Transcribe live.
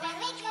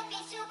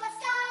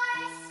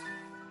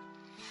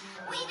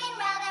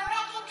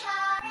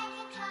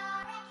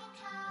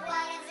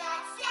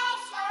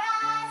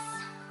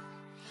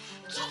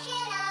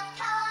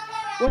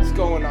What's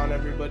going on,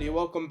 everybody?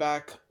 Welcome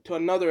back to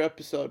another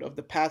episode of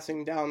the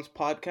Passing Downs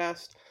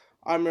podcast.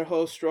 I'm your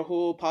host,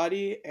 Rahul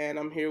Padhi, and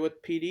I'm here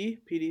with PD.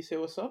 PD, say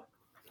what's up.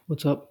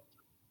 What's up?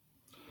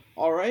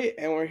 All right,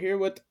 and we're here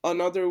with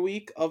another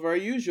week of our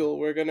usual.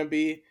 We're going to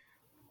be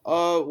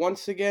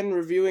once again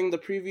reviewing the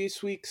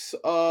previous week's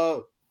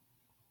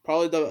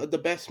probably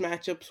the best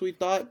matchups we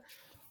thought,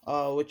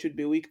 which would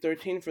be week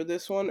 13 for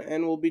this one,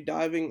 and we'll be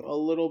diving a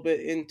little bit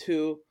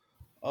into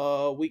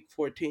week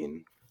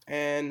 14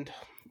 and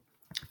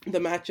the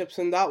matchups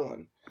in that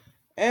one.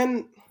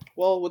 And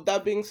well, with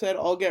that being said,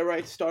 I'll get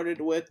right started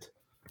with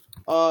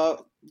uh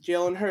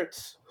Jalen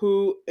Hurts,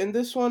 who in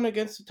this one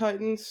against the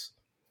Titans,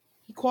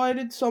 he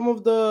quieted some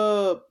of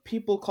the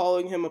people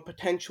calling him a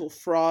potential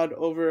fraud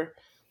over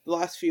the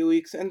last few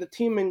weeks, and the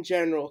team in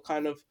general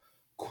kind of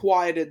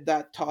quieted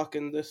that talk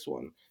in this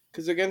one.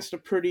 Because against a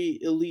pretty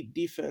elite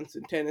defense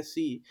in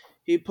Tennessee,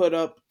 he put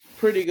up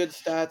pretty good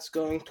stats,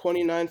 going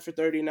 29 for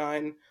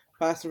 39,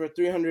 passing for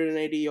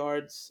 380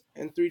 yards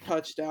and three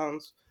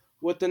touchdowns,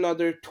 with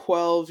another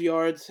 12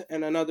 yards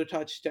and another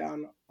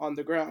touchdown on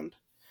the ground.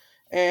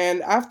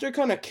 And after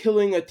kind of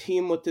killing a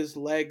team with his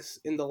legs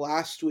in the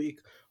last week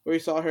where we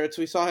saw Hurts,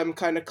 we saw him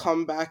kind of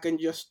come back and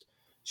just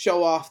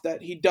show off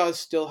that he does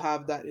still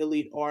have that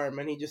elite arm,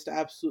 and he just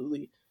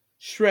absolutely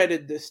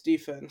shredded this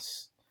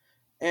defense.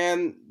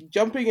 And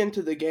jumping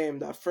into the game,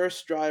 that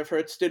first drive,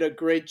 Hurts did a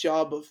great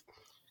job of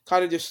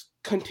kind of just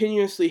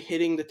continuously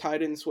hitting the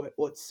Titans with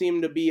what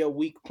seemed to be a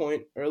weak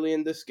point early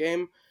in this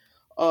game.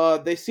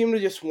 They seemed to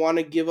just want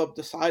to give up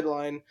the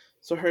sideline,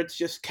 so Hurts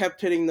just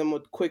kept hitting them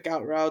with quick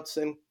out routes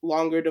and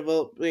longer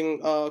developing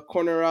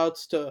corner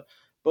routes to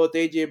both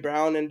AJ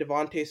Brown and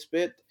Devontae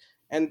Smith,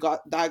 and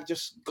got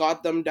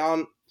them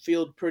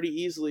downfield pretty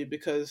easily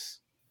because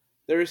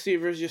the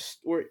receivers just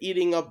were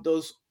eating up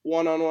those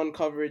one-on-one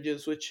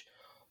coverages, which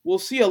we'll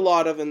see a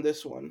lot of in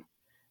this one.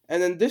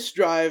 And then this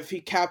drive,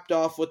 he capped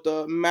off with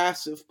a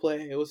massive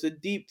play. It was a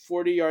deep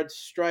 40-yard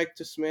strike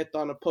to Smith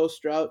on a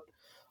post route.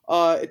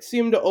 It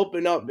seemed to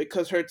open up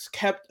because Hurts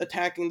kept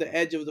attacking the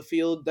edge of the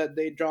field that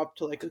they dropped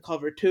to like a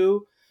cover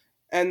two,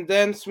 and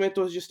then Smith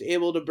was just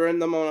able to burn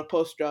them on a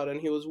post route, and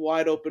he was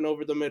wide open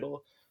over the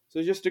middle.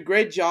 So just a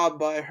great job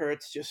by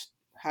Hurts, just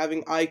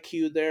having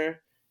IQ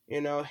there.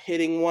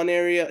 Hitting one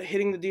area,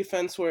 hitting the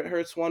defense where it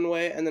hurts one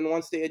way, and then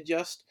once they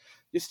adjust,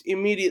 just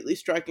immediately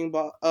striking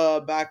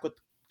back with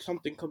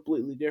something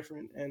completely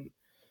different. And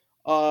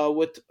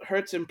with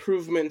Hurts'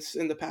 improvements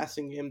in the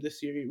passing game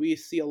this year, we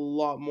see a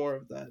lot more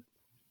of that.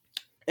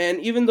 And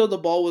even though the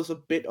ball was a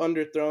bit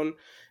underthrown,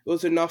 it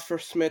was enough for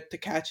Smith to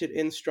catch it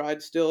in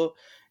stride still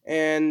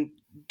and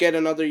get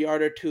another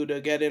yard or two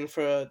to get in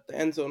for the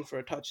end zone for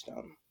a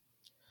touchdown.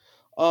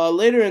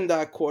 Later in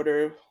that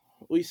quarter,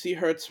 we see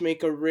Hurts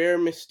make a rare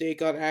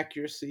mistake on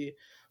accuracy,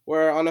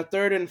 where on a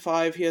 3rd and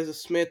 5, he has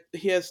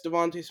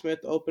Devontae Smith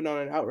open on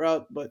an out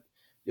route, but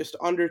just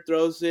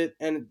underthrows it,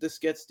 and this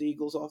gets the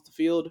Eagles off the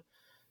field.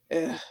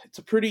 It's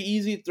a pretty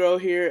easy throw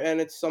here,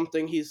 and it's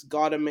something he's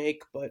got to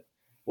make, but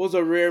was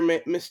a rare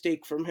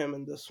mistake from him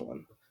in this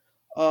one.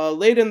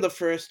 Late in the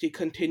first, he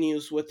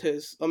continues with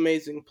his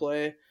amazing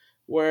play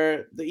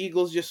where the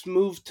Eagles just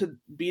moved to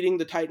beating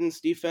the Titans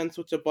defense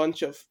with a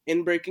bunch of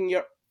in-breaking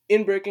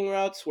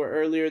routes, where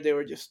earlier they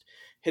were just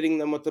hitting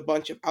them with a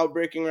bunch of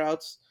out-breaking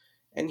routes.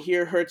 And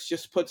here Hurts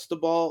just puts the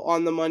ball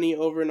on the money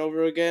over and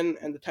over again,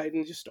 and the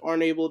Titans just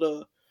aren't able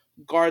to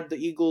guard the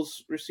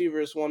Eagles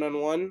receivers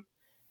one-on-one.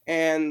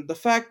 And the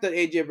fact that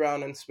AJ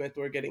Brown and Smith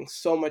were getting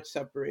so much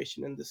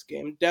separation in this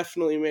game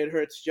definitely made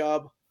Hurts'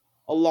 job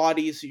a lot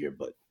easier,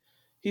 but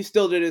he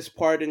still did his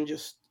part in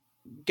just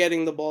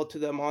getting the ball to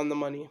them on the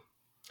money.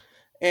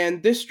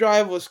 And this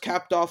drive was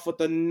capped off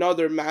with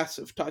another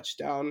massive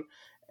touchdown.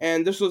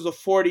 And this was a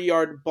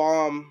 40-yard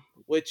bomb,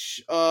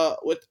 which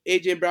with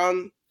AJ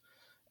Brown,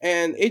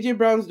 and AJ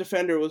Brown's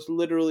defender was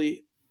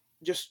literally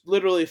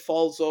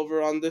falls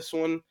over on this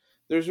one.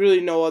 There's really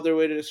no other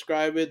way to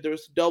describe it. There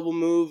was a double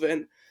move,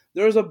 and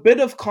there was a bit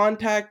of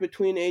contact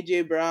between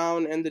AJ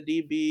Brown and the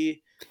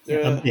DB. Yeah,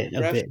 a The bit,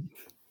 a ref, bit.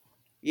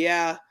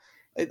 yeah,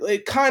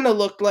 it kind of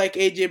looked like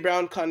AJ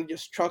Brown kind of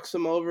just trucks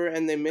him over,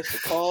 and they miss a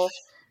call.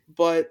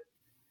 But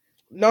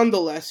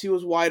nonetheless, he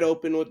was wide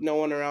open with no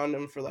one around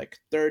him for like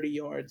 30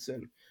 yards,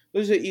 and it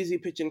was an easy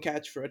pitch and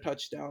catch for a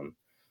touchdown.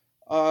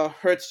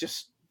 Hurts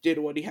just did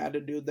what he had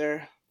to do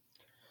there.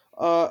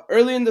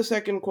 Early in the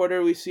second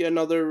quarter, we see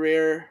another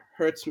rare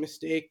Hurts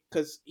mistake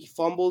because he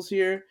fumbles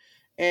here.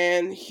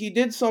 And he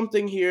did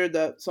something here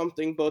that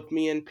something both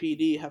me and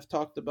PD have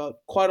talked about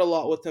quite a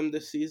lot with him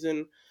this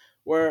season,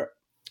 where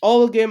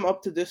all the game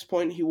up to this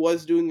point, he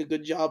was doing a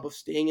good job of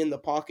staying in the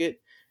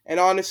pocket. And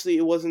honestly,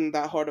 it wasn't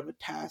that hard of a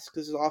task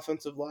because his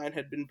offensive line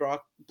had been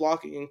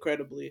blocking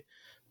incredibly.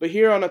 But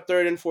here on a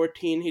 3rd and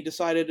 14, he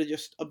decided to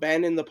just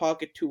abandon the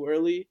pocket too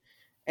early,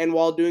 and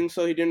while doing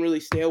so, he didn't really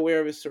stay aware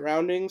of his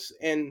surroundings.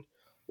 And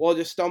while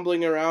just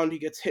stumbling around, he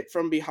gets hit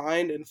from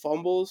behind and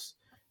fumbles.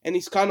 And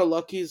he's kind of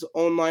lucky his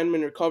own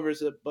lineman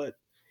recovers it, but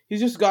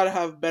he's just got to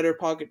have better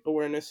pocket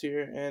awareness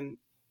here and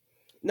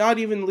not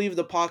even leave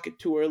the pocket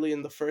too early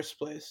in the first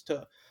place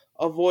to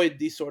avoid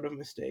these sort of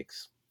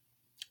mistakes.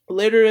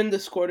 Later in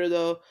this quarter,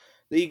 though,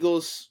 the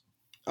Eagles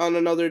on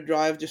another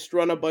drive just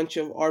run a bunch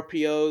of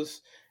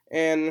RPOs,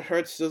 and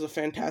Hertz does a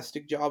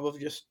fantastic job of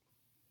just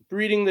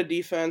reading the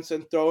defense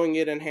and throwing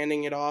it and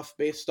handing it off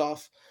based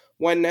off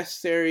when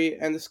necessary.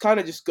 And this kind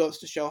of just goes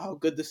to show how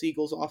good this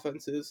Eagles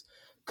offense is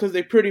because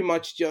they pretty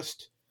much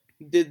just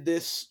did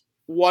this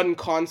one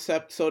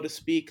concept, so to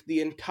speak,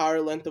 the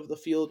entire length of the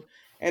field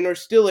and are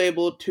still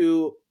able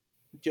to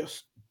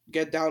just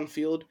get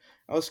downfield.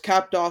 I was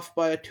capped off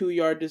by a 2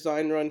 yard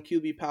design run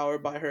QB power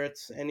by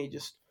Hertz, and he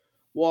just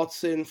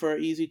waltzed in for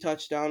an easy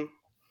touchdown.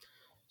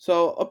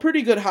 So a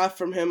pretty good half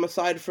from him,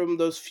 aside from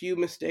those few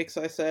mistakes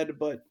I said,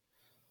 but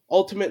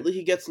ultimately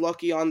he gets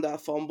lucky on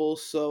that fumble,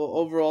 so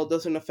overall it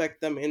doesn't affect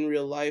them in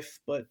real life,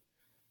 but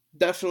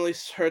definitely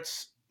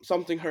hurts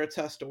something Hurts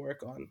has to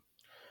work on.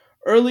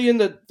 Early in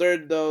the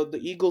third, though, the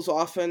Eagles'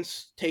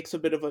 offense takes a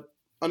bit of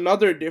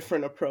another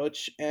different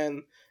approach,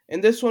 and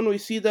in this one we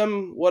see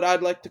them what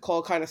I'd like to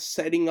call kind of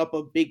setting up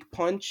a big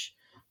punch,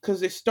 because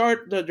they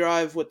start the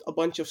drive with a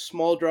bunch of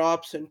small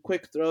drops and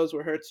quick throws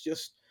where Hurts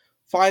just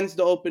finds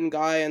the open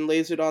guy and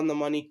lays it on the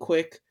money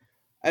quick.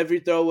 Every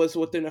throw was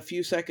within a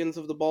few seconds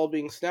of the ball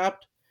being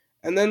snapped.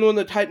 And then when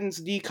the Titans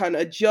D kind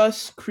of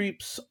adjusts,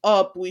 creeps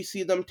up, we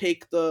see them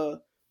take the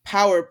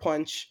power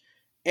punch,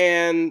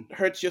 and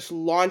Hertz just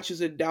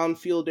launches it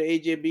downfield to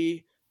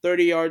AJB,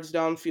 30 yards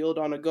downfield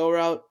on a go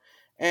route.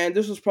 And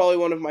this was probably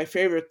one of my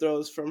favorite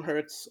throws from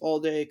Hertz all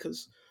day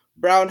because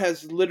Brown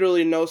has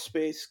literally no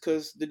space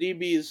because the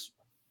DB is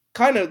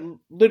kind of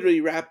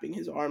literally wrapping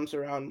his arms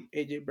around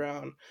AJ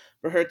Brown.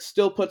 But Hertz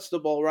still puts the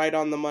ball right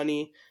on the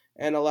money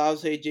and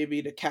allows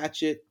AJB to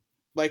catch it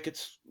like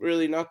it's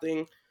really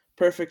nothing.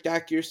 Perfect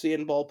accuracy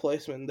and ball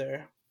placement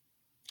there.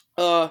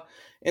 Uh,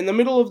 in the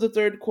middle of the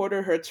third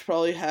quarter, Hertz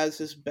probably has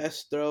his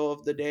best throw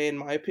of the day, in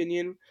my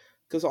opinion,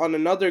 because on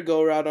another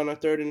go route on a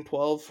 3rd and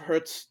 12,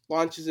 Hertz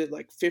launches it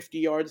like 50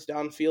 yards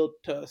downfield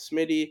to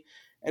Smitty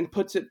and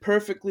puts it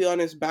perfectly on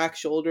his back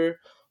shoulder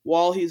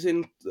while he's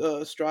in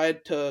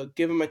stride to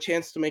give him a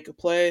chance to make a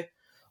play.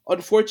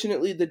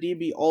 Unfortunately, the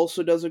DB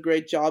also does a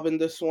great job in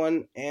this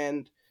one,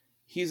 and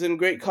he's in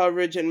great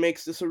coverage and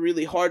makes this a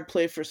really hard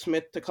play for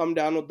Smith to come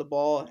down with the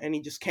ball, and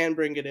he just can't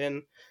bring it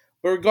in.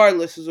 But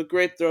regardless, it's a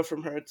great throw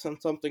from Hertz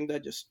and something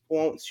that just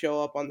won't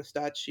show up on the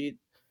stat sheet.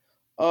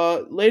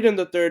 Late in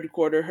the third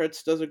quarter,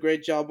 Hertz does a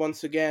great job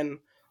once again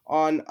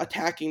on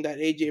attacking that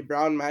AJ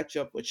Brown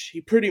matchup, which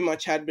he pretty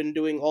much had been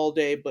doing all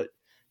day, but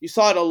you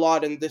saw it a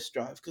lot in this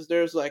drive because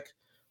there's like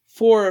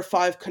 4 or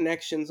 5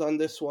 connections on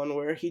this one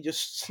where he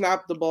just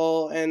snapped the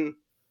ball and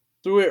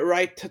threw it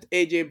right to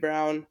AJ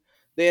Brown.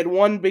 They had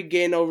one big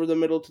gain over the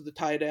middle to the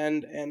tight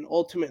end, and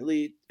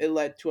ultimately it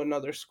led to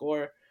another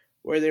score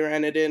where they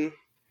ran it in.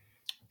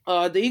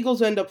 The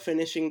Eagles end up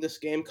finishing this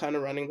game kind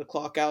of running the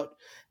clock out,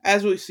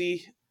 as we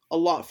see a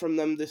lot from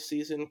them this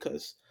season,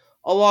 because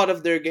a lot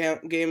of their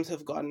games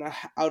have gotten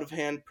out of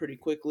hand pretty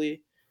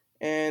quickly.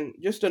 And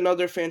just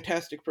another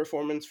fantastic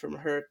performance from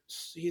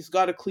Hurts. He's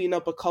got to clean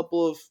up a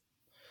couple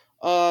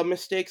of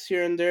mistakes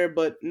here and there,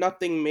 but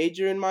nothing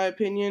major in my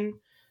opinion,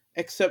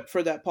 except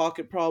for that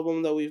pocket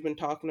problem that we've been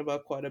talking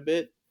about quite a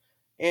bit.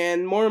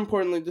 And more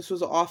importantly, this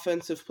was an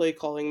offensive play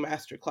calling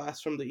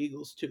masterclass from the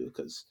Eagles too,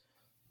 because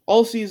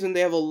all season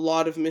they have a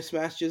lot of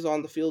mismatches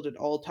on the field at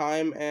all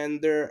time,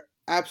 and they're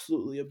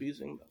absolutely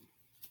abusing them.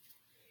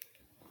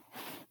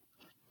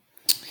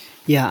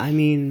 Yeah, I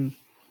mean,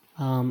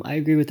 I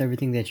agree with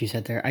everything that you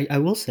said there. I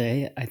will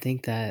say, I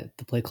think that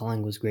the play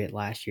calling was great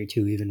last year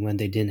too, even when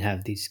they didn't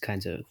have these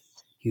kinds of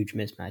huge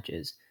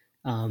mismatches.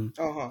 Uh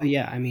huh. But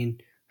yeah, I mean,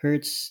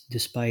 Hurts,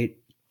 despite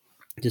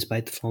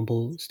the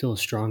fumble, still a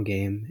strong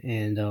game,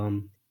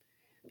 and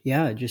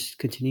yeah, just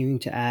continuing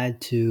to add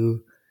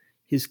to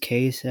his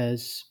case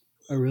as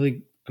a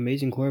really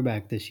amazing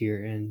quarterback this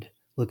year, and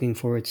looking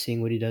forward to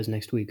seeing what he does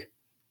next week.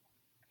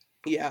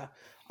 Yeah,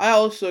 I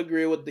also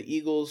agree with the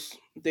Eagles.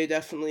 They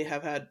definitely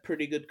have had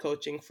pretty good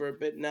coaching for a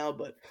bit now,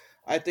 but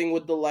I think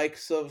with the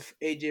likes of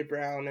AJ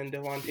Brown and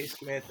Devontae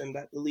Smith and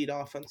that elite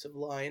offensive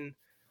line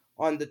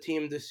on the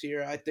team this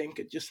year, I think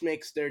it just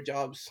makes their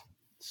jobs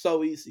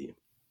so easy.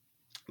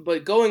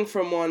 But going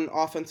from one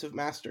offensive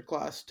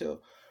masterclass to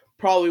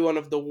probably one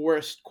of the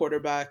worst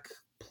quarterback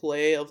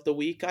play of the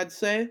week, I'd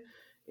say,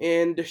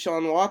 in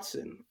Deshaun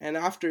Watson. And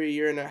after a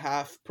year and a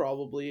half,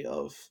 probably,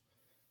 of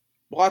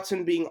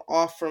Watson being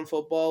off from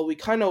football, we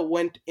kind of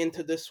went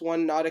into this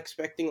one not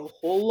expecting a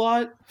whole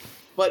lot,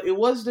 but it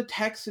was the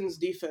Texans'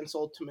 defense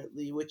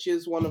ultimately, which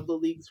is one of the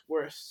league's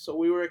worst. So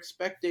we were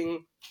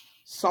expecting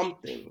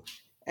something.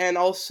 And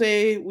I'll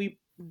say we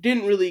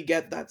didn't really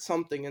get that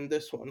something in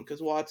this one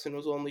because Watson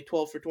was only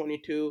 12 for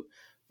 22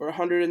 for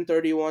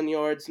 131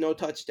 yards, no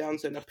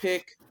touchdowns, and a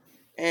pick.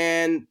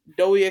 And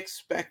though we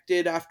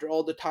expected after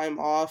all the time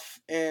off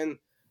and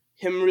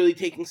him really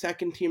taking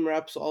second team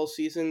reps all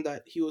season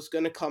that he was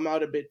going to come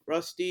out a bit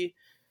rusty,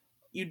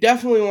 you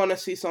definitely want to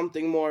see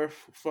something more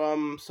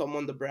from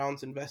someone the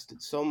Browns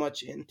invested so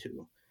much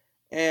into.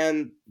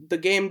 And the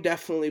game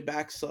definitely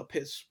backs up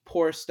his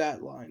poor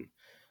stat line.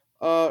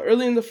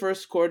 Early in the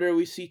first quarter,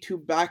 we see two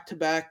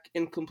back-to-back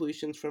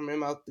incompletions from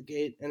him out the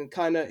gate, and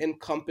kind of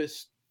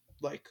encompass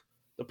like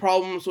the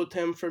problems with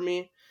him for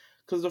me.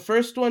 Because the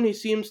first one, he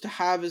seems to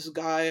have his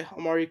guy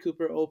Amari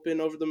Cooper open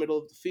over the middle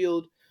of the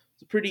field.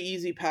 It's a pretty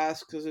easy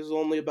pass because there's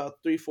only about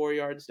 3-4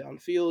 yards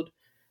downfield,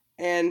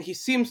 and he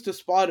seems to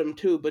spot him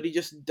too, but he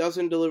just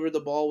doesn't deliver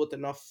the ball with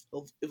enough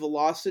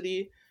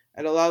velocity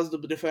and allows the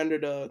defender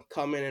to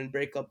come in and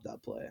break up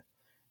that play.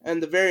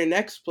 And the very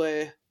next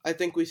play, I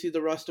think we see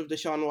the rust of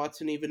Deshaun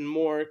Watson even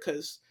more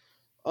because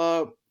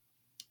uh,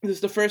 this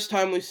is the first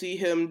time we see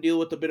him deal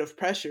with a bit of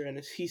pressure,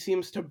 and he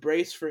seems to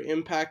brace for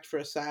impact for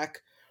a sack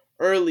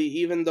early,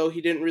 even though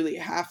he didn't really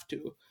have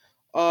to.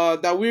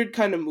 That weird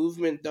kind of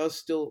movement does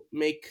still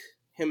make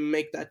him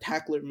make that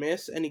tackler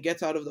miss, and he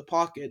gets out of the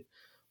pocket,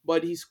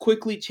 but he's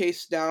quickly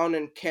chased down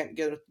and can't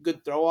get a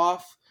good throw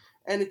off.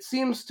 And it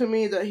seems to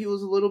me that he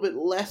was a little bit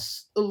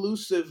less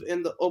elusive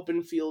in the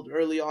open field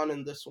early on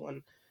in this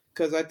one,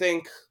 because I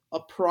think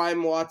a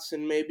prime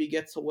Watson maybe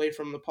gets away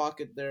from the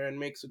pocket there and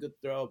makes a good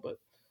throw, but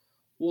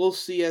we'll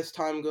see as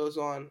time goes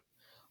on.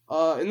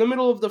 In the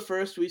middle of the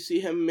first, we see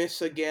him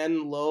miss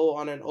again low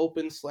on an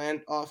open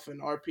slant off an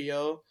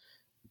RPO,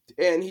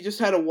 and he just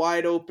had a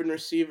wide open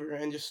receiver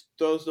and just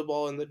throws the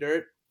ball in the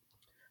dirt.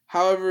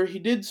 However, he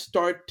did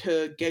start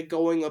to get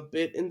going a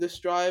bit in this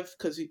drive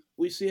because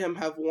we see him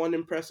have one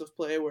impressive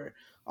play where,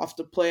 off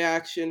the play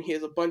action, he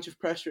has a bunch of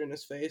pressure in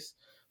his face,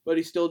 but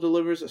he still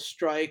delivers a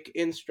strike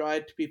in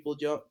stride to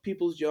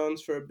Peoples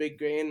Jones for a big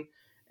gain,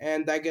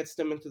 and that gets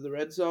them into the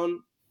red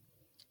zone.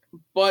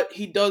 But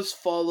he does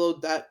follow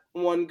that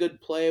one good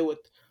play with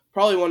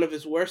probably one of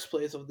his worst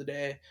plays of the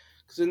day.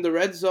 Because in the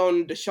red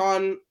zone,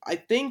 Deshaun, I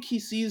think he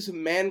sees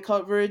man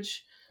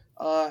coverage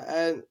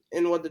and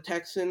in what the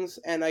Texans,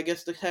 and I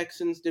guess the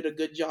Texans did a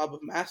good job of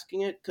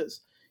masking it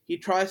because he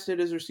tries to hit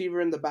his receiver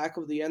in the back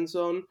of the end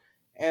zone,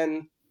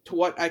 and to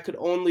what I could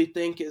only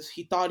think is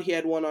he thought he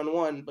had one on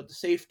one, but the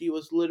safety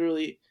was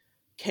literally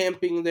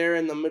camping there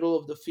in the middle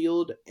of the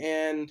field,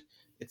 and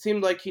it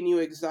seemed like he knew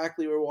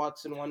exactly where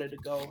Watson wanted to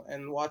go,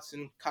 and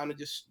Watson kind of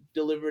just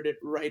delivered it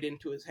right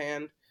into his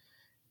hand.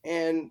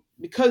 And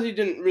because he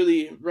didn't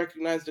really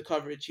recognize the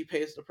coverage, he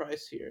pays the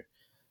price here.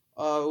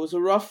 It was a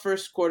rough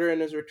first quarter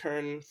in his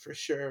return for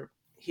sure.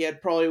 He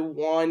had probably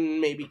one,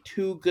 maybe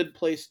two good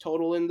plays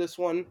total in this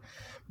one,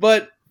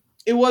 but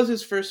it was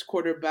his first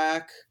quarter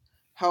back.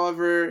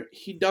 However,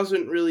 he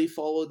doesn't really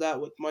follow that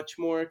with much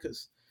more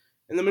because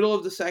in the middle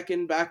of the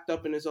second, backed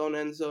up in his own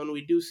end zone,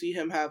 we do see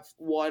him have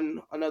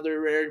another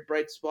rare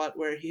bright spot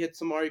where he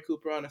hits Amari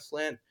Cooper on a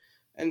slant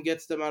and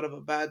gets them out of a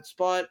bad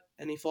spot,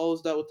 and he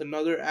follows that with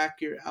another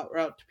accurate out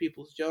route to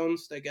Peoples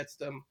Jones that gets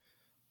them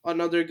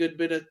another good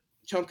bit of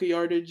chunk of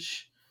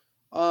yardage.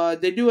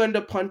 They do end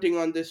up punting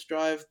on this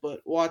drive, but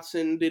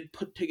Watson did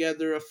put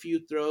together a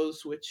few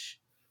throws, which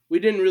we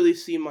didn't really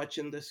see much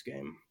in this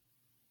game.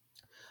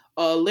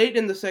 Late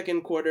in the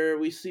second quarter,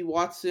 we see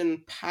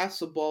Watson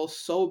pass a ball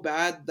so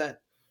bad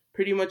that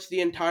pretty much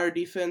the entire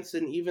defense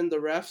and even the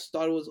refs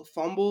thought it was a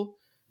fumble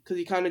because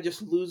he kind of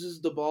just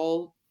loses the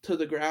ball to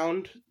the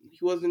ground. He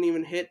wasn't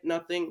even hit,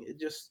 nothing. It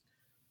just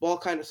ball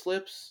kind of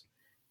slips,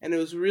 and it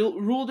was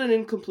ruled an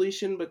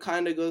incompletion, but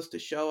kind of goes to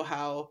show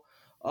how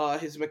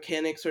his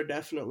mechanics are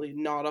definitely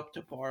not up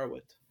to par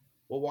with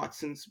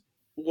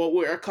what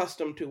we're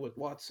accustomed to with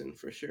Watson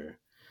for sure.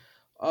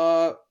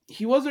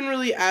 He wasn't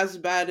really as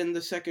bad in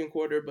the second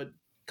quarter, but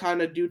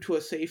kind of due to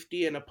a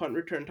safety and a punt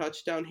return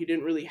touchdown, he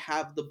didn't really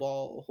have the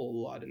ball a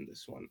whole lot in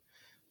this one.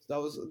 So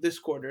that was this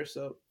quarter,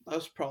 so that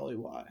was probably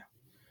why.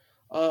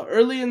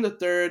 Early in the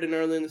third and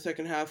early in the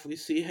second half, we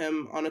see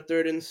him on a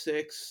 3rd and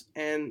 6,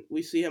 and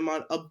we see him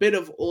on a bit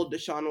of old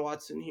Deshaun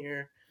Watson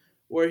here,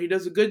 where he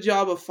does a good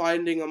job of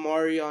finding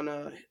Amari on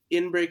a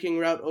in-breaking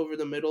route over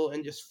the middle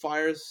and just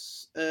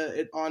fires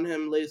it on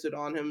him, lays it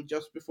on him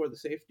just before the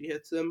safety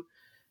hits him.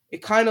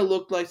 It kind of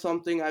looked like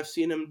something I've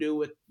seen him do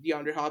with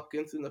DeAndre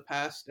Hopkins in the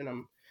past, and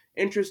I'm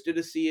interested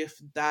to see if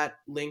that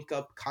link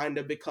up kind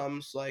of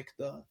becomes like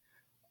the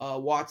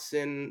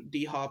Watson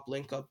D Hop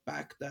link up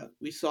back that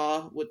we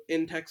saw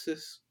in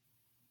Texas.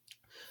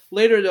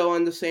 Later, though,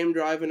 on the same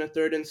drive in a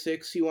 3rd and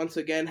 6, he once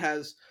again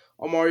has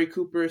Amari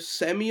Cooper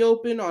semi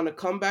open on a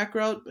comeback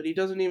route, but he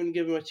doesn't even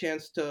give him a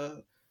chance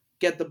to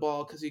get the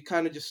ball because he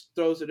kind of just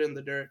throws it in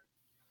the dirt.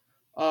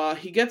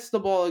 He gets the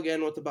ball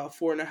again with about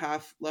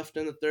 4.5 left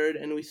in the third,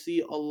 and we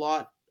see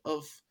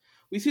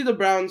the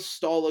Browns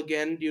stall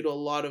again due to a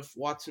lot of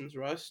Watson's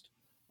rust.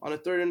 On a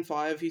 3rd and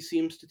 5, he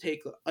seems to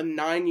take a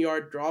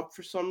 9-yard drop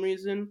for some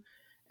reason,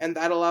 and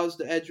that allows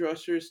the edge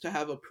rushers to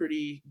have a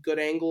pretty good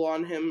angle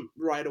on him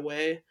right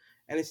away,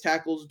 and his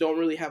tackles don't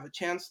really have a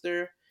chance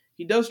there.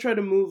 He does try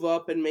to move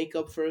up and make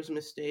up for his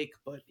mistake,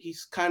 but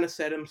he's kind of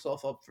set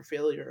himself up for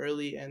failure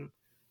early and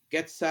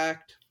gets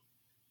sacked.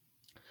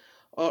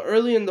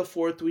 Early in the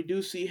fourth, we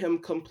do see him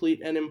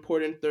complete an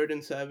important 3rd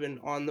and 7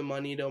 on the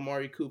money to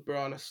Amari Cooper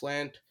on a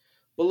slant.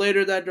 But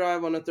later that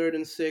drive on a 3rd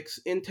and 6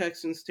 in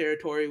Texans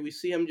territory, we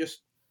see him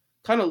just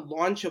kind of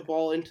launch a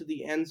ball into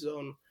the end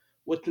zone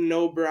with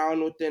no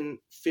Brown within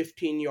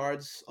 15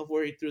 yards of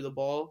where he threw the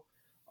ball.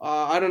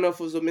 I don't know if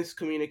it was a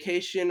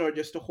miscommunication or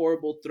just a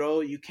horrible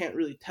throw. You can't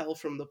really tell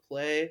from the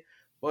play,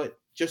 but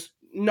just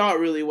not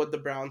really what the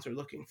Browns are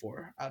looking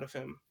for out of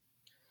him.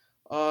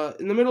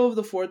 In the middle of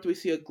the fourth, we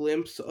see a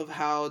glimpse of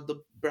how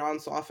the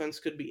Browns' offense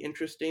could be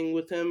interesting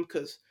with him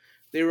because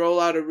they roll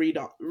out the read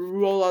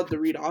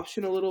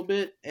option a little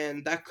bit,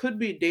 and that could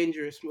be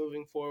dangerous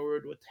moving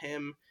forward with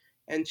him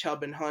and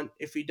Chubb and Hunt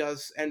if he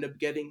does end up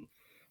getting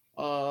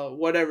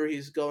whatever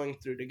he's going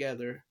through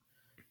together.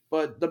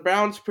 But the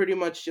Browns pretty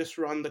much just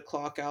run the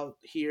clock out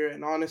here,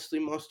 and honestly,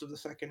 most of the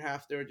second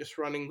half they were just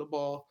running the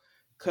ball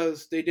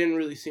because they didn't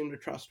really seem to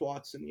trust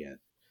Watson yet.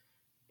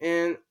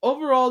 And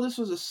overall, this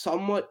was a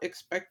somewhat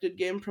expected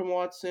game from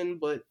Watson,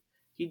 but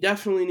he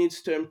definitely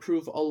needs to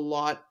improve a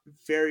lot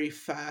very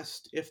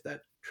fast if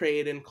that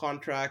trade and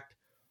contract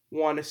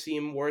want to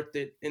seem worth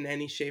it in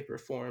any shape or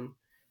form.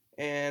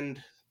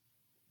 And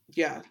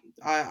yeah,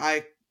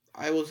 I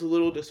was a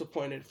little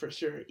disappointed for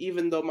sure,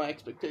 even though my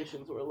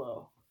expectations were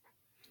low.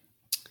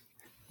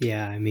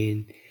 Yeah, I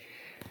mean,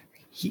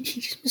 he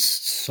just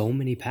missed so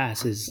many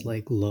passes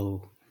like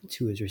low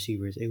to his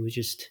receivers. It was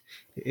just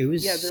it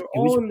Yeah, was they're it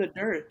was all in the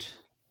dirt.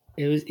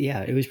 it was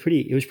yeah, it was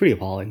pretty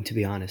appalling to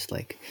be honest.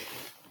 Like,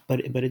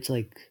 but it's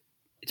like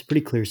it's a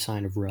pretty clear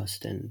sign of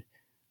rust. And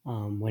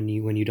when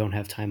you don't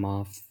have time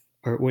off,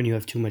 or when you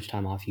have too much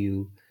time off,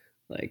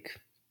 like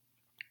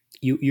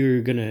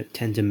you're gonna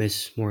tend to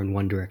miss more in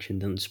one direction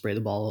than spray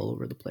the ball all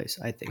over the place,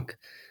 I think.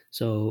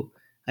 So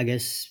I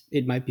guess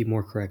it might be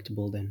more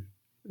correctable than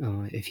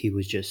if he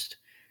was just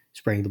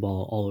spraying the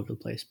ball all over the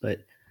place. But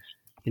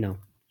you know,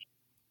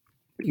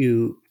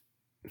 you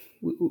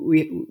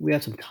we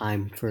have some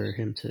time for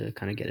him to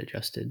kind of get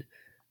adjusted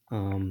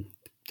um,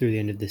 through the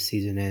end of this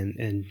season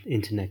and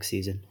into next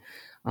season.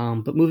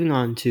 But moving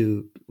on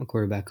to a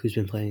quarterback who's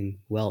been playing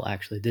well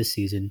actually this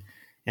season,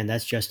 and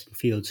that's Justin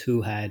Fields,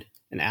 who had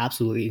an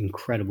absolutely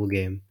incredible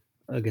game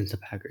against the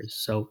Packers.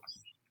 So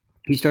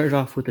he started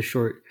off with a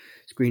short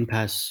screen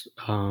pass,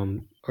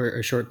 or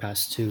a short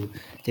pass to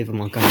David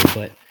Montgomery,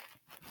 but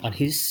on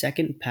his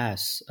second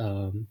pass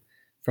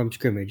from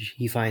scrimmage,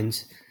 he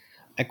finds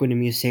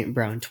Equinemius St.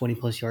 Brown 20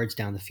 plus yards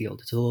down the field.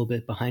 It's a little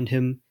bit behind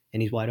him,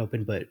 and he's wide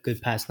open, but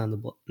good pass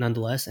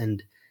nonetheless.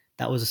 And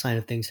that was a sign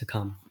of things to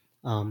come.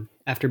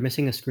 After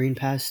missing a screen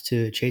pass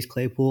to Chase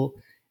Claypool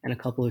and a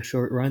couple of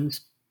short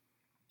runs,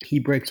 he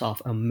breaks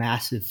off a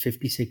massive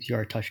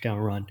 56-yard touchdown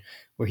run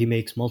where he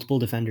makes multiple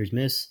defenders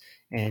miss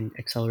and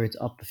accelerates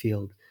up the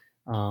field,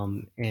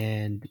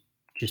 and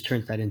just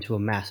turns that into a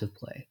massive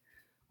play.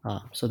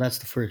 So that's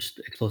the first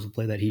explosive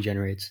play that he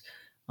generates.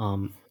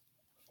 Um,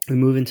 we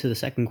move into the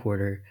second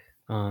quarter,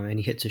 and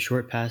he hits a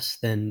short pass,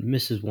 then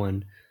misses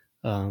one,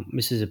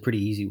 misses a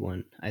pretty easy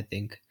one, I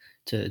think,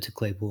 to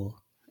Claypool,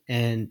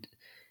 and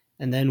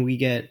then we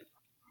get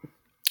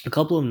a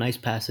couple of nice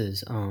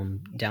passes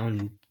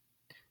down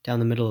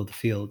the middle of the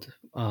field,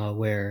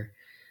 where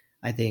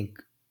I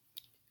think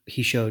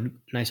he showed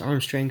nice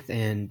arm strength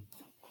and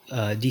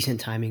decent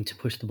timing to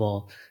push the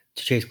ball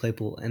to Chase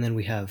Claypool, and then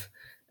we have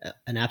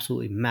an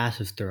absolutely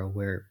massive throw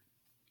where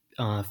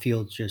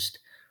Fields just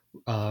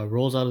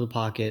rolls out of the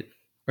pocket,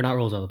 or not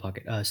rolls out of the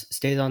pocket,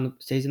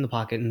 stays in the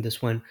pocket, and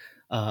this one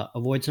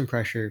avoids some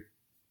pressure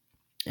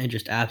and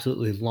just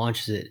absolutely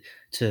launches it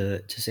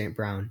to St.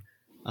 Brown,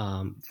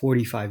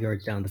 45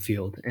 yards down the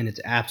field, and it's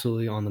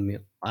absolutely on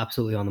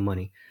the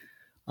money.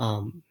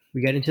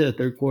 We get into the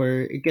third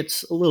quarter, it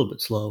gets a little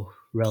bit slow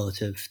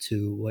relative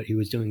to what he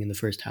was doing in the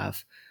first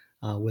half,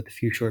 with a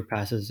few short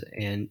passes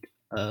and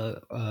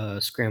a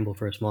scramble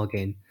for a small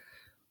gain.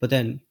 But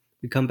then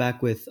we come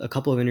back with a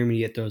couple of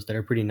intermediate throws that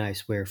are pretty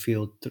nice, where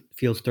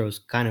Fields throws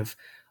kind of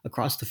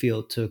across the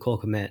field to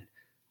Cole Kmet.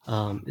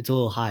 It's a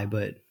little high,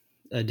 but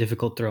a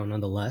difficult throw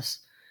nonetheless.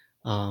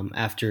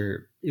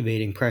 After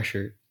evading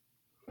pressure,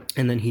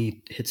 and then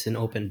he hits an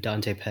open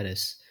Dante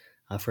Pettis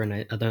for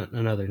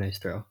another nice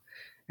throw.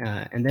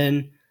 And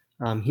then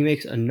he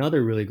makes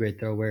another really great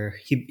throw where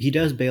he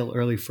does bail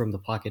early from the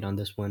pocket on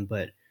this one,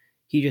 but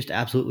he just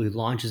absolutely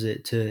launches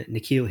it to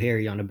N'Keal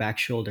Harry on a back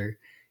shoulder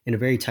in a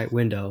very tight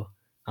window,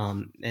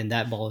 and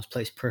that ball is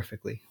placed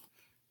perfectly.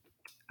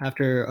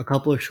 After a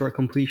couple of short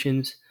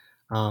completions,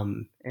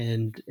 and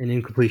an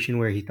incompletion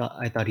where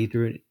I thought he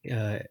threw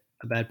a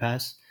bad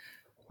pass,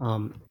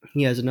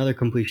 he has another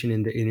completion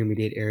in the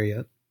intermediate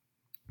area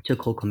to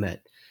Cole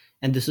Kmet.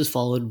 And this is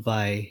followed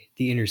by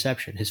the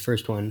interception, his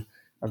first one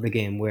of the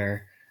game,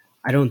 where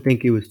I don't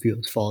think it was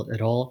Fields' fault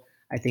at all.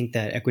 I think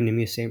that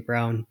Equinemius St.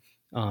 Brown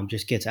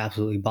just gets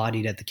absolutely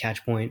bodied at the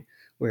catch point,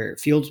 where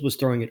Fields was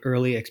throwing it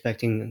early,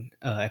 expecting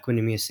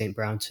Equinemius St.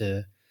 Brown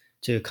to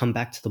come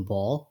back to the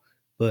ball,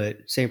 but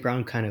St.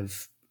 Brown kind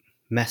of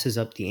messes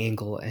up the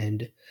angle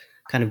and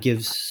kind of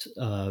gives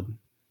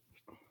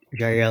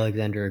Jair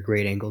Alexander a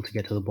great angle to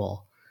get to the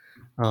ball.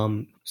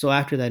 So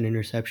after that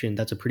interception,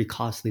 that's a pretty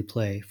costly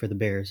play for the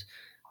Bears.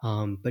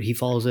 But he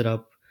follows it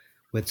up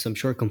with some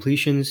short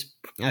completions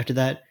after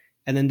that,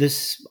 and then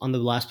this on the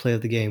last play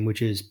of the game,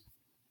 which is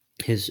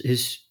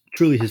his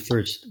truly his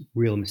first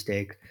real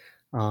mistake,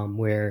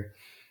 where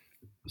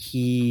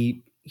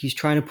he he's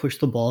trying to push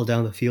the ball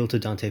down the field to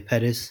Dante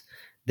Pettis.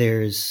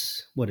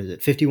 There's, what is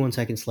it, 51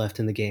 seconds left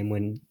in the game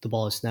when the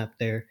ball is snapped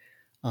there.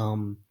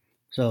 Um,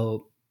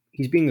 so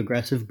he's being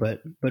aggressive,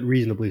 but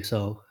reasonably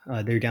so.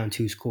 They're down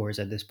two scores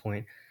at this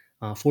point.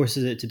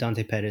 Forces it to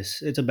Dante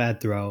Pettis. It's a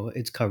bad throw.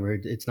 It's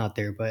covered. It's not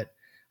there, but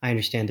I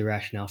understand the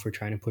rationale for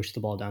trying to push the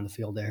ball down the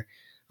field there.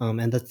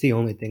 And that's the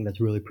only thing that's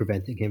really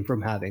preventing him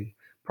from having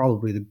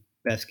probably the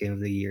best game of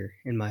the year,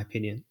 in my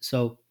opinion.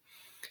 So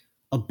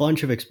a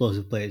bunch of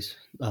explosive plays.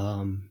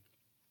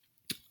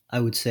 I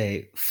would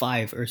say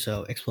five or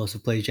so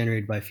explosive plays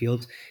generated by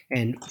Fields,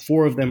 and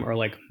four of them are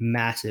like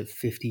massive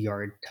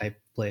 50-yard type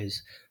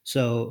plays.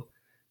 So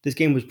this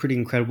game was pretty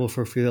incredible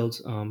for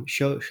Fields.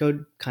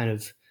 Showed kind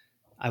of,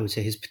 I would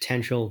say, his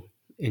potential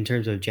in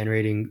terms of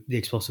generating the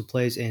explosive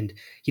plays, and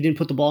he didn't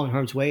put the ball in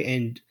harm's way.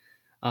 And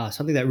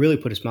something that really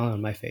put a smile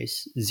on my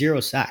face: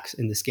 zero sacks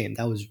in this game.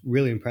 That was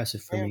really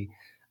impressive for Yeah. me,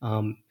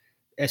 um,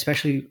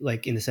 especially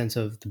like in the sense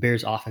of the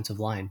Bears' offensive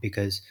line,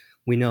 because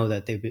we know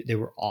that they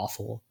were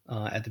awful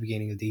at the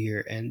beginning of the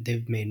year, and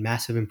they've made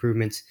massive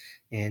improvements.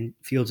 And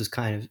Fields is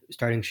kind of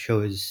starting to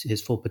show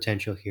his full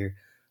potential here,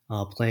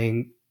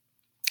 playing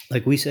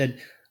like we said.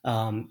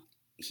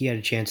 He had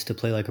a chance to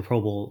play like a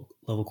Pro Bowl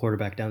level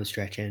quarterback down the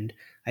stretch, and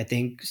I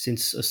think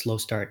since a slow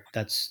start,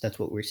 that's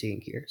what we're seeing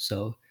here.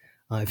 So,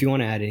 if you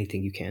want to add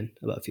anything, you can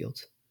about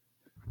Fields.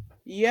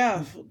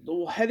 Yeah,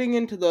 heading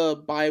into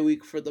the bye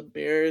week for the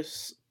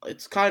Bears,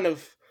 it's kind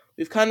of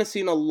we've kind of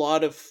seen a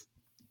lot of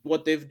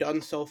what they've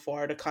done so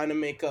far to kind of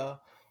make a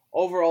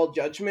overall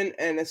judgment.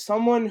 And as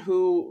someone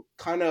who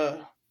kind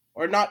of,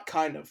 or not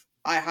kind of,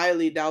 I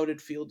highly doubted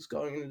Fields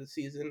going into the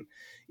season.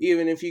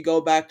 Even if you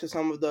go back to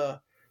some of the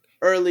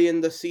early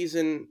in the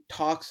season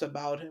talks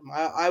about him,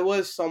 I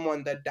was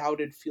someone that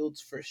doubted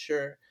Fields for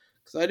sure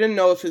because I didn't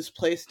know if his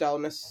play style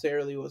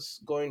necessarily was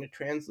going to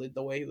translate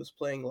the way he was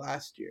playing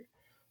last year.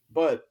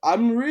 But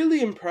I'm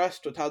really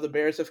impressed with how the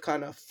Bears have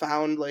kind of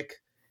found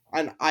like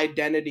an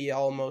identity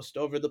almost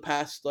over the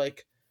past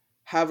like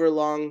however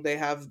long they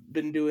have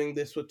been doing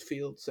this with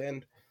Fields,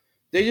 and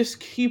they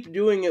just keep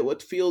doing it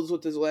with Fields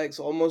with his legs.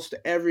 Almost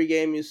every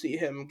game you see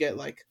him get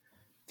like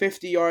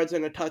 50 yards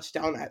and a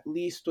touchdown at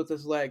least with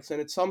his legs, and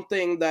it's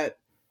something that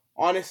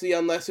honestly,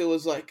 unless it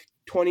was like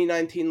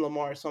 2019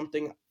 Lamar,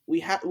 something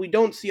we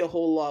don't see a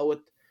whole lot with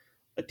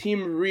a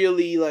team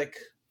really like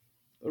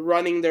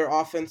running their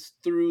offense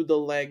through the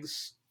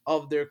legs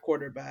of their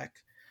quarterback.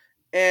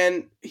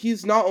 And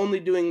he's not only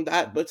doing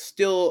that, but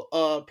still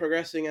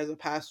progressing as a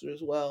passer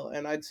as well.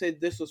 And I'd say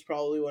this was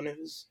probably one of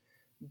his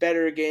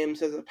better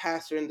games as a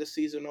passer in the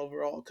season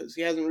overall because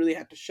he hasn't really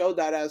had to show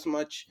that as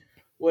much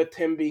with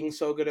him being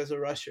so good as a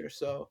rusher.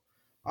 So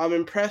I'm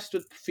impressed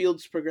with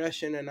Fields'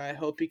 progression, and I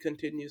hope he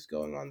continues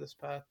going on this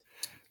path.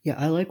 Yeah,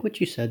 I like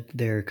what you said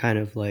there, kind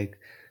of like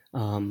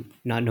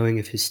not knowing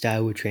if his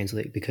style would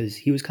translate because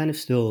he was kind of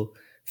still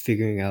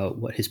figuring out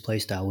what his play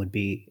style would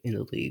be in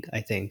the league,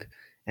 I think.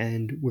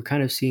 And we're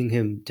kind of seeing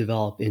him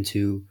develop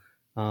into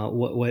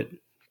what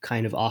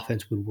kind of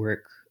offense would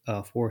work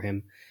for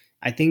him.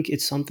 I think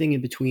it's something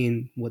in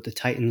between what the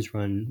Titans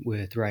run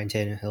with Ryan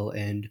Tannehill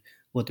and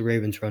what the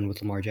Ravens run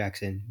with Lamar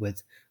Jackson,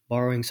 with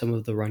borrowing some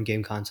of the run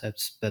game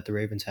concepts that the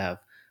Ravens have,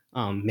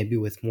 maybe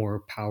with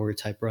more power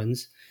type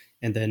runs,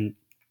 and then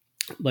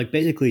like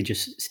basically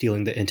just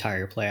stealing the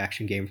entire play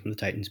action game from the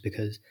Titans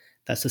because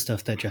that's the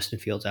stuff that Justin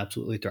Fields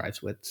absolutely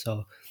thrives with.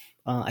 So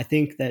I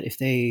think that if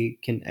they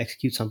can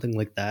execute something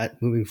like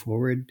that moving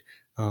forward,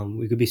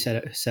 we could be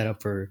set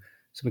up for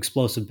some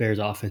explosive Bears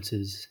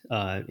offenses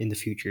in the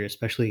future,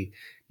 especially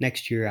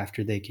next year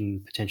after they can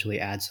potentially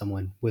add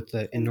someone with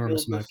the And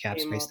enormous build amount of this cap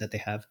team space up. that they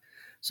have.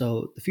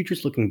 So the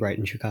future's looking bright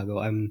in Chicago.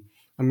 I'm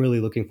really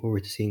looking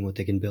forward to seeing what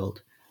they can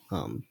build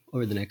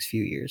over the next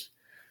few years.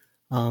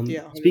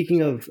 Yeah, Speaking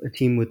 100%. of a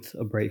team with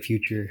a bright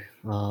future,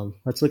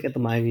 let's look at the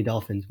Miami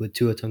Dolphins with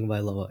Tua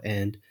Tagovailoa.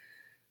 And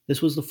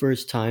this was the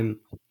first time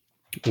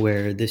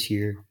where this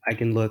year I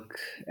can look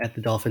at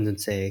the Dolphins and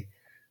say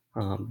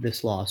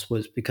this loss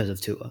was because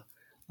of Tua.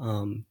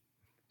 Um,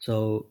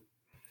 so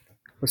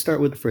let's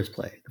start with the first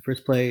play. The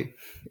first play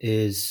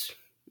is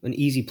an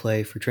easy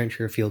play for Trent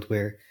Sherfield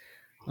where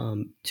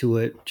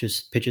Tua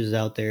just pitches it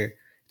out there.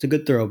 It's a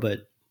good throw,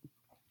 but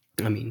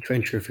I mean,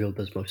 Trent Sherfield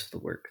does most of the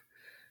work.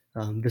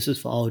 This is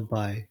followed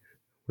by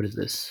what is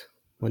this?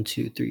 One,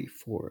 two, three,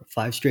 four,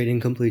 five straight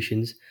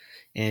incompletions,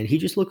 and he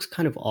just looks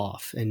kind of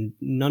off. And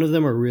none of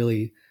them are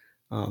really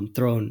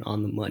thrown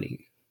on the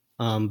money.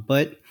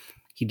 But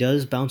he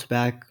does bounce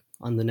back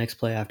on the next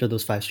play after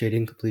those five straight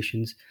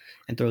incompletions,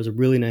 and throws a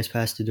really nice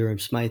pass to Durham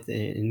Smythe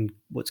in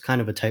what's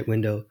kind of a tight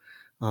window.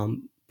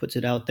 Puts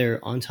it out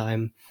there on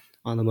time,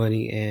 on the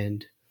money,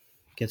 and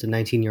gets a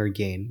 19-yard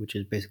gain, which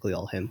is basically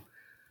all him.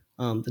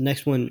 The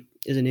next one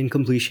is an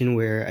incompletion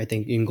where I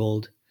think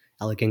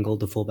Alec Ingold,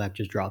 the fullback,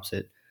 just drops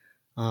it.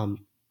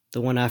 Um,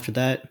 the one after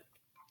that,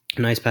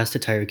 a nice pass to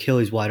Tyreek Hill.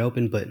 He's wide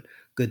open, but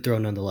good throw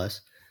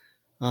nonetheless.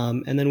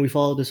 And then we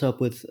followed this up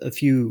with a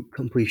few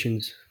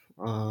completions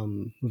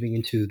moving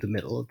into the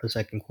middle of the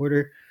second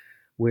quarter,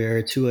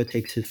 where Tua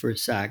takes his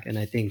first sack, and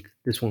I think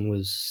this one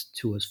was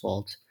Tua's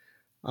fault.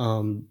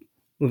 Um,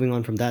 Moving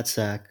on from that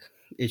sack,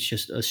 it's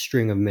just a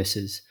string of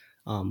misses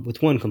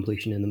with one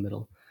completion in the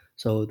middle.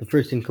 So the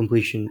first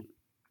incompletion,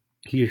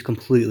 he just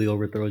completely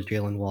overthrows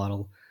Jalen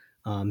Waddle.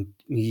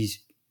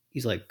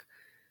 He's like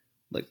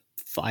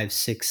 5,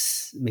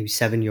 6, maybe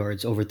 7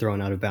 yards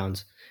overthrown out of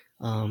bounds.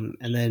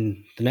 And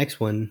then the next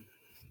one,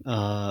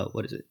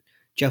 what is it?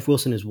 Jeff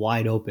Wilson is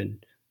wide open,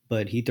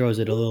 but he throws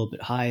it a little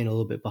bit high and a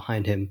little bit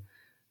behind him,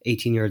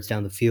 18 yards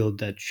down the field.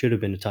 That should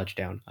have been a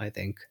touchdown, I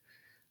think.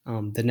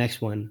 Um, the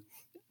next one,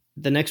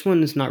 the next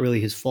one is not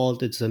really his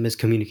fault. It's a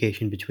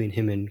miscommunication between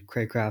him and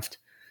Craycraft.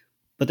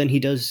 But then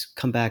he does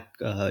come back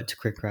to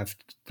Craycraft.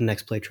 The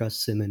next play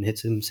trusts him and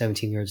hits him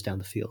 17 yards down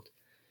the field.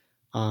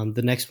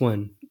 The next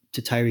one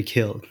to Tyreek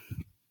Hill.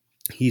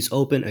 He's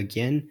open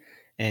again,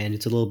 and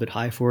it's a little bit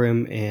high for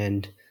him.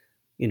 And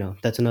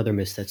that's another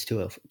miss. That's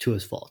to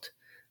his fault.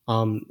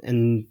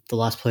 And the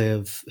last play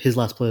of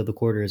the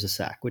quarter is a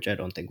sack, which I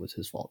don't think was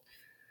his fault.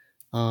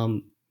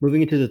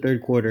 Moving into the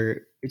third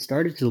quarter, it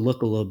started to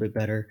look a little bit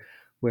better,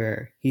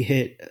 where he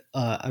hit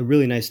a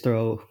really nice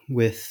throw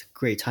with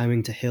great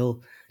timing to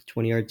Hill,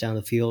 20 yards down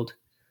the field.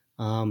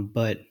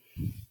 But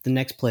the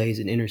next play is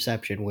an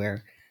interception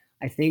where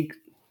I think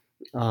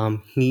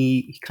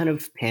he kind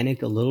of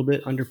panicked a little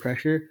bit under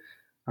pressure,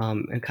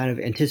 and kind of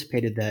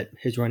anticipated that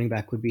his running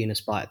back would be in a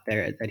spot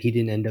there that he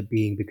didn't end up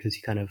being because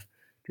he kind of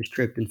just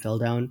tripped and fell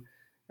down.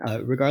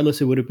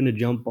 Regardless, it would have been a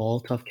jump ball,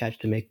 tough catch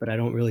to make, but I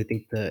don't really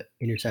think the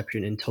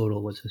interception in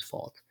total was his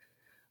fault.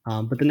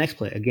 But the next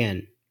play,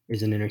 again,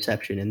 is an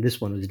interception, and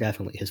this one was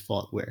definitely his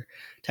fault, where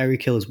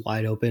Tyreek Hill is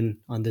wide open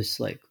on this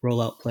like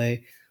rollout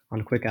play on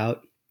a quick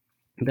out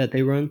that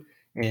they run,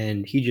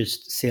 and he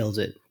just sails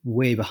it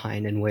way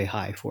behind and way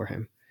high for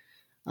him.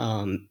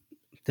 Um,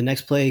 the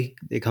next play,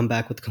 they come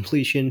back with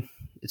completion.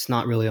 It's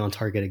not really on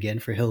target again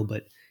for Hill,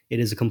 but it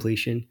is a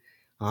completion,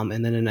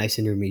 and then a nice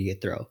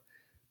intermediate throw.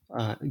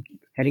 Uh,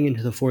 Heading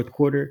into the fourth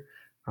quarter,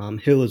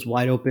 Hill is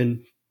wide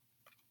open,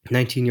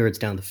 19 yards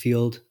down the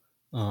field,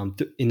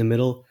 in the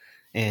middle,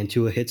 and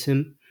Tua hits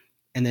him.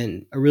 And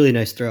then a really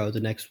nice throw, the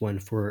next one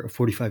for a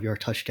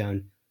 45-yard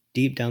touchdown,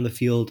 deep down the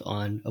field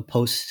on a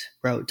post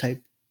route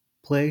type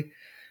play,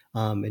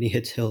 and he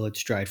hits Hill at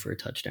stride for a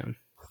touchdown.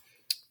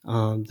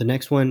 The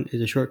next one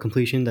is a short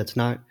completion that's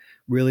not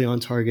really on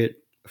target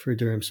for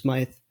Durham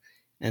Smythe.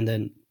 And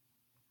then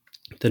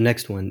the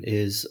next one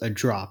is a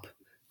drop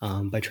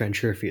by Trent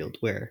Sherfield,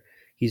 where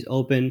he's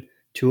open.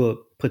 Tua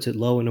puts it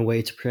low in a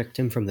way to protect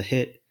him from the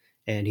hit,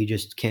 and he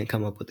just can't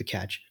come up with the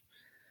catch.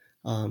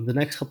 The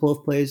next couple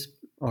of plays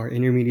are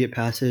intermediate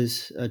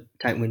passes,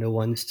 tight window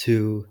ones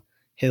to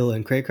Hill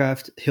and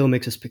Craycraft. Hill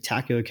makes a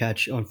spectacular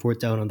catch on fourth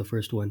down on the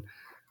first one,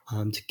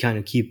 to kind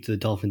of keep the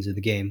Dolphins in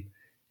the game,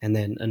 and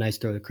then a nice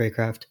throw to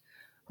Craycraft,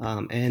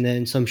 and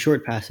then some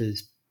short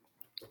passes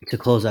to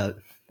close out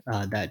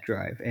that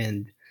drive,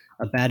 and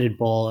a batted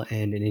ball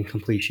and an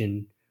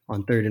incompletion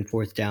on third and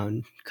fourth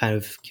down kind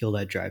of kill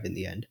that drive in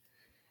the end.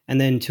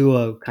 And then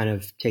Tua kind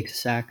of takes a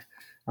sack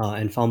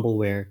and fumble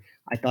where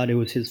I thought it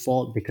was his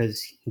fault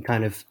because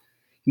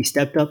he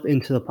stepped up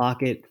into the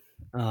pocket,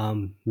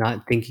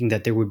 not thinking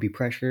that there would be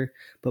pressure,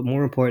 but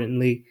more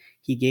importantly,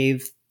 he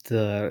gave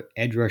the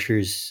edge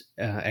rushers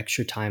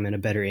extra time and a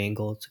better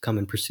angle to come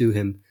and pursue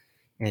him.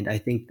 And I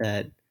think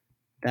that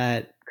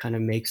kind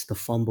of makes the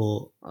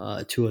fumble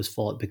Tua's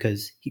fault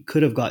because he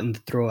could have gotten the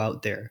throw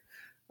out there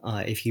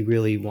if he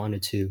really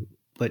wanted to,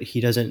 but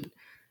he doesn't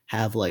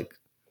have like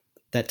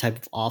that type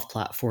of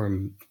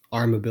off-platform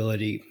arm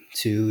ability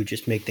to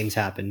just make things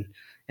happen.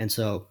 And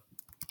so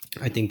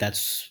I think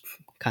that's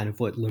kind of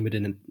what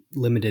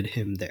limited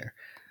him there.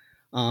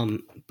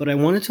 But I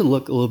wanted to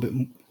look a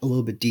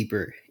little bit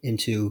deeper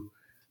into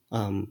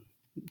um,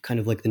 kind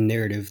of like the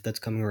narrative that's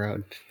coming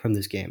around from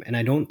this game. And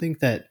I don't think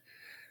that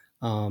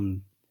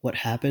what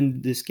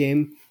happened this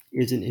game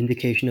is an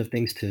indication of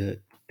things to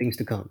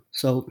come.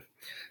 So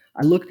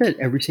I looked at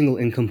every single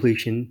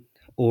incompletion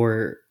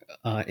or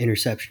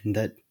interception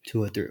that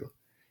Tua threw.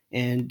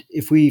 And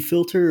if we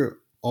filter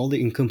all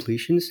the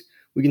incompletions,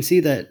 we can see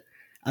that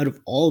out of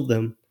all of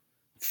them,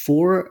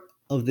 four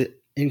of the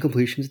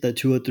incompletions that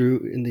Tua threw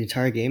in the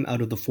entire game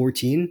out of the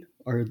 14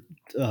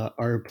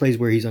 are plays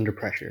where he's under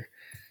pressure.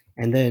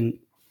 And then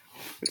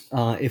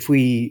if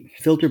we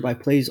filter by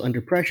plays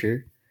under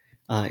pressure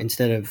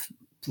instead of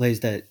plays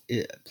that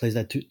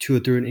Tua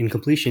threw an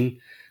incompletion,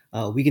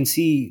 we can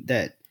see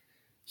that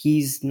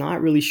he's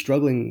not really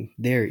struggling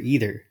there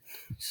either.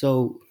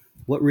 So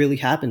what really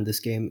happened this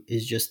game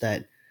is just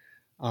that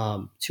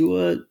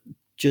Tua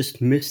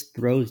just missed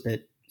throws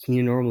that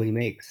he normally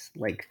makes.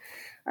 Like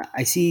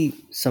I see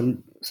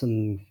some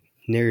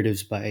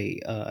narratives by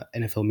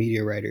NFL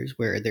media writers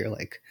where they're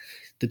like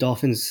the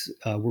Dolphins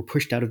were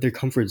pushed out of their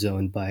comfort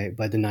zone by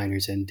the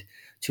Niners, and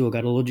Tua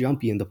got a little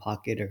jumpy in the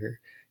pocket, or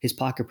his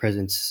pocket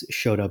presence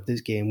showed up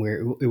this game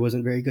where it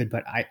wasn't very good.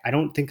 But I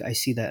don't think I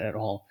see that at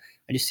all.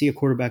 I just see a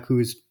quarterback who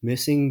is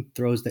missing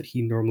throws that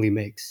he normally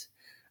makes.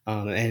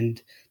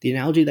 And the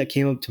analogy that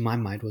came up to my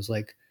mind was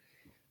like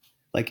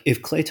Like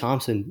if Clay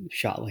Thompson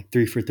shot like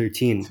 3 for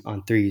 13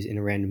 on threes in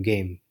a random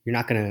game, you're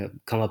not gonna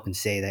come up and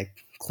say that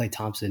Clay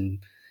Thompson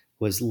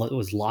was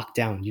locked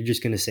down. You're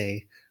just gonna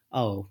say,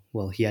 "Oh,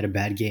 well, he had a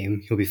bad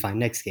game. He'll be fine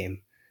next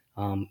game."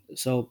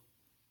 So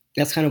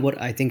that's kind of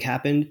what I think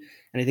happened,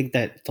 and I think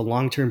that the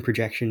long term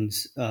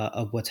projections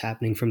of what's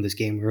happening from this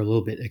game are a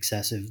little bit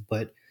excessive.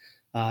 But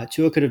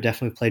Tua could have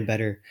definitely played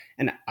better,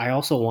 and I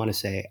also want to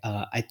say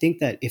I think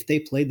that if they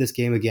played this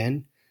game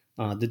again,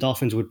 the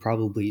Dolphins would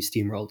probably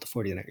steamroll the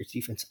 49ers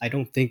defense. I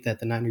don't think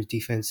that the Niners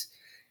defense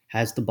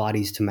has the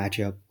bodies to match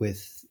up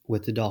with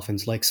the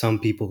Dolphins, like some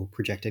people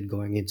projected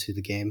going into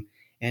the game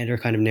and are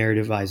kind of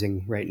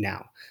narrativizing right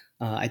now.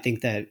 I think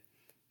that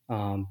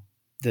um,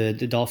 the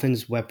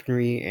Dolphins'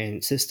 weaponry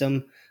and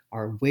system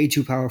are way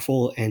too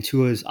powerful, and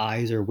Tua's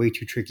eyes are way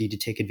too tricky to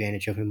take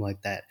advantage of him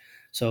like that.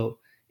 So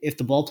if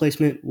the ball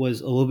placement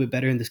was a little bit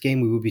better in this game,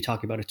 we would be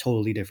talking about a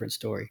totally different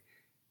story.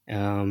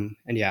 And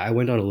yeah, I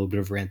went on a little bit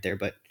of a rant there,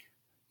 but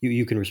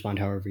you can respond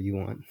however you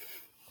want.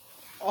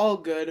 All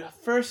good.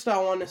 First, I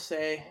want to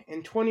say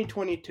in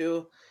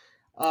 2022,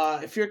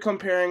 if you're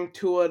comparing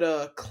Tua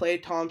to Clay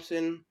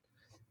Thompson,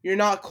 you're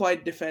not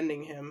quite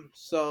defending him.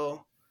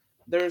 So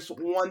there's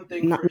one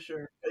thing Not for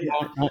sure.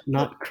 Yeah,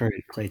 not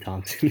current Clay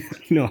Thompson.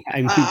 No, I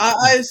mean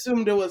I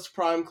assumed it was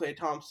prime Clay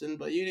Thompson,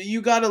 but you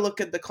got to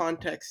look at the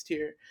context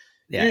here.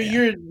 yeah, yeah.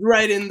 You're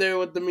right in there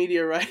with the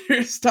media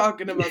writers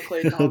talking about Clay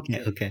Okay,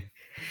 Thompson. okay.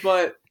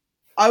 But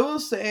I will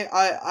say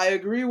I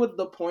agree with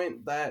the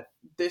point that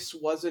this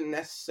wasn't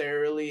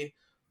necessarily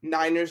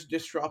Niners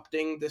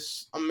disrupting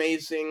this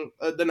amazing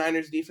the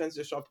Niners defense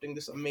disrupting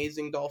this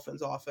amazing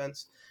Dolphins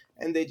offense,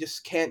 and they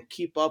just can't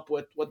keep up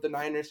with what the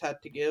Niners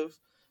had to give.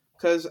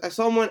 Because as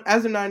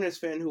a Niners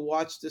fan who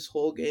watched this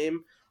whole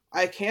game,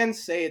 I can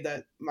say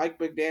that Mike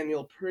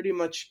McDaniel pretty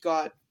much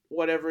got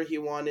whatever he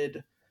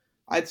wanted.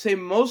 I'd say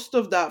most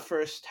of that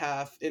first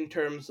half in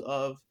terms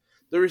of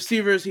the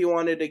receivers he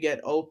wanted to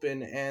get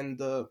open and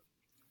the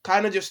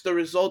kind of just the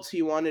results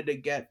he wanted to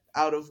get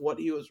out of what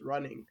he was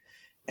running.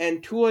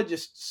 And Tua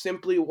just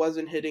simply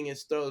wasn't hitting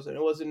his throws, and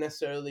it wasn't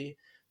necessarily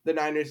the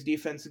Niners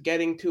defense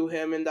getting to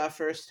him in that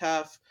first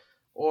half,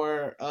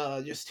 or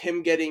just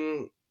him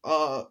getting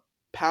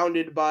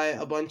pounded by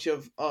a bunch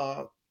of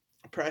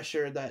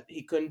pressure that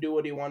he couldn't do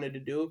what he wanted to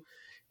do.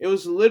 It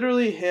was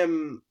literally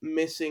him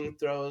missing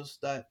throws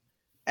that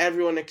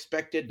everyone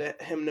expected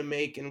him to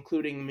make,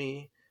 including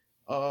me.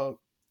 Uh,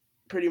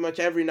 Pretty much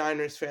every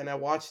Niners fan I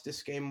watched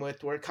this game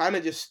with were kind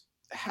of just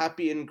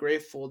happy and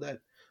grateful that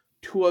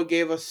Tua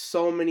gave us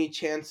so many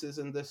chances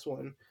in this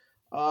one.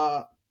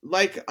 Uh,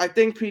 like I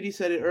think PD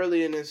said it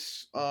early in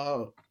his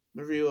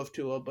review of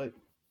Tua, but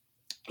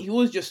he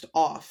was just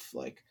off.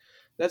 Like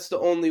that's the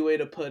only way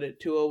to put it.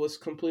 Tua was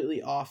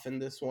completely off in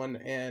this one,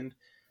 and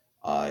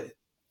uh,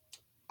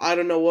 I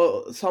don't know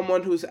what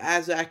someone who's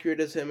as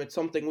accurate as him. It's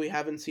something we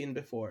haven't seen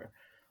before.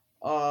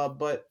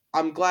 But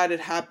I'm glad it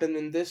happened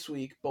in this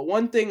week. But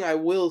one thing I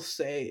will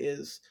say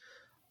is,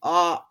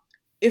 uh,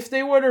 if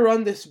they were to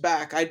run this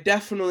back, I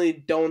definitely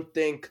don't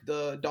think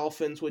the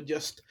Dolphins would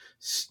just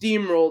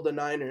steamroll the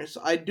Niners.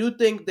 I do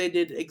think they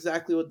did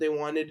exactly what they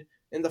wanted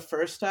in the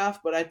first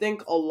half, but I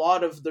think a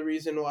lot of the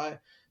reason why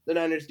the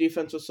Niners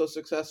defense was so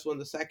successful in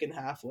the second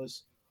half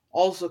was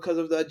also because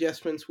of the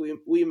adjustments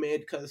we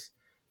made. Because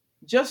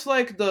just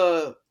like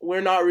the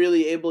we're not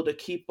really able to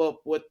keep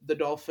up with the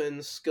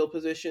Dolphins' skill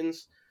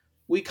positions,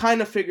 we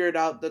kind of figured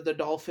out that the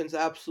Dolphins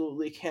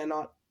absolutely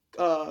cannot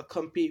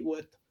compete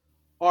with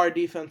our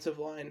defensive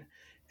line.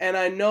 And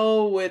I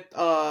know with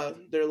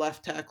their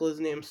left tackle, his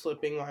name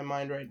slipping my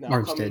mind right now,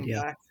 Armstead, coming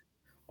yeah. back.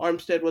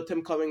 Armstead, with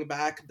him coming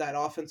back, that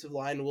offensive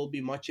line will be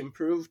much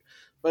improved.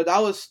 But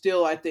that was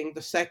still, I think,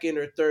 the second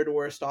or third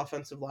worst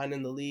offensive line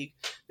in the league.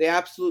 They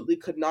absolutely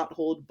could not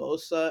hold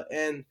Bosa,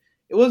 and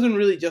it wasn't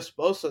really just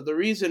Bosa. The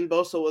reason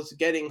Bosa was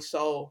getting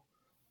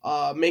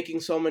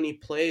making so many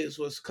plays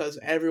was because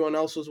everyone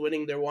else was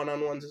winning their one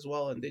on ones as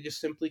well, and they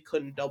just simply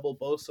couldn't double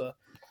Bosa.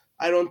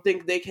 I don't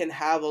think they can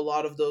have a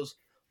lot of those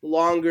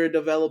longer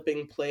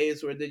developing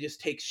plays where they just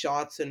take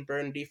shots and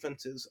burn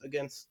defenses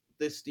against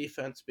this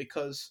defense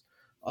because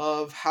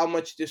of how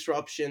much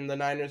disruption the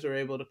Niners are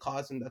able to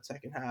cause in that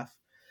second half.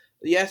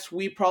 Yes,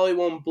 we probably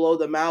won't blow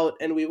them out,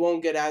 and we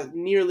won't get as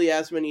nearly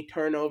as many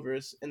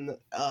turnovers in the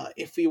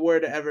if we were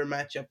to ever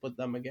match up with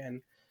them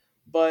again.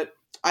 But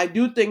I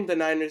do think the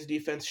Niners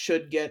defense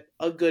should get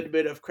a good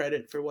bit of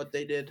credit for what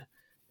they did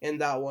in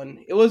that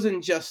one. It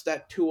wasn't just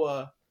that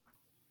Tua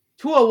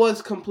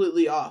was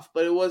completely off,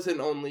 but it wasn't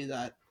only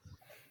that.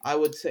 I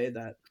would say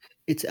that.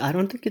 It's I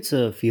don't think it's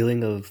a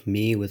feeling of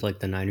me with like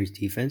the Niners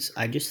defense.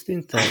 I just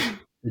think that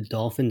the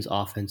Dolphins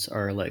offense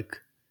are like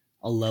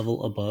a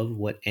level above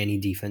what any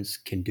defense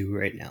can do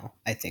right now,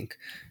 I think.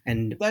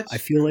 And I That's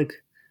feel true. like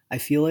I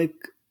feel like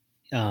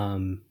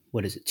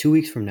what is it? 2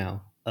 weeks from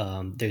now,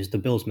 there's the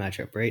Bills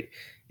matchup, right?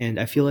 And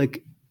I feel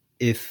like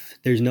if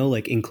there's no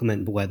like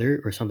inclement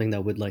weather or something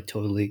that would like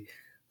totally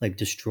like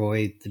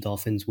destroy the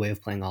Dolphins' way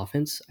of playing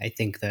offense, I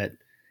think that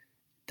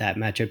that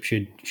matchup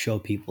should show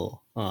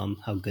people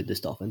how good this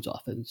Dolphins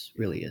offense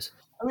really is.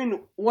 I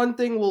mean, one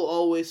thing we'll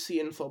always see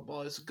in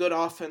football is good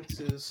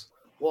offenses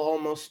will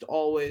almost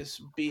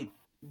always beat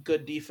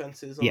good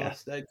defenses Yeah.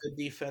 unless that good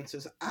defense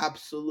is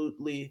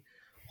absolutely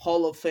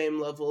Hall of Fame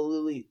level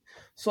elite.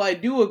 So I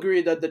do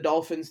agree that the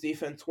Dolphins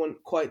defense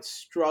wouldn't quite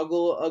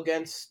struggle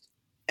against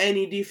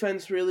any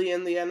defense really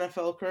in the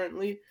NFL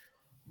currently,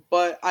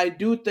 but I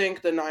do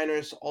think the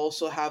Niners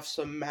also have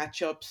some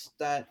matchups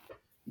that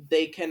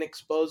they can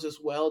expose as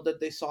well that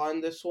they saw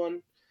in this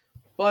one.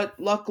 But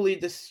luckily,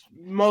 this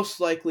most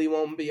likely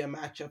won't be a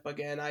matchup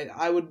again.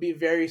 I would be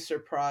very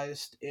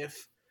surprised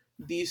if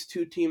these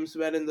two teams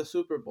met in the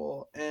Super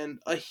Bowl. And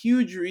a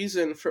huge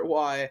reason for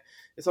why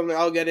is something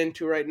I'll get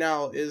into right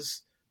now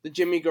is the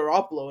Jimmy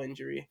Garoppolo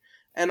injury.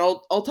 And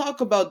I'll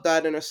talk about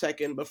that in a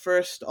second. But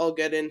first, I'll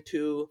get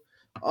into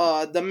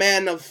the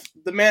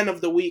man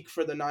of the week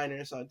for the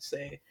Niners. I'd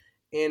say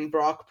in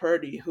Brock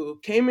Purdy, who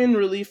came in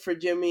relief for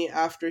Jimmy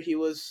after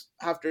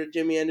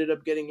Jimmy ended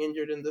up getting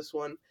injured in this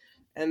one,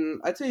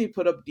 and I'd say he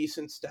put up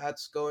decent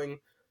stats, going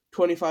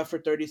 25 for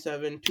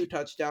 37, two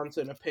touchdowns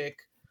and a pick.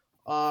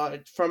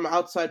 From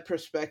outside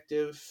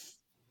perspective,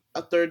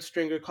 a third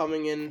stringer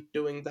coming in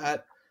doing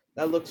that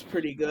looks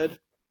pretty good.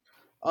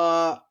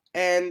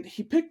 And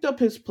he picked up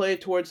his play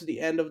towards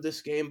the end of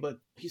this game, but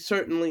he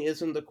certainly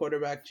isn't the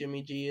quarterback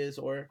Jimmy G is,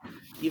 or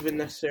even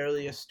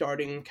necessarily a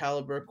starting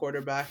caliber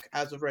quarterback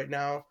as of right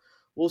now.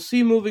 We'll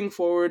see moving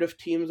forward if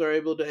teams are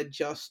able to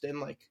adjust and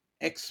like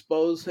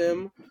expose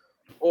him,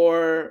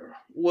 or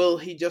will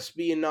he just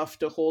be enough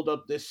to hold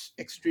up this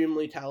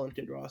extremely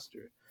talented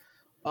roster?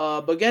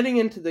 But getting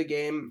into the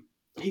game,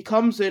 he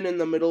comes in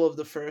the middle of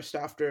the first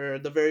after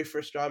the very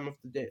first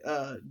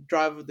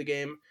drive of the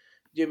game.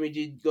 Jimmy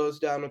G goes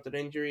down with an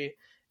injury,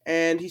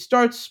 and he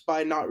starts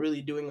by not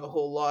really doing a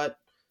whole lot.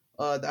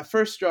 That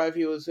first drive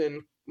he was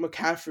in,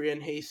 McCaffrey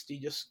and Hasty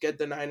just get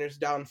the Niners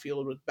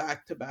downfield with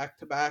back to back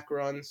to back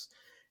runs,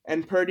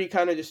 and Purdy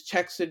kind of just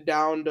checks it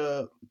down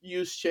to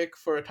use Chick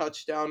for a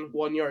touchdown,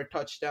 1 yard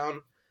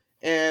touchdown,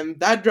 and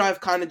that drive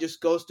kind of just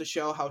goes to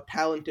show how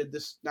talented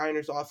this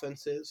Niners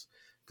offense is,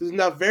 because in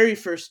that very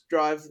first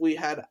drive, we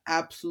had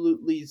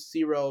absolutely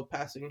zero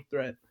passing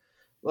threat.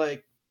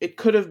 Like, it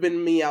could have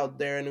been me out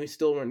there, and we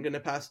still weren't going to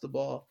pass the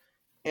ball.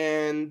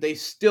 And they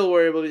still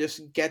were able to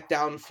just get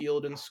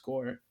downfield and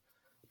score.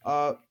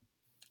 Uh,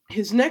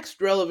 his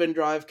next relevant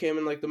drive came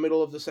in like the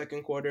middle of the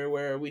second quarter,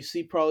 where we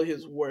see probably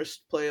his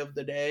worst play of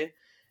the day,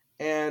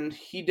 and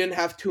he didn't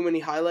have too many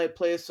highlight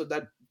plays, so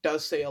that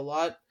does say a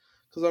lot.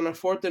 Because on a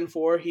 4th and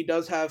 4, he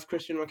does have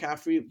Christian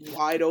McCaffrey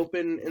wide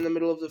open in the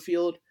middle of the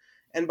field,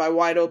 and by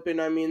wide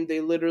open I mean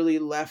they literally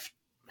left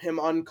him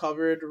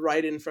uncovered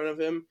right in front of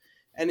him,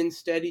 and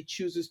instead he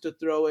chooses to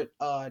throw it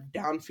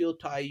downfield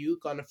to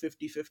Ayuk on a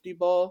 50-50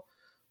 ball,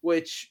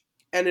 which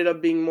ended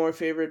up being more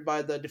favored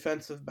by the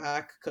defensive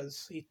back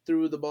because he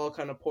threw the ball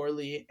kind of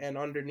poorly and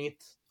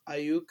underneath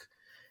Ayuk,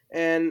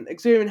 and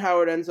Xavier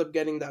Howard ends up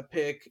getting that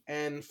pick.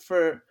 And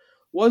for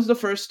was the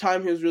first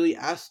time he was really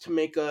asked to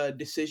make a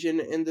decision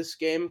in this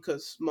game,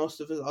 because most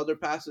of his other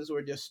passes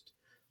were just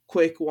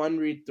quick one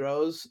read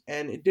throws,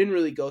 and it didn't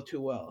really go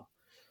too well.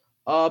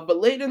 But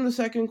late in the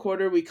second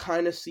quarter, we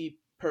kind of see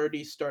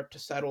Purdy start to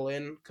settle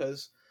in,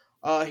 because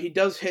he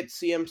does hit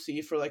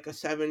CMC for like a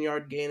 7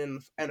 yard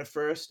gain and a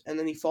first, and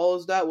then he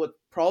follows that with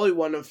probably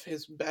one of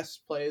his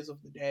best plays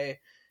of the day,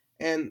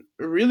 and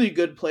a really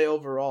good play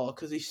overall,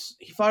 because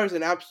he fires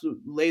an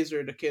absolute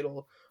laser to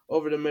Kittle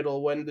over the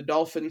middle when the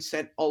Dolphins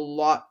sent a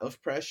lot of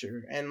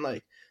pressure, and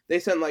like they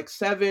sent like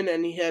seven,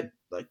 and he had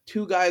like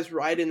two guys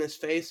right in his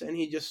face, and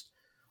he just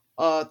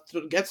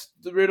gets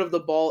rid of the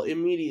ball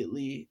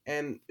immediately,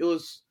 and it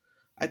was,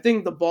 I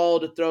think the ball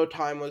to throw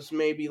time was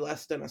maybe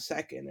less than a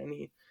second, and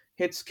he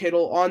hits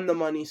Kittle on the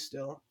money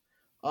still.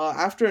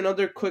 After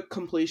another quick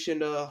completion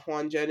to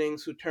Juan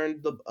Jennings, who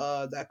turned the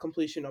that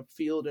completion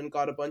upfield and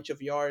got a bunch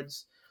of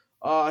yards,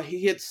 he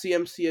hits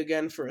CMC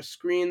again for a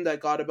screen that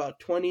got about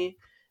 20,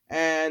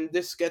 and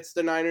this gets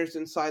the Niners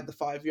inside the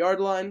 5 yard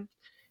line.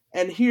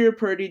 And here,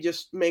 Purdy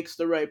just makes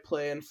the right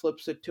play and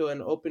flips it to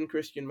an open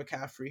Christian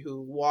McCaffrey,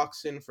 who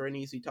walks in for an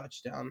easy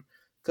touchdown,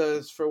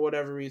 because for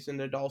whatever reason,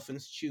 the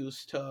Dolphins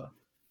choose to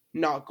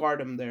not guard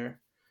him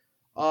there.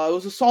 It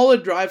was a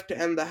solid drive to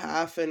end the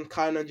half, and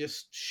kind of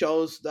just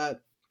shows that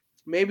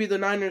maybe the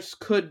Niners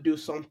could do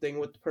something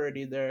with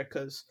Purdy there,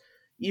 because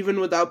even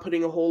without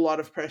putting a whole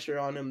lot of pressure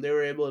on him, they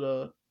were able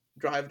to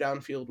drive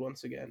downfield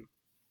once again.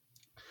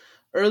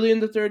 Early in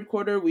the third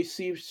quarter, we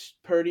see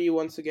Purdy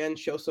once again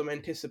show some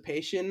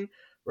anticipation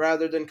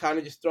rather than kind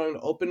of just throwing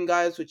to open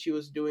guys, which he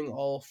was doing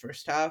all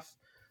first half.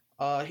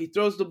 He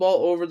throws the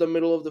ball over the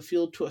middle of the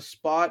field to a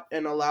spot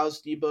and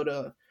allows Debo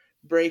to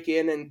break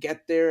in and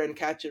get there and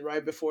catch it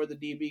right before the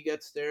DB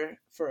gets there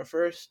for a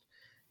first.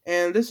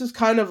 And this is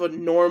kind of a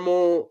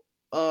normal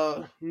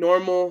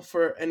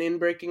for an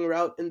in-breaking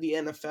route in the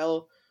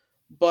NFL,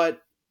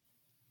 but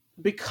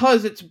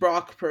because it's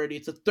Brock Purdy,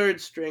 it's a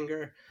third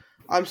stringer,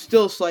 I'm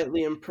still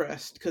slightly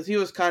impressed, because he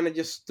was kind of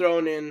just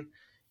thrown in.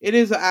 It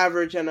is an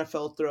average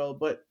NFL throw,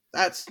 but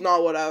that's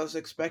not what I was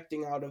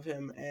expecting out of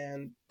him,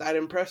 and that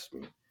impressed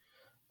me.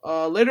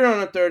 Later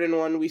on a 3rd and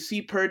 1, we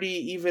see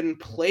Purdy even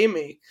play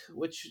make,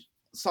 which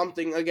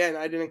something again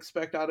I didn't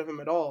expect out of him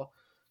at all.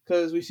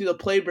 Because we see the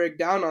play break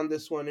down on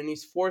this one, and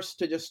he's forced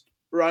to just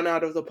run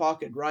out of the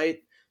pocket, right?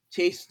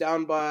 Chased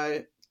down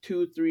by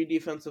 2, 3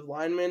 defensive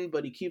linemen,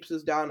 but he keeps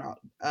his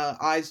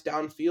eyes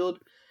downfield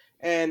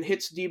and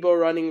hits Debo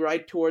running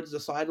right towards the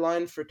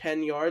sideline for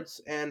 10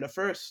 yards and a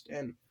first.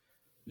 And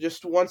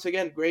just once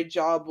again, great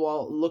job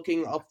while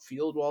looking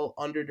upfield while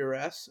under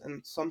duress,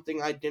 and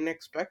something I didn't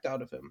expect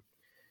out of him.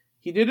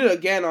 He did it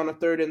again on a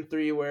 3rd and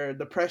 3 where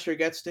the pressure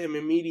gets to him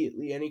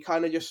immediately, and he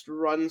kind of just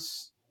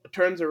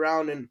turns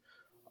around and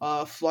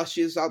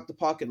flushes out the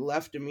pocket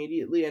left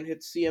immediately and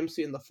hits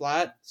CMC in the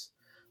flats.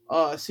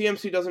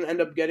 CMC doesn't end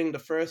up getting the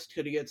first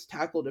because he gets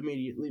tackled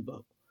immediately,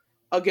 but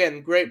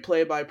again, great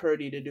play by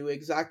Purdy to do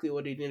exactly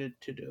what he needed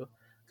to do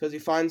because he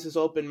finds his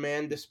open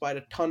man despite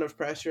a ton of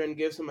pressure and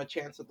gives him a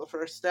chance at the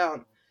first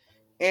down.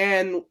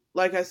 And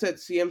like I said,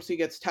 CMC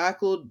gets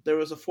tackled. There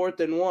was a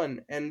 4th and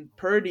 1, and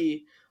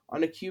Purdy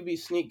on a QB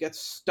sneak gets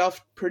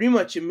stuffed pretty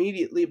much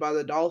immediately by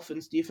the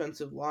Dolphins'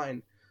 defensive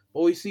line.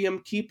 But we see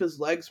him keep his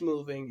legs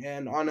moving,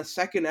 and on a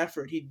second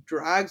effort, he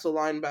drags a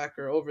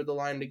linebacker over the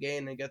line to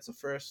gain and gets a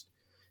first.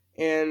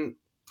 And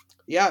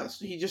yeah,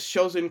 he just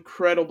shows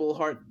incredible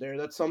heart there.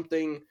 That's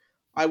something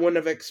I wouldn't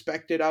have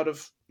expected out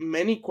of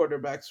many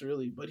quarterbacks,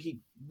 really. But he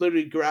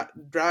literally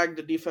dragged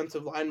the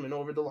defensive lineman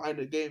over the line of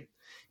the game,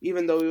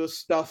 even though he was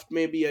stuffed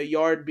maybe a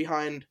yard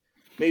behind,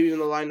 maybe even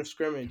the line of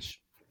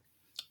scrimmage.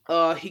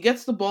 He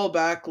gets the ball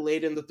back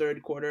late in the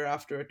 3rd quarter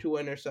after a 2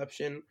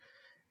 interception.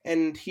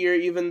 And here,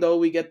 even though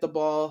we get the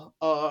ball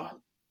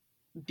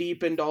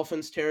deep in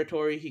Dolphins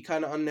territory, he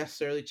kind of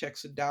unnecessarily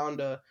checks it down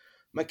to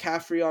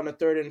McCaffrey on a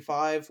 3rd and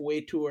 5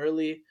 way too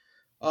early.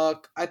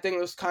 I think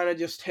it was kind of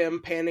just him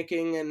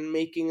panicking and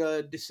making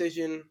a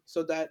decision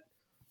so that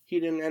he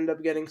didn't end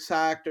up getting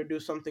sacked or do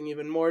something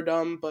even more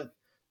dumb. But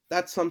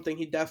that's something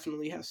he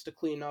definitely has to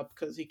clean up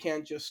because he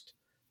can't just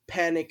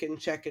panic and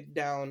check it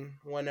down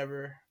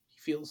whenever he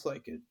feels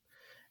like it.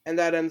 And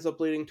that ends up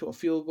leading to a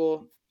field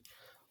goal.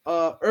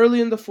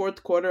 Early in the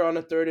 4th quarter on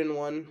a 3rd and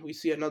 1, we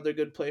see another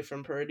good play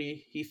from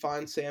Purdy. He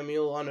finds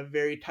Samuel on a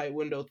very tight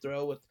window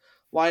throw with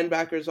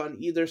linebackers on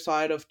either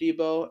side of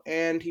Debo,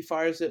 and he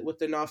fires it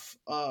with enough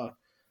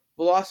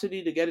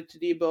velocity to get it to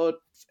Debo,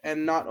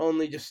 and not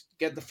only just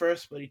get the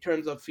first, but he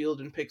turns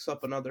upfield and picks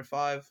up another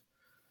 5.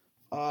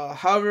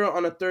 However,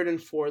 on a 3rd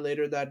and 4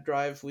 later that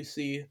drive, we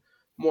see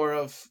more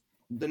of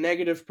the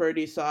negative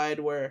Purdy side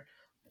where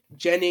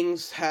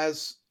Jennings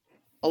has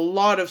a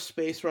lot of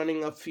space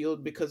running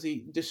upfield because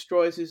he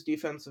destroys his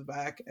defensive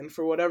back, and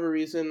for whatever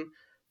reason,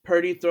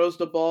 Purdy throws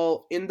the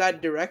ball in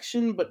that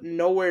direction, but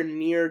nowhere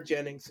near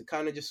Jennings. It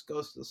kind of just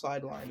goes to the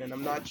sideline, and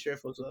I'm not sure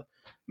if it was a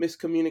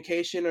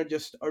miscommunication or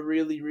just a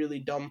really, really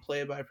dumb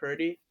play by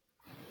Purdy.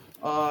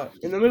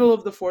 In the middle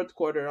of the 4th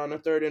quarter, on a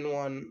 3rd and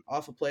 1,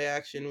 off a play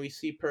action, we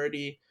see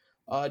Purdy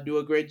do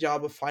a great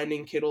job of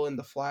finding Kittle in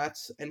the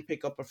flats and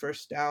pick up a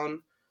first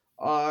down.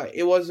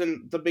 It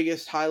wasn't the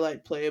biggest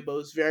highlight play, but it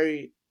was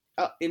very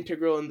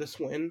integral in this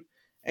win.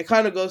 It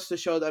kind of goes to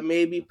show that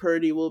maybe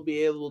Purdy will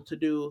be able to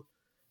do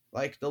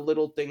like the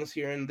little things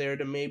here and there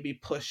to maybe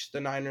push the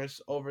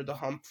Niners over the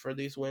hump for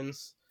these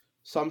wins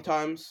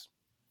sometimes.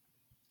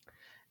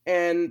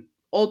 And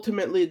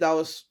ultimately, that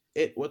was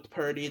it with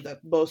Purdy.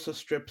 That Bosa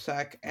strip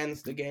sack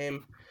ends the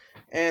game.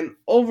 And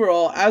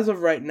overall, as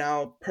of right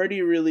now,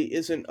 Purdy really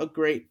isn't a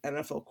great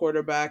NFL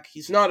quarterback.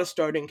 He's not a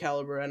starting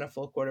caliber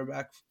NFL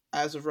quarterback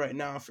as of right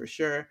now, for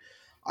sure.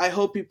 I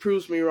hope he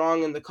proves me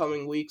wrong in the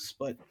coming weeks,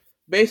 but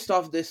based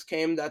off this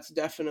game, that's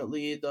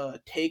definitely the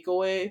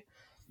takeaway.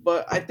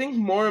 But I think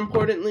more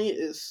importantly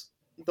is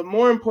the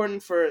more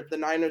important for the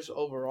Niners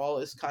overall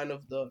is kind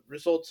of the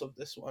results of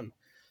this one.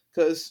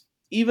 Because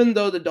even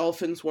though the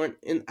Dolphins weren't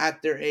in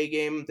at their A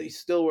game, they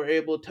still were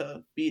able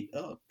to beat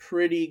a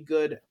pretty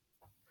good,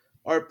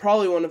 are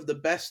probably one of the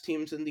best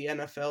teams in the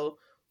NFL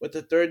with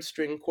a third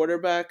string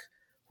quarterback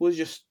who was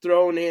just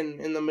thrown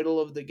in the middle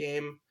of the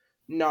game,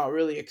 not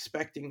really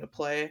expecting to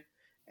play.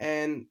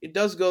 And it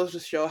does go to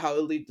show how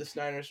elite the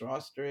Niners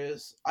roster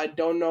is. I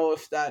don't know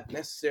if that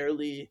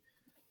necessarily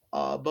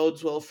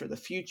bodes well for the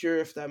future,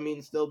 if that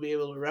means they'll be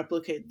able to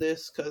replicate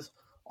this, because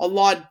a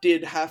lot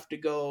did have to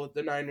go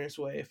the Niners'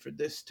 way for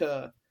this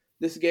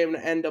game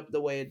to end up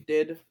the way it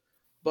did.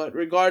 But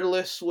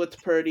regardless,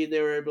 with Purdy,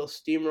 they were able to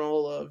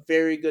steamroll a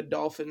very good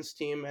Dolphins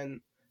team,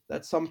 and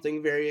that's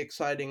something very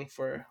exciting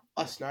for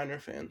us Niner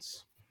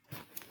fans.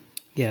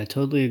 Yeah, I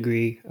totally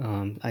agree.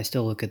 I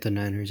still look at the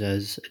Niners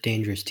as a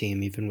dangerous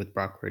team, even with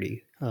Brock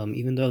Purdy,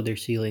 even though their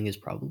ceiling is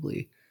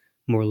probably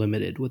more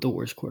limited with a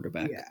worse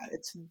quarterback. Yeah,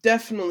 it's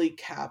definitely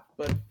capped,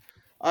 but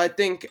I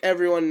think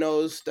everyone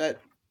knows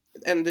that,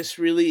 and this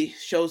really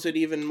shows it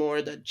even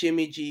more that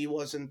Jimmy G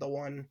wasn't the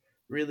one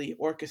really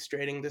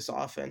orchestrating this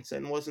offense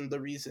and wasn't the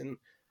reason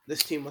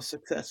this team was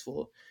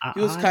successful.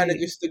 He was kind of I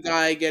just the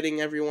guy getting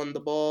everyone the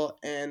ball,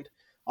 and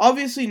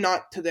obviously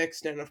not to the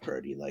extent of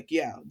Purdy. Like,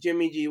 yeah,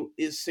 Jimmy G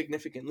is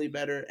significantly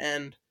better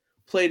and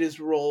played his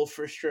role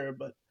for sure,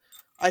 but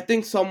I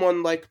think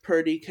someone like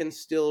Purdy can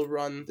still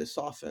run this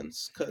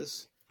offense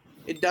because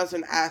it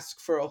doesn't ask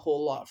for a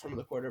whole lot from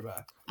the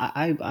quarterback.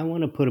 I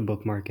want to put a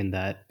bookmark in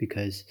that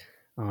because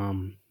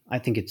I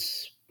think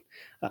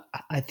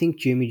I think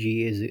Jimmy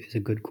G is a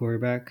good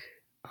quarterback,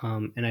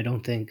 and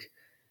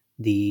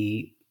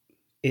the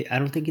I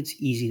don't think it's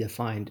easy to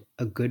find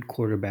a good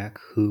quarterback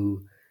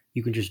who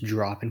you can just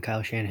drop in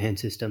Kyle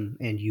Shanahan's system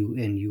and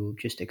you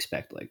just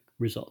expect like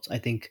results. I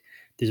think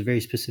there's a very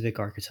specific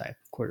archetype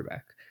of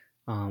quarterback.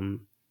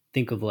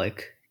 Think of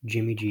like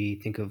Jimmy G.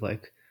 Think of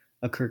like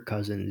a Kirk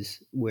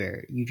Cousins,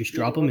 where you just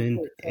Yeah, I drop them love in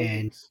Kirk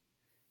Cousins.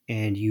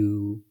 and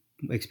you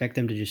expect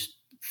them to just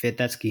fit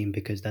that scheme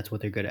because that's what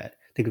they're good at.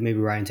 Think of maybe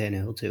Ryan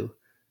Tannehill too.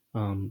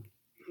 Um,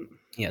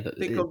 yeah,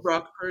 Think of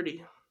Brock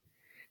Purdy.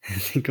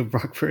 think of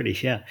Brock Purdy.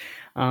 Yeah,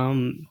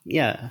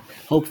 yeah.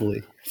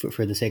 Hopefully,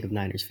 for the sake of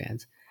Niners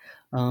fans.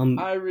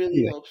 I really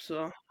Anyway, hope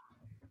so.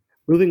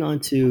 moving on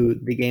to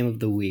the game of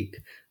the week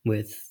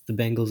with the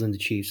Bengals and the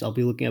Chiefs. I'll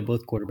be looking at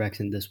both quarterbacks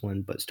in this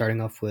one, but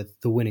starting off with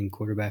the winning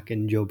quarterback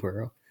in Joe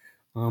Burrow.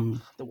 The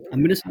I'm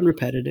going winner. to sound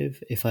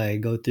repetitive if I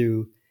go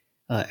through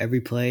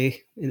every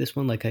play in this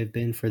one, like I've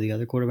been for the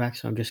other quarterbacks.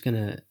 So I'm just going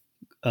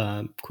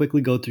to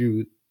quickly go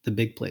through the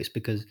big plays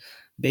because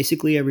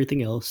basically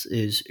everything else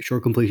is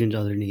short completions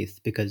underneath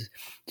because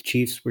the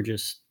Chiefs were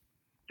just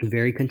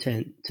very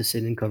content to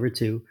sit in cover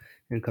two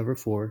and cover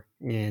four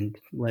and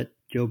let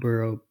Joe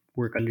Burrow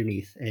work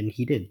underneath, and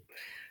he did.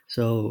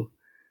 So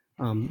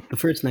the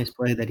first nice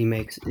play that he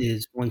makes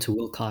is one to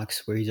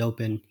Wilcox where he's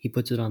open. He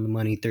puts it on the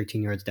money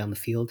 13 yards down the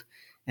field.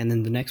 And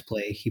then the next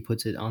play, he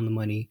puts it on the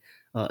money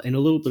in a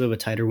little bit of a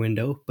tighter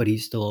window, but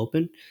he's still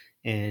open.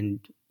 And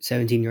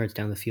 17 yards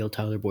down the field,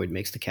 Tyler Boyd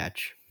makes the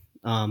catch.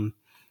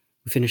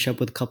 We finish up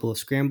with a couple of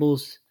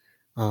scrambles.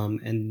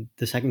 And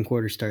the second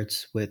quarter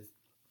starts with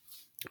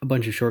a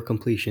bunch of short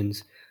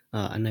completions,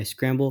 a nice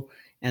scramble,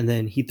 and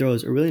then he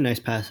throws a really nice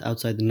pass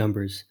outside the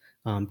numbers.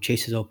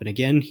 Chase is open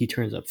again. He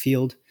turns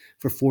upfield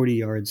for 40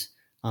 yards.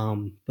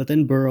 But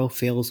then Burrow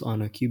fails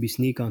on a QB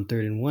sneak on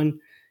 3rd and 1,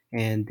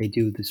 and they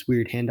do this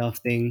weird handoff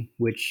thing,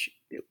 which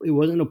it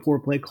wasn't a poor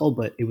play call,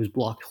 but it was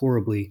blocked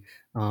horribly.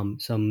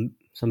 Some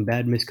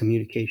bad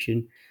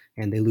miscommunication,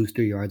 and they lose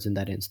 3 yards, and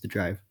that ends the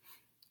drive.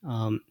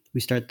 We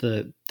start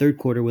the third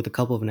quarter with a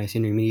couple of nice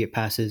intermediate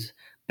passes,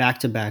 back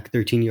to back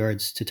 13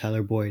 yards to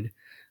Tyler Boyd.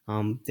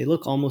 They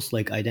look almost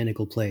like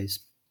identical plays.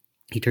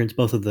 He turns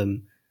both of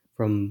them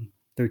from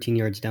 13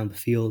 yards down the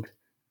field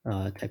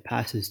type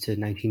passes to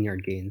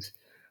 19-yard gains.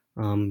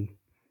 Um,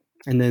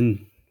 and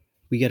then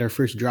we get our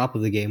first drop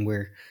of the game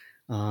where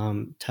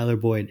Tyler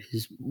Boyd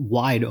is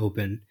wide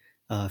open,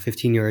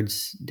 15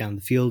 yards down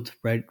the field,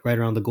 right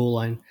around the goal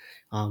line.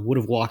 Would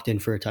have walked in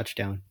for a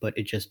touchdown, but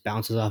it just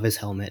bounces off his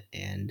helmet,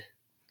 and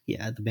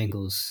yeah, the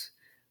Bengals.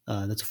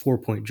 That's a 4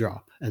 point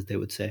drop, as they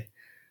would say.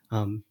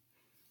 Um,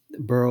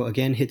 Burrow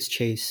again hits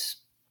Chase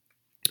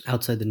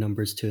outside the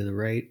numbers to the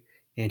right,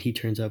 and he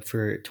turns up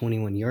for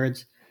 21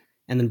 yards.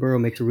 And then Burrow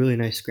makes a really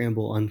nice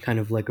scramble on kind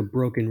of like a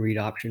broken read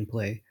option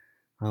play,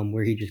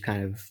 where he just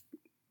kind of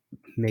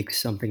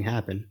makes something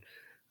happen.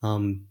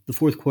 The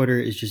fourth quarter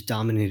is just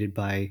dominated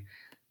by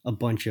a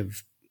bunch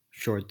of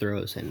short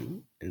throws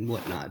and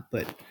whatnot.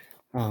 But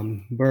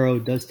Burrow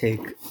does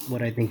take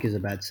what I think is a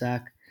bad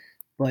sack,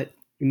 but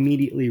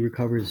immediately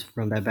recovers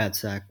from that bad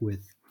sack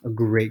with a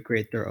great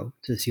throw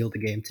to seal the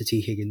game to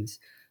T. Higgins.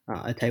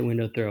 A tight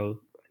window throw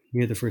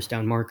near the first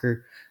down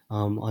marker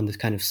on this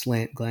kind of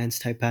slant glance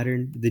type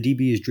pattern. The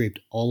DB is draped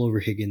all over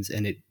Higgins,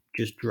 and it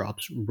just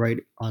drops right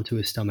onto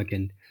his stomach,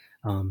 and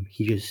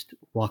he just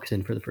walks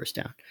in for the first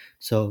down.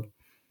 So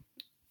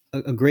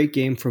a great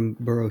game from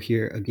Burrow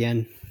here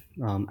again.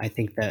 I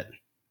think that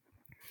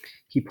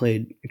he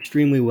played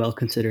extremely well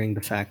considering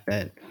the fact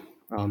that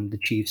the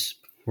Chiefs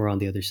were on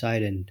the other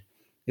side and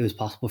it was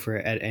possible for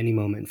at any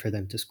moment for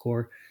them to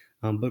score.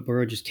 But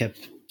Burrow just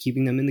kept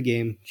keeping them in the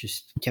game,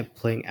 just kept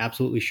playing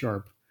absolutely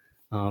sharp.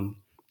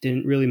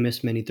 Didn't really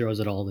miss many throws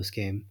at all this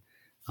game.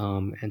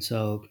 And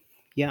so,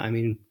 yeah, I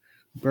mean,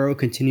 Burrow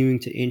continuing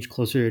to inch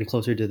closer and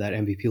closer to that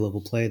MVP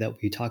level play that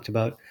we talked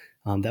about,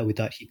 that we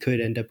thought he could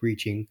end up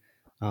reaching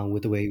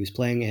with the way he was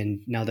playing.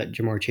 And now that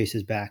Jamar Chase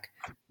is back,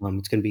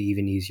 it's going to be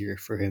even easier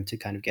for him to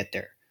kind of get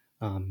there.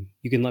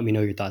 You can let me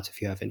know your thoughts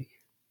if you have any.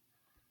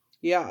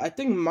 Yeah, I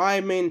think my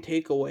main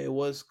takeaway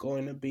was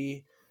going to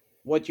be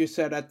what you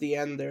said at the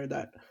end there,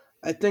 that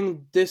I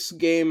think this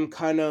game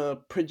kind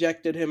of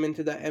projected him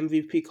into the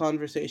MVP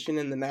conversation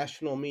in the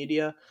national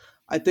media.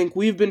 I think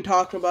we've been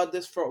talking about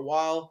this for a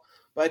while,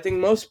 but I think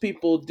most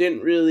people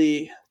didn't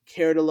really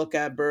care to look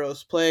at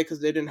Burrow's play because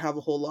they didn't have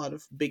a whole lot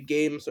of big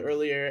games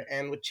earlier.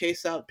 And with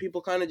Chase out,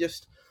 people kind of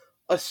just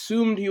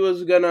assumed he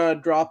was going to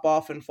drop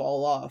off and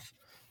fall off.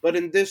 But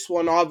in this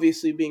one,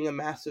 obviously being a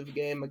massive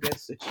game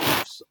against the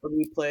Chiefs, a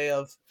replay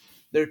of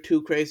their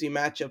two crazy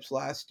matchups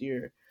last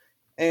year.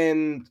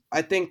 And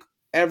I think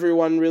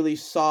everyone really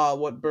saw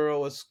what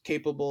Burrow was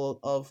capable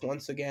of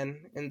once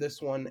again in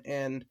this one,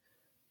 and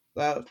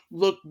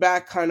look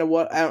back kind of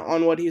what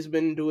on what he's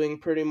been doing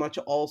pretty much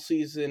all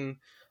season,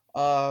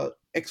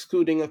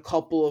 excluding a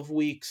couple of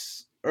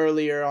weeks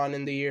earlier on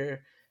in the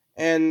year,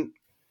 and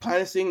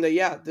kind of seeing that,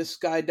 yeah, this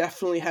guy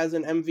definitely has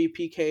an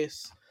MVP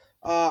case.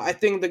 I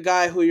think the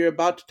guy who you're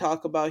about to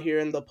talk about here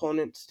and the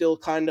opponent still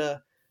kind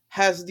of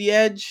has the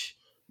edge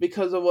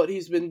because of what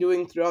he's been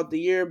doing throughout the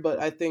year, but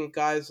I think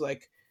guys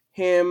like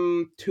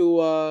him,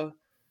 Tua,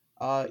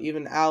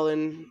 even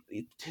Allen,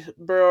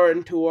 Burrow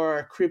and Tua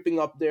are creeping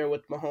up there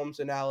with Mahomes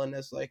and Allen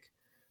as like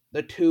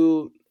the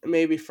two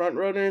maybe front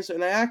runners,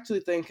 and I actually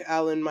think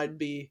Allen might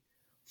be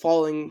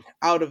falling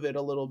out of it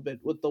a little bit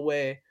with the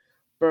way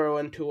Burrow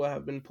and Tua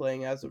have been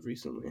playing as of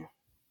recently.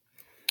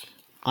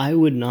 I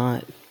would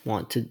not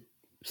want to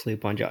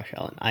sleep on Josh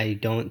Allen. I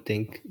don't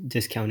think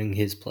discounting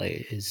his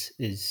play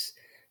is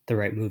the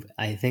right move.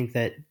 I think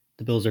that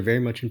the Bills are very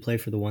much in play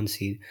for the one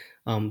seed.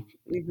 Hmm.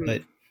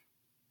 But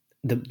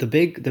the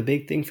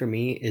big thing for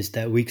me is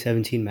that Week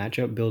 17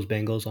 matchup, Bills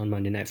Bengals on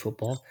Monday Night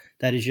Football.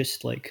 That is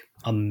just like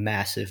a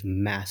massive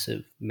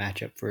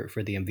matchup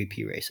for the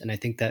MVP race, and I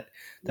think that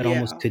that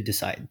almost Yeah, could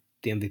decide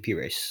the MVP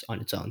race on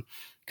its own.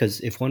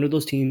 Because if one of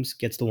those teams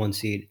gets the one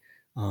seed,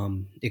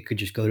 it could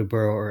just go to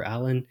Burrow or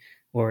Allen,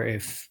 or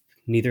if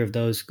neither of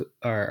those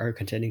are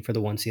contending for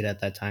the one seed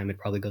at that time, it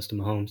probably goes to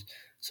Mahomes.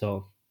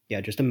 So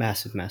yeah, just a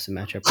massive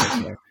matchup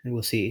right there, and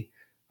we'll see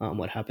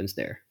what happens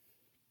there.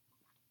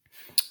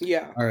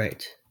 yeah, All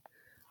right.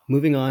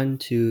 Moving on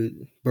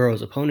to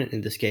Burrow's opponent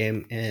in this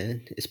game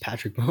and is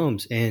Patrick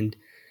Mahomes. And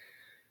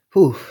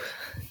whew,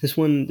 this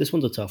one's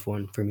a tough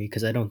one for me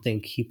because I don't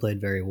think he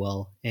played very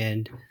well.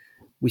 And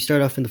we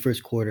start off in the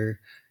first quarter.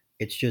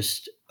 It's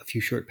just a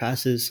few short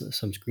passes,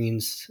 some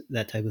screens,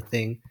 that type of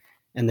thing,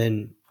 and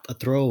then a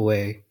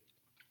throwaway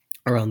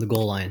around the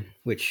goal line,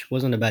 which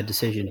wasn't a bad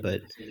decision,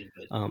 but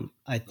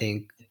I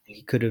think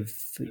he could have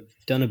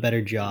done a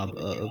better job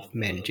of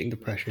managing the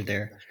pressure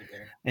there.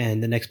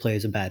 And the next play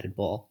is a batted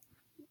ball,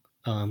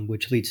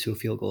 which leads to a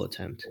field goal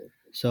attempt.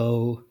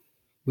 So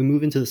we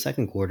move into the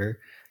second quarter,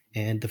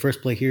 and the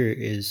first play here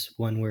is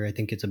one where I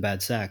think it's a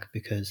bad sack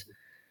because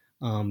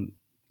um,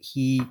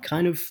 he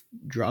kind of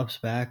drops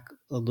back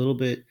a little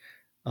bit.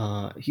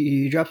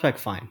 He drops back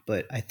fine,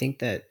 but I think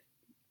that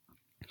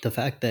the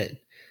fact that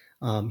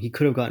he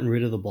could have gotten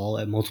rid of the ball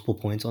at multiple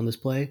points on this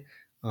play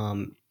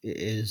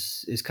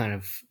is kind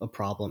of a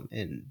problem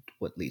and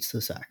what leads to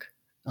the sack.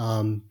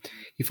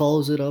 He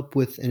follows it up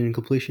with an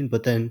incompletion,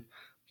 but then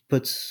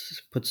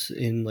puts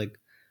in like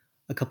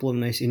a couple of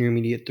nice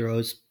intermediate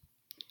throws.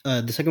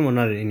 The second one,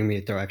 not an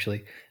intermediate throw,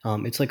 actually.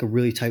 It's like a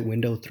really tight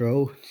window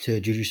throw to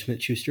Juju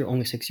Smith Schuster,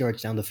 only 6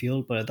 yards down the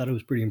field, but I thought it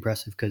was pretty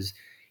impressive because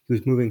he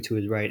was moving to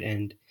his right,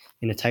 and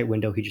in a tight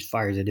window, he just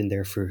fires it in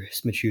there for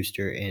Smith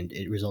Schuster, and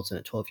it results in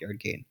a 12-yard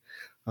gain.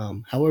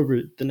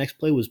 However, the next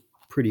play was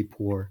pretty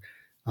poor.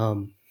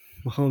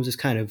 Mahomes is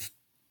kind of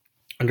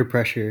under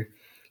pressure,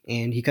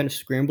 and he kind of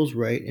scrambles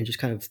right and just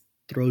kind of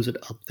throws it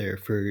up there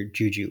for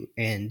Juju.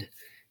 And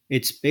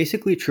it's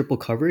basically triple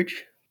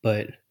coverage,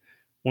 but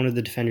one of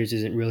the defenders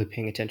isn't really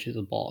paying attention to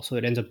the ball, so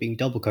it ends up being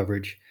double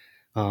coverage.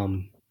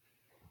 Um,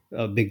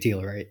 a big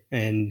deal, right?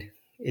 And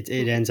it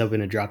ends up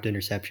in a dropped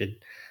interception.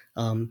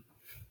 Um,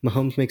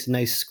 Mahomes makes a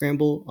nice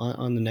scramble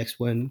on the next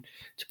one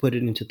to put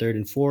it into third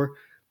and four,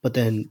 but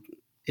then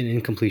an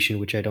incompletion,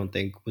 which I don't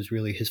think was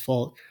really his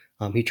fault.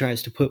 He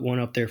tries to put one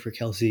up there for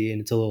Kelsey,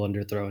 and it's a little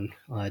underthrown,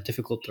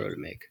 difficult throw to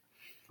make.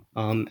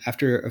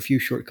 After a few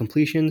short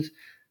completions,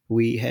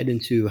 we head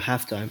into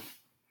halftime,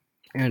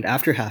 and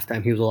after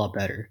halftime, he was a lot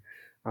better.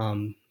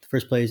 The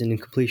first play is an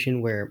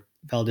incompletion where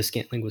Valdez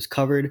Scantling was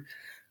covered.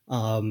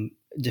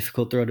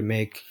 Difficult throw to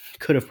make.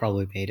 Could have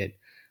probably made it.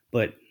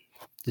 But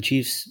the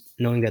Chiefs,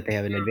 knowing that they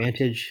have an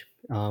advantage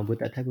with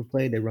that type of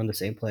play, they run the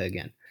same play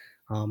again.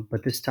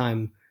 But this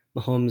time,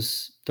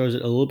 Mahomes throws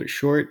it a little bit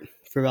short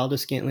for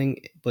Valdez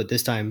Scantling, but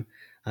this time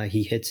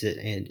he hits it,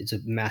 and it's a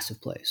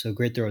massive play. So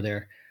great throw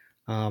there.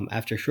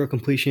 After short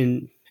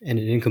completion and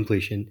an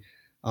incompletion,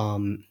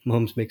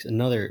 Mahomes makes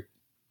another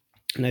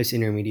nice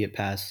intermediate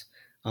pass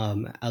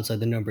outside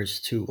the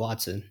numbers to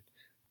Watson.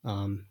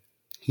 Um,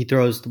 he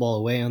throws the ball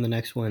away on the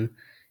next one,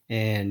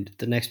 and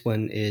the next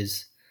one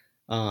is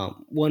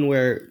one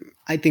where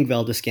I think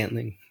Valdez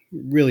Scantling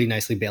really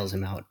nicely bails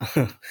him out,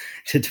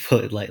 to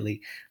put it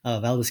lightly.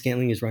 Valdez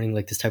Scantling is running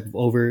like this type of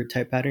over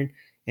type pattern,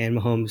 and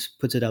Mahomes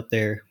puts it up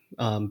there.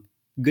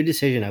 Good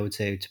decision, I would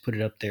say, to put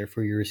it up there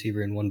for your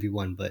receiver in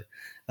 1v1, but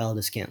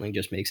Valdez Scantling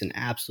just makes an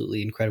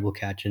absolutely incredible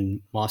catch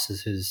and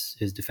mosses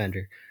his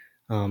defender.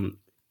 Um,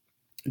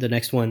 the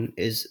next one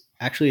is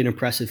actually an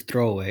impressive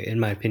throwaway, in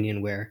my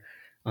opinion, where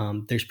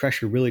there's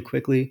pressure really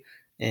quickly,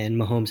 and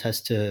Mahomes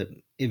has to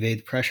evade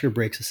the pressure,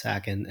 breaks a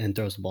sack, and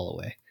throws the ball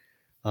away.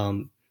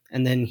 Um,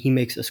 and then he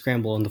makes a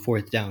scramble on the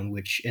fourth down,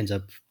 which ends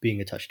up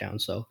being a touchdown.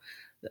 So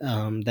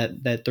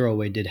that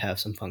throwaway did have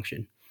some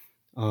function.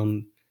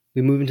 Um,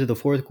 we move into the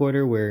fourth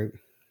quarter where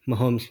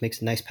Mahomes makes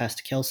a nice pass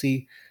to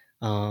Kelsey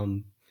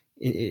um,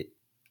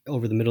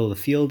 over the middle of the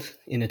field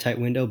in a tight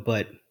window,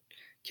 but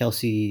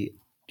Kelsey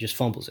just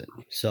fumbles it.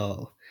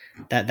 So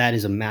that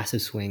is a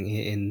massive swing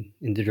in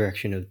the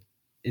direction of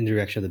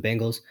the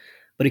Bengals.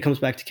 But he comes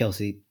back to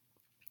Kelsey,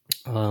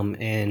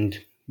 and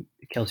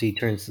Kelsey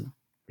turns.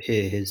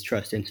 his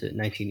trust into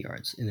 19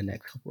 yards in the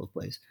next couple of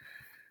plays.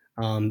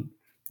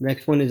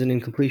 Next one is an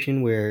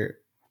incompletion where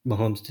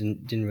Mahomes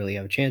didn't really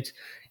have a chance,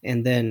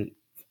 and then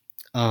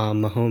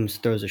Mahomes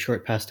throws a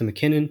short pass to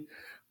McKinnon,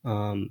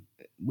 um,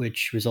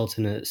 which results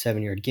in a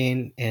 7 yard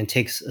gain and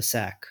takes a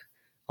sack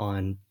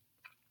on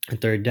a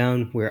third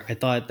down. Where I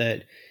thought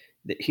that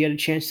he had a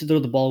chance to throw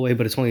the ball away,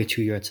 but it's only a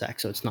 2 yard sack,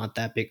 so it's not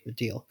that big of a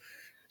deal.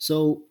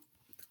 So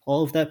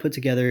all of that put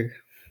together,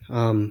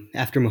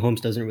 after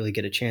Mahomes doesn't really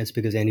get a chance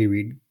because Andy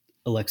Reid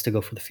elects to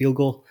go for the field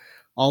goal,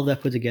 all of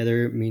that put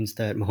together means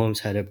that Mahomes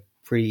had a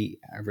pretty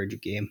average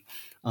game.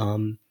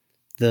 Um,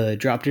 the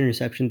dropped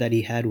interception that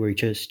he had, where he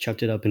just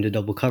chucked it up into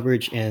double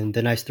coverage, and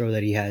the nice throw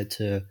that he had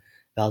to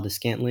Valdez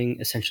Scantling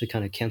essentially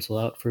kind of cancel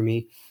out for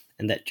me,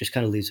 and that just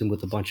kind of leaves him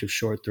with a bunch of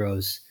short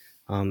throws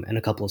and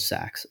a couple of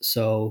sacks.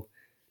 So,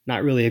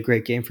 not really a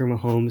great game for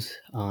Mahomes.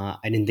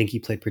 I didn't think he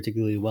played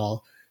particularly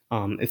well.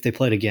 If they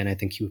played again, I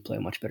think he would play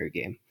a much better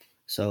game.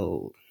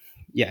 So,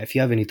 yeah, if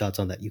you have any thoughts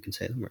on that, you can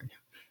say them right now.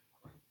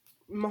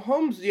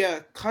 Mahomes, yeah,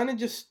 kind of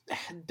just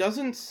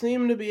doesn't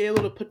seem to be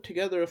able to put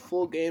together a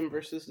full game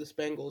versus this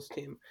Bengals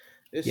team.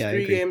 There's Yeah, I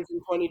three agree. games in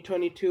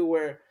 2022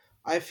 where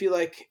I feel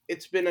like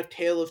it's been a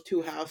tale of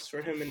two halves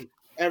for him in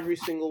every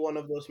single one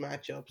of those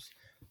matchups.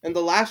 And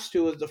the last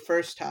two was the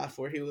first half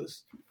where he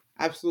was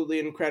absolutely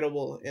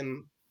incredible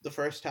in the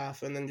first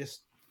half and then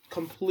just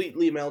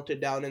completely melted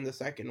down in the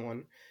second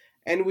one.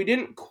 And we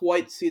didn't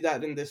quite see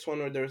that in this one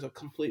where there was a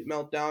complete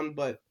meltdown,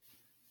 but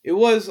it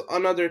was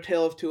another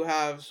tale of two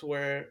halves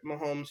where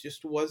Mahomes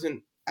just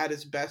wasn't at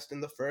his best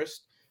in the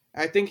first.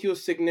 I think he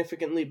was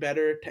significantly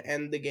better to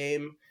end the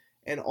game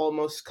and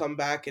almost come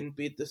back and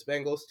beat this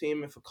Bengals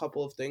team if a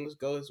couple of things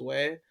go his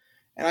way.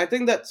 And I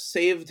think that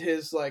saved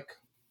his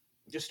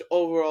just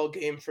overall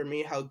game for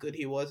me how good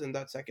he was in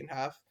that second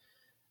half.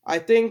 I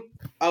think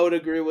I would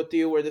agree with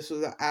you where this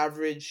was an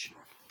average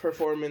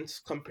performance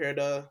compared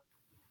to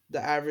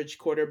the average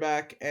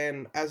quarterback,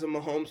 and as a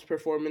Mahomes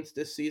performance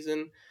this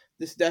season,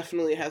 this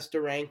definitely has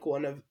to rank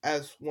one of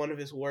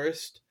his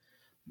worst.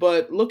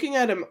 But looking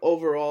at him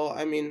overall,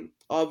 I mean,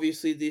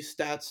 obviously these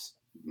stats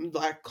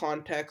lack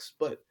context,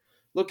 but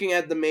looking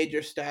at the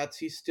major stats,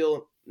 he's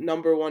still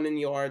number one in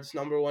yards,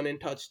 number one in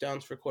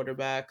touchdowns for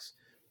quarterbacks,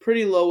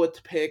 pretty low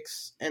with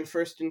picks, and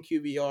first in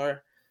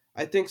QBR.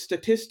 I think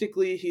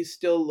statistically, he's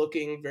still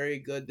looking very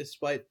good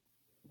despite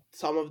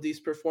some of these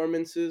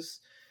performances.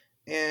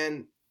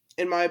 And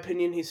in my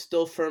opinion, he's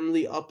still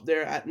firmly up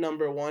there at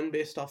number one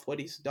based off what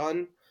he's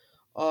done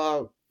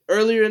uh,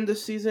 earlier in the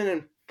season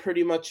and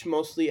pretty much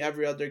mostly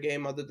every other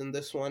game other than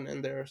this one.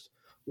 And there's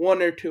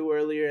one or two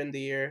earlier in the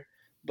year.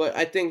 But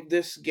I think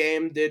this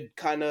game did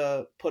kind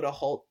of put a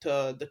halt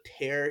to the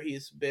tear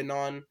he's been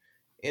on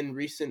in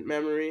recent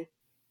memory.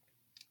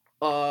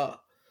 Uh,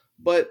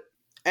 but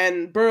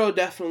and Burrow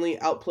definitely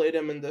outplayed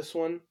him in this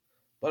one.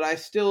 But I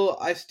still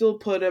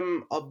put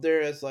him up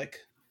there as like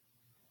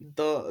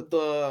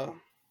the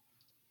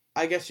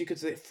I guess you could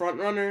say front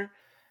runner.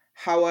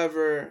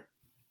 However,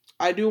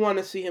 I do want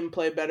to see him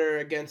play better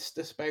against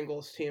this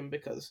Bengals team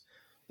because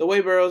the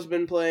way Burrow's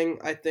been playing,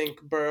 I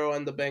think Burrow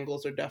and the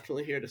Bengals are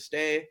definitely here to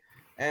stay,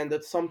 and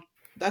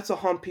that's a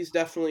hump he's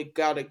definitely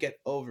got to get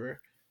over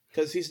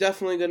because he's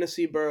definitely going to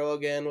see Burrow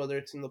again, whether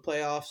it's in the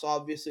playoffs,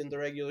 obviously in the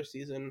regular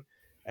season,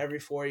 every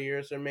 4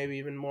 years, or maybe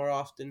even more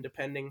often,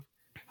 depending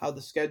how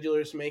the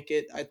schedulers make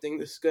it. I think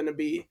this is going to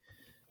be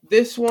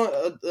this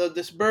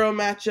Burrow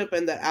matchup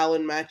and the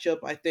Allen matchup,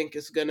 I think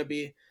is going to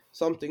be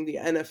something the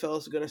NFL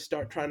is going to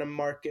start trying to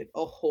market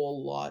a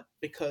whole lot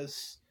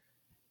because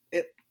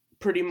it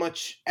pretty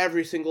much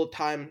every single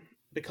time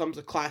becomes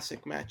a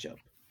classic matchup.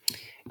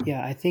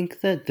 Yeah, I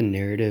think that the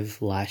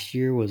narrative last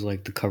year was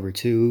like the cover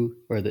two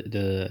or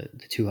the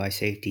two high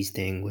safeties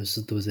thing was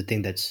the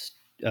thing that's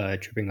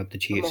tripping up the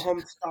The Chiefs.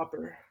 Mahomes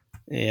stopper.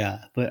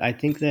 Yeah, but I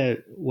think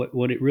that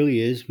what it really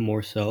is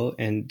more so,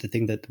 and the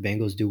thing that the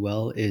Bengals do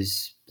well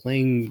is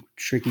playing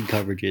tricky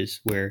coverages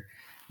where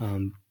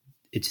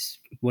it's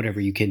whatever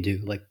you can do,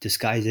 like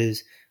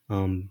disguises,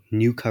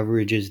 new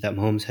coverages that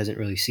Mahomes hasn't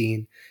really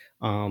seen,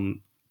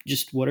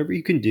 just whatever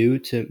you can do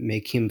to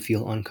make him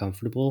feel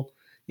uncomfortable.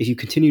 If you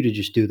continue to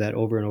just do that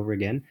over and over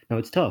again, now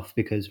it's tough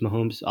because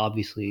Mahomes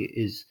obviously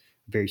is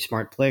a very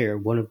smart player,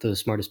 one of the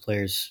smartest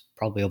players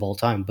probably of all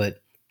time,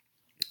 but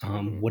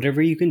Hmm.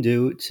 whatever you can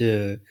do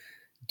to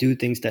do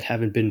things that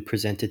haven't been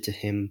presented to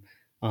him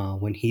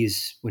when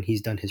he's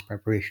done his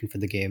preparation for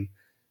the game.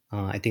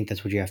 I think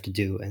that's what you have to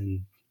do,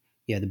 and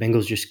yeah, the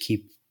Bengals just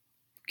keep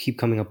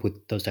coming up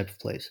with those type of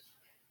plays.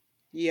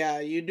 Yeah,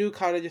 you do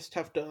kind of just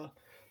have to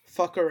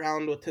fuck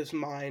around with his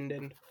mind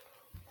and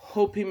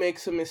hope he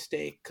makes a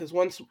mistake because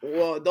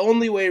the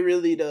only way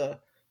really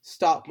to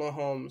stop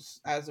Mahomes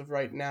as of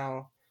right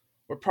now,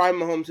 or prime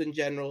Mahomes in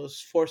general, is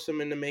force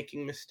him into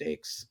making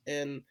mistakes,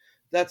 and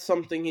that's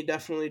something he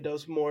definitely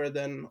does more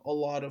than a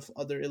lot of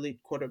other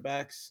elite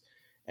quarterbacks.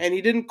 And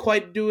he didn't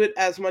quite do it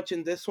as much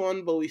in this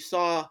one, but we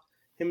saw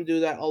him do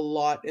that a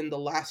lot in the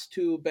last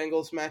two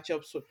Bengals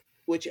matchups,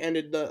 which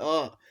ended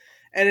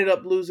ended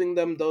up losing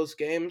them those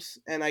games.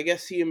 And I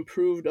guess he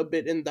improved a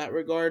bit in that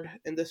regard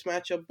in this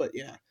matchup, but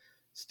yeah,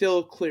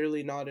 still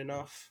clearly not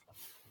enough.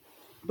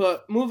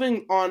 But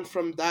moving on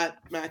from that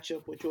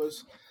matchup, which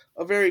was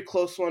a very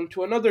close one,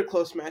 to another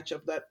close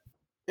matchup that,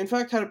 in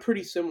fact, had a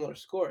pretty similar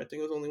score. I think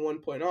it was only 1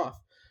 point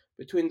off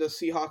between the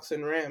Seahawks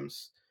and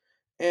Rams.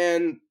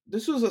 And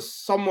this was a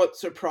somewhat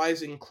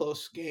surprising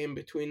close game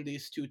between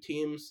these two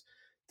teams,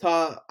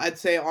 I'd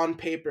say on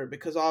paper,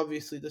 because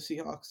obviously the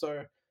Seahawks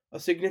are a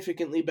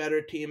significantly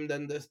better team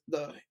than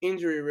the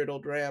injury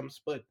riddled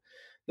Rams. But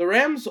the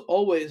Rams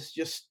always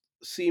just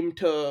seem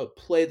to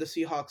play the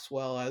Seahawks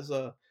well.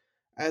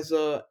 As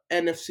a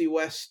NFC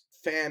West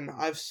fan,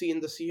 I've seen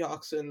the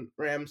Seahawks and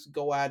Rams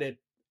go at it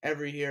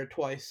every year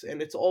twice,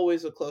 and it's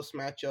always a close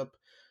matchup.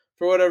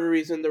 For whatever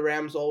reason, the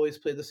Rams always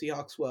play the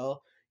Seahawks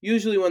well.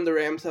 Usually, when the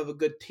Rams have a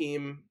good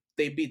team,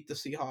 they beat the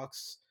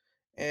Seahawks.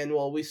 And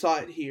well, we saw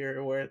it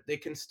here where they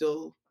can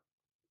still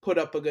put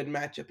up a good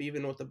matchup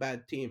even with a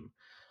bad team.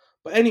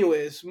 But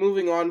anyways,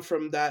 moving on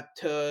from that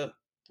to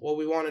what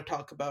we want to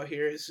talk about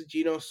here is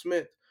Geno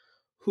Smith,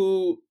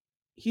 who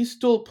he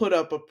still put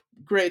up a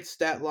great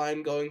stat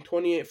line, going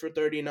 28 for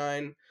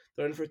 39,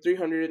 throwing for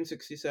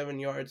 367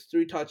 yards,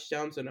 3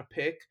 touchdowns, and a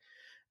pick.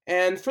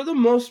 And for the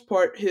most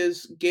part,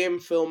 his game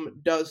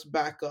film does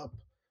back up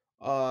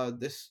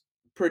this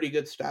pretty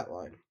good stat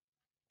line.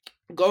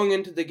 Going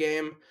into the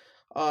game,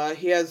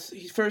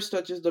 he first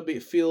touches the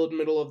field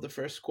middle of the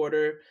first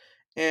quarter,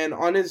 and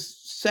on his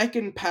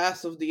second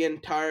pass of the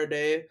entire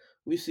day,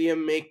 we see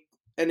him make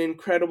an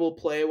incredible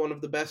play, one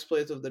of the best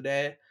plays of the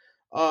day.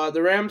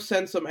 The Rams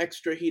send some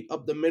extra heat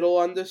up the middle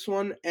on this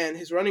one, and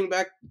his running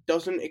back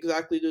doesn't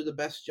exactly do the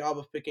best job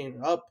of picking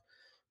it up.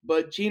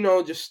 But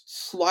Gino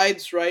just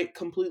slides right,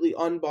 completely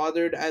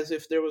unbothered, as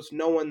if there was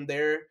no one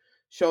there,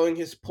 showing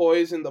his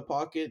poise in the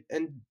pocket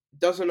and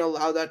doesn't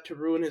allow that to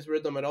ruin his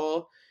rhythm at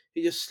all.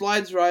 He just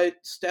slides right,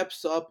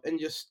 steps up, and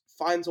just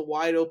finds a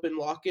wide open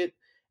Lockett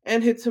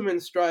and hits him in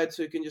stride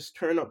so he can just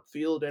turn up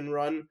field and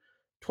run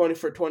 20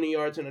 for 20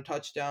 yards and a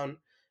touchdown.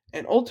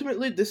 And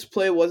ultimately, this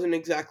play wasn't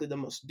exactly the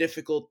most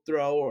difficult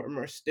throw or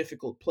most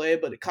difficult play,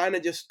 but it kind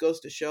of just goes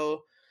to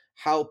show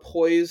how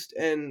poised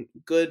and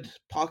good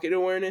pocket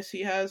awareness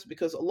he has,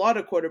 because a lot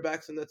of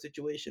quarterbacks in that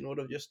situation would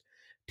have just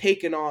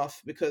taken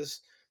off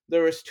because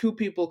there was two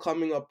people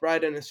coming up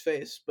right in his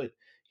face. But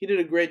he did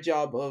a great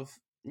job of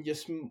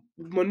just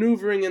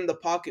maneuvering in the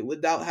pocket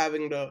without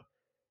having to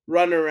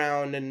run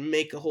around and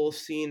make a whole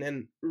scene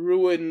and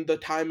ruin the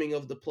timing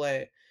of the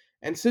play.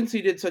 And since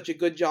he did such a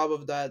good job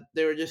of that,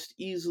 they were just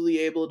easily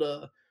able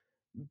to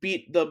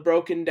beat the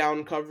broken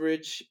down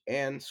coverage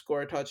and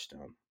score a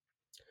touchdown.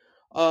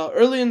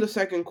 Early in the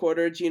second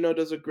quarter, Gino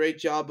does a great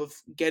job of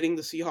getting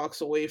the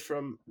Seahawks away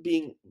from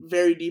being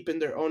very deep in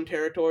their own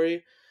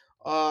territory.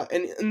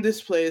 And in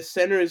this play, his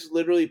center is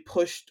literally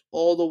pushed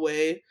all the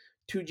way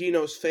to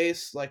Gino's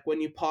face. Like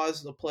when you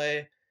pause the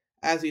play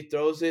as he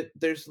throws it,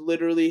 there's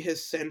literally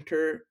his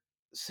center.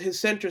 His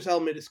center's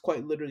helmet is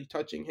quite literally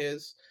touching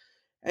his,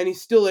 and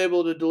he's still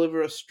able to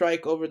deliver a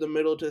strike over the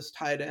middle to his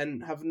tight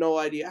end. Have no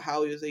idea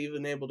how he was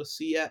even able to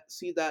see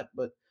that,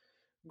 but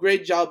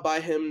great job by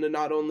him to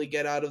not only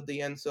get out of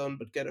the end zone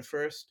but get a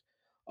first.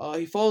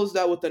 He follows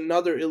that with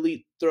another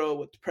elite throw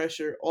with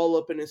pressure all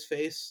up in his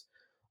face.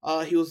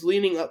 He was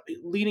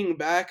leaning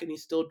back, and he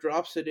still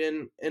drops it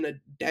in a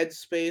dead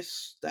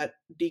space that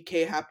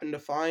DK happened to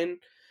find,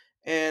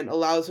 and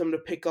allows him to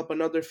pick up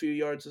another few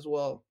yards as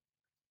well.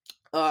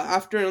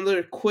 After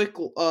another quick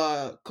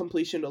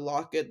completion to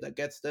Lockett that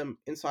gets them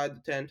inside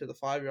the 10 to the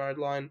 5 yard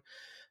line,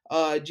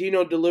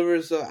 Gino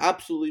delivers an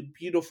absolutely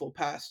beautiful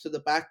pass to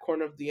the back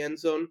corner of the end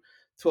zone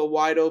to a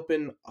wide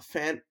open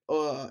fan,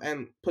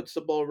 and puts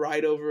the ball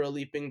right over a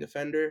leaping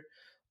defender.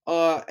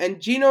 And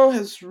Gino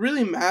has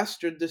really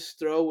mastered this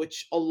throw,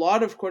 which a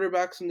lot of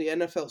quarterbacks in the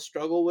NFL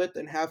struggle with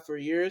and have for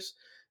years.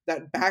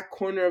 That back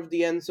corner of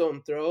the end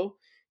zone throw,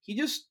 he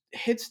just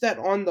hits that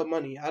on the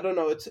money. I don't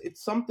know.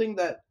 It's something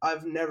that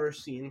I've never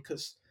seen,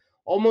 because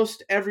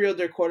almost every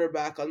other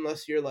quarterback,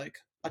 unless you're like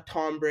a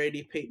Tom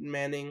Brady, Peyton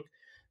Manning,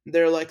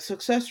 their like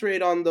success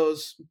rate on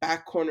those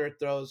back corner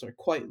throws are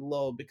quite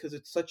low because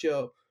it's such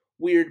a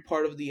weird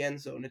part of the end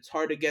zone. It's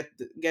hard to get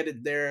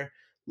it there,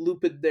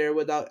 loop it there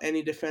without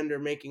any defender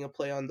making a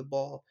play on the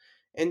ball.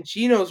 And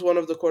Gino's one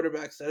of the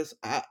quarterbacks that has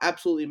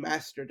absolutely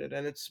mastered it,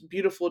 and it's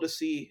beautiful to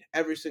see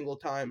every single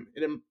time.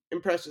 It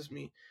impresses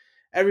me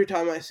every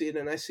time I see it,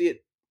 and I see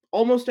it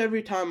almost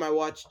every time I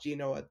watch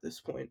Gino at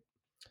this point.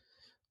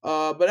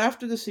 But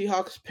after the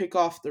Seahawks pick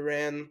off the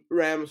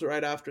Rams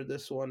right after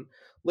this one,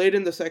 late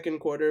in the second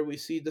quarter, we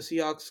see the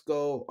Seahawks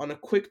go on a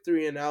quick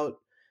 3-and-out.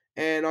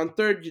 And on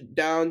third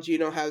down,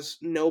 Gino has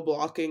no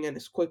blocking and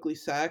is quickly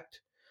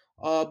sacked.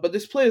 But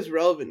this play is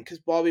relevant because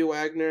Bobby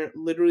Wagner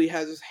literally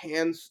has his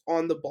hands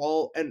on the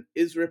ball and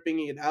is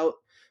ripping it out.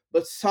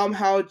 But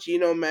somehow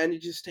Gino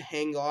manages to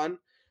hang on.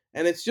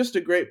 And it's just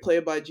a great play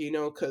by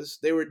Gino because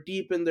they were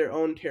deep in their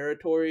own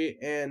territory,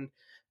 and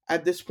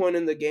at this point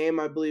in the game,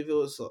 I believe it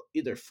was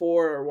either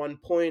 4 or 1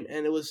 point,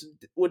 and it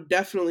would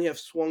definitely have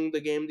swung the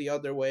game the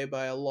other way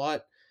by a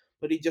lot.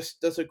 but he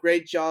just does a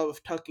great job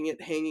of tucking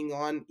it, hanging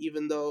on,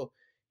 even though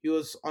he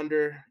was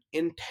under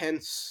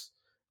intense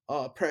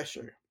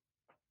pressure.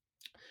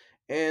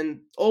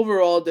 And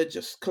overall, that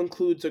just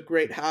concludes a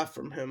great half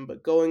from him.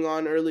 But going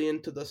on early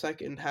into the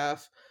second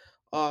half,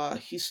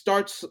 he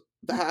starts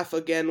the half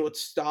again with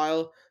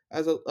style.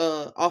 As a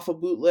off a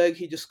bootleg,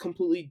 he just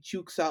completely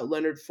jukes out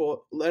Leonard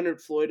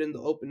Floyd in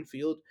the open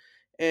field,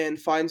 and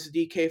finds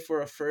DK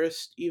for a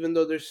first, even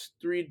though there's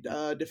three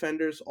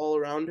defenders all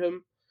around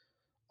him.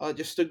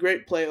 Just a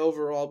great play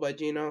overall by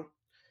Gino.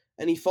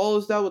 And he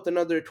follows that with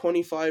another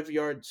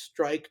 25-yard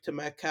strike to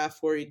Metcalf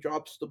where he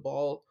drops the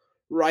ball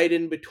right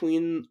in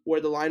between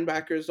where the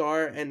linebackers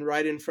are and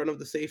right in front of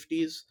the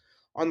safeties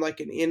on like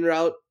an in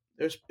route.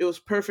 It was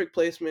perfect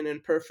placement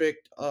and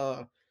perfect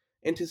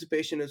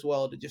anticipation as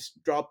well to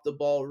just drop the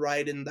ball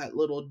right in that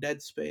little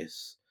dead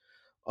space.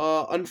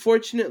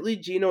 Unfortunately,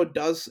 Gino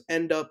does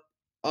end up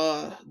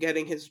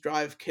getting his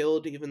drive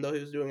killed, even though he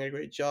was doing a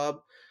great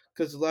job,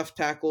 because left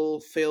tackle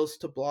fails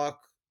to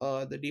block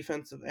the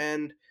defensive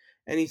end,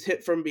 and he's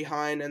hit from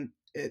behind, and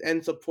it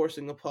ends up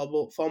forcing a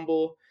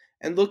fumble.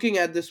 And looking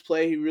at this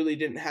play, he really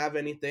didn't have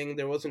anything.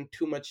 There wasn't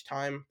too much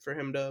time for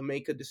him to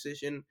make a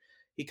decision.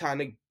 He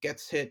kind of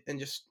gets hit and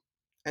just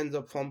ends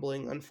up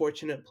fumbling.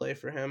 Unfortunate play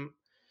for him.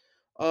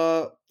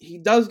 He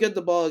does get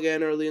the ball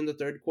again early in the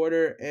third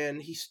quarter,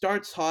 and he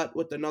starts hot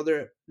with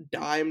another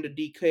dime to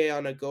DK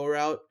on a go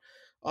route.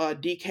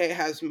 DK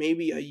has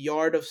maybe a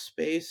yard of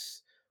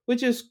space,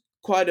 which is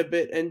quite a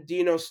bit, and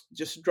Dino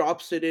just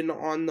drops it in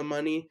on the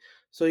money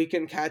so he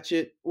can catch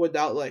it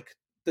without like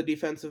the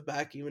defensive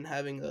back even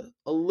having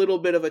a little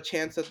bit of a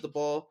chance at the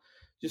ball,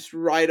 just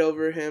right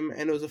over him.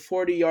 And it was a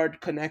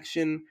 40-yard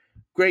connection.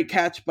 Great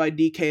catch by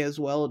DK as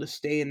well to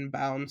stay in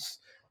bounds.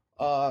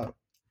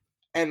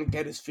 And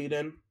get his feet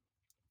in.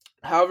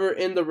 However,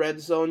 in the red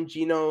zone,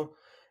 Gino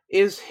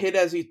is hit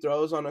as he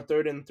throws on a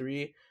 3rd and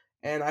 3,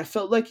 and I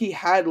felt like he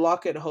had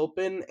Lockett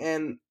open,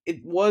 and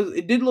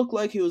it did look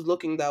like he was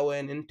looking that way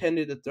and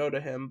intended to throw to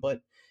him,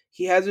 but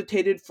he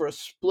hesitated for a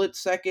split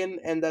second,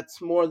 and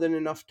that's more than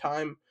enough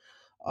time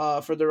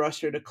for the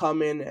rusher to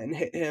come in and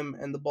hit him,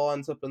 and the ball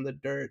ends up in the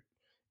dirt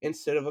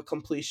instead of a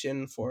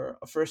completion for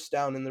a first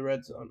down in the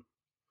red zone.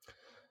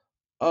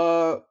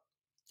 Uh,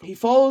 he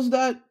follows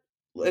that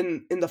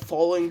in the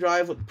following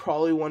drive with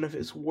probably one of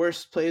his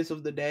worst plays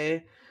of the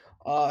day.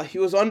 He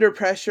was under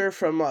pressure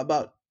from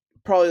about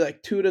probably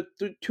like two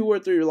or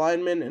three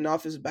linemen, and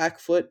off his back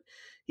foot,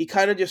 he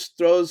kind of just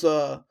throws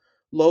a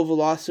low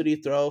velocity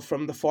throw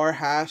from the far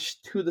hash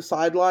to the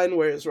sideline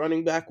where his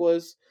running back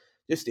was,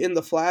 just in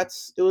the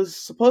flats. It was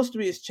supposed to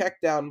be his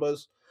check down,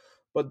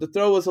 but the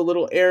throw was a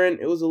little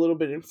errant. It was a little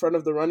bit in front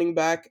of the running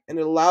back, and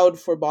it allowed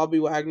for Bobby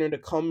Wagner to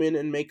come in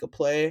and make a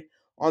play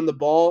on the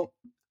ball.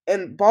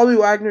 And Bobby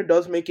Wagner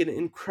does make an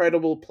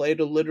incredible play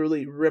to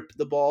literally rip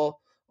the ball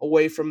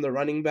away from the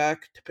running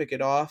back to pick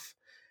it off.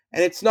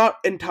 And it's not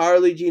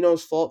entirely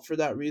Gino's fault for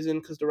that reason,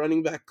 because the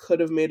running back could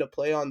have made a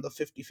play on the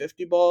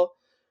 50-50 ball.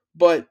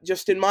 But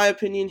just in my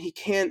opinion, he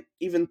can't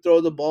even throw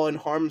the ball in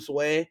harm's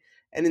way,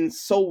 and in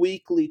so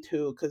weakly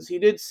too, because he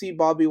did see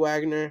Bobby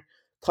Wagner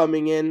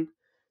coming in.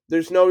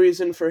 There's no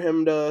reason for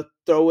him to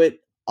throw it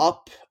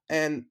up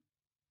and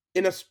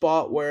in a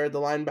spot where the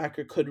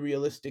linebacker could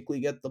realistically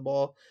get the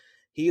ball.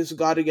 He's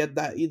got to get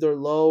that either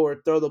low or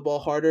throw the ball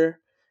harder,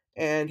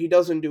 and he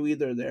doesn't do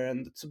either there,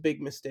 and it's a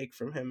big mistake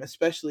from him,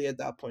 especially at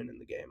that point in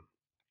the game.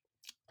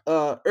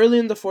 Early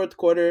in the fourth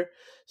quarter,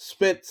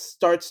 Smith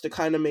starts to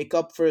kind of make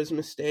up for his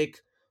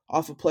mistake.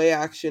 Off a play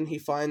action, he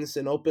finds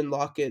an open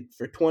Lockett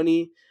for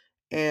 20,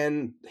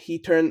 and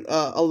he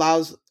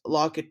allows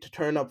Lockett to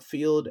turn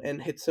upfield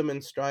and hits him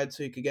in stride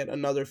so he could get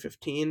another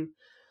 15.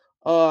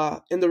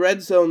 In the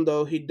red zone,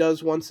 though, he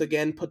does once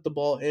again put the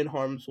ball in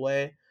harm's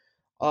way.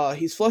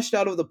 He's flushed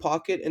out of the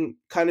pocket and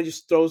kind of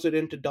just throws it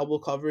into double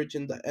coverage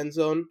in the end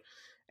zone.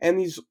 And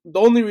he's the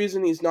only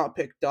reason he's not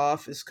picked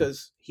off is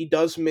because he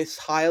does miss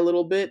high a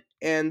little bit,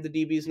 and the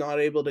DB's not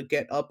able to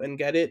get up and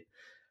get it.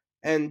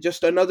 And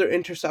just another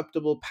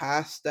interceptable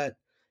pass that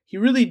he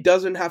really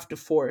doesn't have to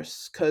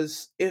force,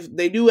 because if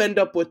they do end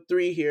up with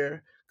three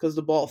here, because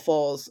the ball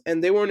falls,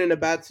 and they weren't in a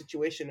bad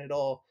situation at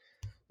all,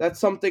 that's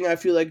something I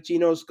feel like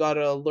Gino's got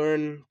to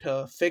learn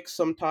to fix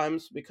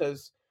sometimes,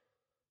 because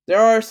there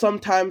are some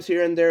times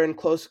here and there in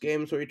close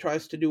games where he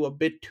tries to do a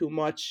bit too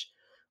much,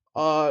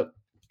 uh,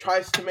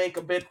 tries to make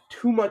a bit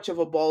too much of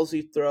a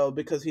ballsy throw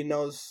because he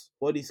knows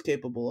what he's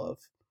capable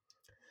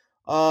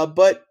of.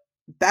 But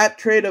that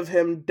trade of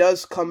him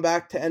does come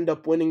back to end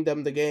up winning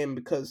them the game,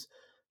 because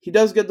he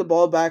does get the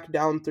ball back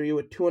down three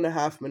with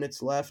 2.5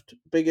 minutes left,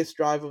 biggest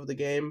drive of the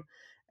game,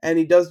 and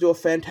he does do a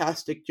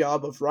fantastic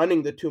job of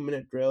running the 2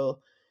 minute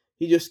drill.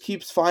 He just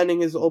keeps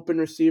finding his open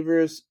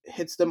receivers,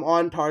 hits them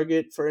on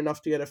target for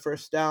enough to get a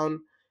first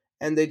down,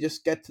 and they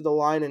just get to the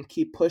line and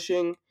keep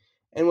pushing.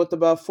 And with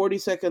about 40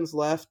 seconds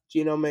left,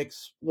 Gino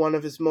makes one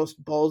of his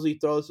most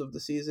ballsy throws of the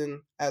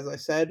season, as I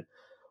said,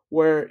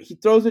 where he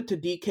throws it to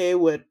DK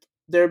with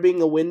there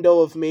being a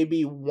window of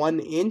maybe 1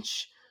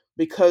 inch,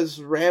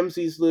 because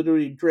Ramsey's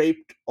literally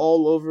draped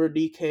all over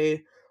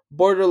DK.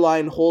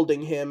 borderline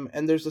holding him,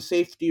 and there's a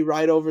safety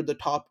right over the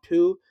top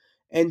two,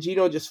 and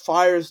Gino just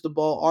fires the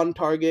ball on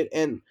target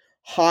and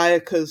high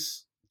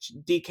because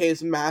DK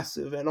is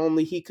massive and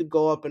only he could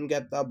go up and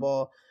get that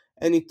ball,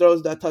 and he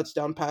throws that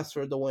touchdown pass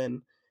for the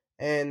win.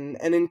 And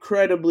an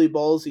incredibly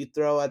ballsy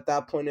throw at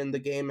that point in the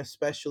game,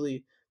 especially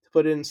to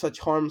put it in such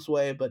harm's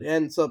way, but it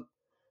ends up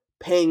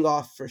paying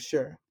off for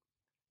sure.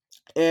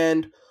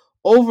 And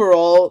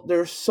overall,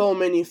 there's so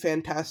many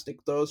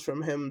fantastic throws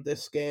from him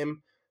this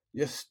game.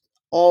 Just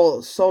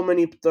all so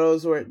many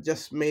throws where it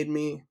just made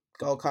me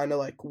go kind of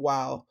like,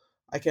 wow,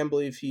 I can't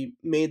believe he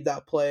made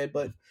that play.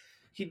 But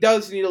he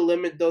does need to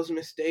limit those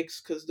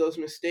mistakes because those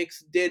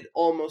mistakes did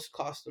almost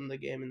cost him the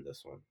game in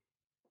this one.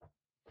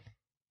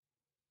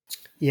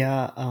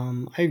 Yeah,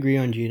 I agree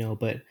on Gino,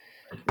 but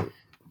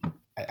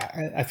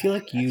I feel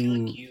like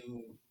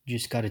you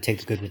just got to take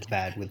the good with the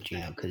bad with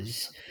Gino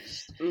because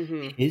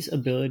Mm-hmm. his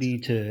ability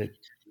to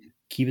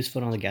keep his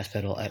foot on the gas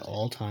pedal at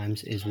all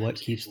times is what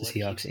keeps the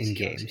Seahawks in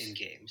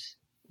games.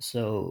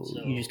 So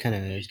you just kind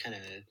of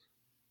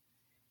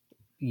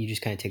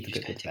take the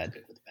good with the bad.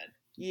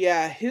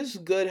 Yeah, his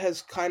good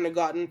has kind of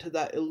gotten to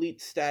that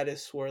elite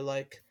status where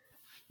like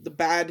the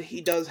bad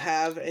he does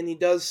have, and he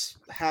does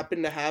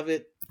happen to have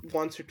it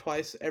once or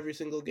twice every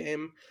single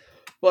game.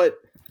 But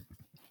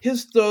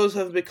his throws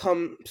have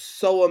become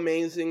so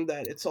amazing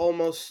that it's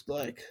almost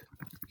like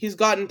he's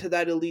gotten to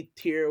that elite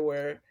tier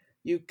where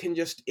you can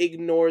just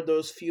ignore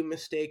those few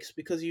mistakes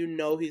because you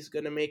know he's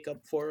going to make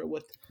up for it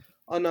with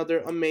another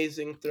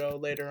amazing throw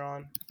later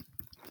on.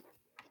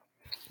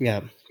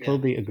 Yeah,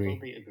 totally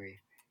agree.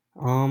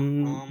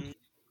 Um,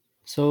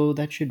 so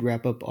that should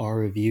wrap up our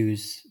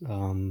reviews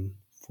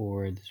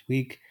for this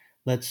week.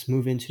 Let's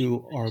move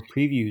into our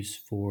previews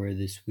for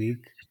this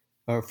week,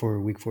 or for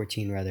week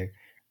 14 rather.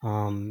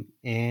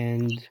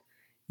 And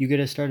you get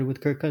us started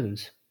with Kirk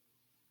Cousins.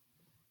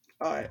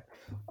 All right.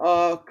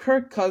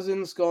 Kirk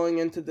Cousins going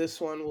into this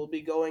one will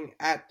be going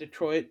at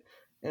Detroit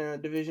in a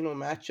divisional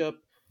matchup.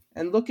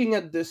 And looking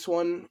at this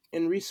one,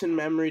 in recent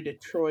memory,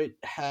 Detroit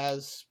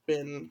has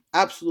been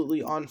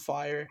absolutely on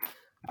fire.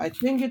 I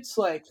think it's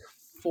like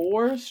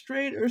four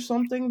straight or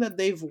something that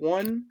they've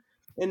won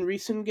in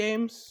recent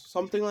games,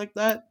 something like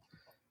that.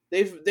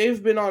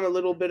 They've been on a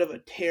little bit of a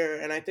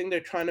tear, and I think they're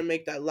trying to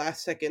make that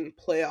last second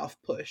playoff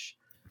push.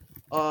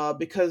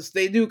 Because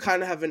they do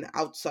kind of have an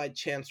outside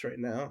chance right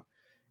now,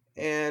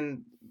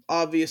 and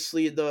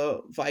obviously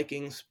the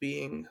Vikings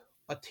being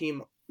a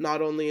team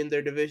not only in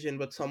their division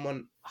but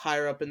someone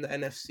higher up in the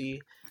NFC,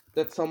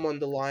 that someone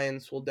the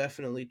Lions will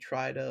definitely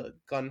try to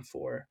gun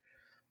for.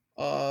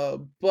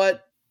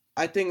 But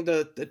I think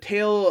the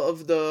tale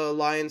of the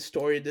Lions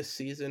story this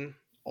season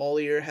all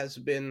year has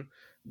been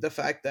the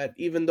fact that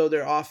even though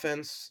their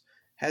offense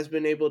has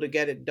been able to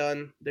get it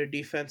done, their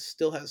defense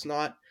still has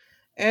not.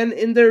 And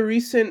in their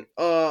recent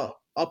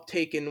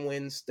uptake in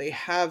wins, they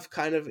have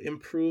kind of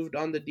improved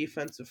on the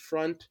defensive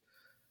front,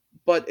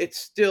 but it's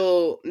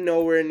still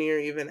nowhere near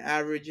even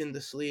average in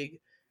this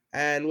league.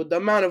 And with the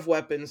amount of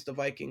weapons the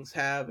Vikings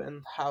have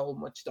and how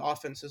much the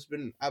offense has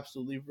been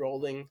absolutely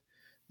rolling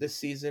this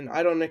season,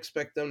 I don't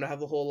expect them to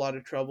have a whole lot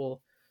of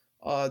trouble.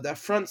 That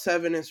front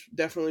seven has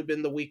definitely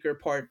been the weaker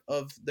part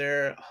of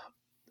their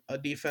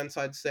defense,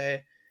 I'd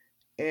say,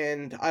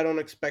 and I don't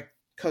expect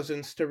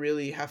Cousins to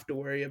really have to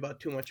worry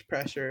about too much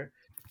pressure.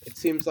 It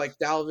seems like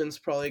Dalvin's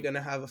probably going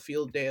to have a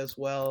field day as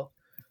well.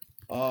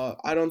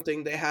 I don't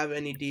think they have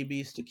any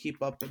DBs to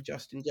keep up with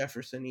Justin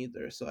Jefferson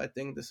either. So I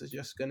think this is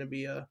just going to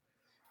be a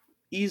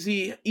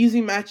easy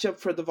matchup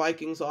for the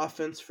Vikings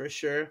offense for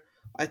sure.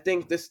 I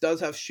think this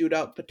does have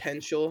shootout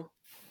potential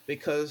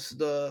because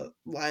the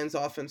Lions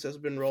offense has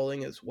been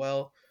rolling as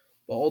well.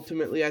 But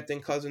ultimately, I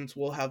think Cousins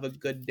will have a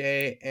good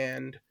day,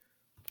 and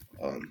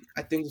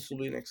I think this will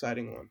be an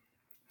exciting one.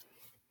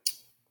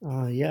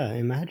 Yeah,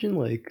 imagine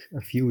like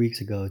a few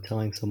weeks ago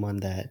telling someone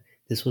that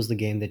this was the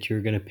game that you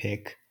were going to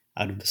pick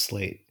out of the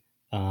slate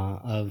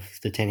of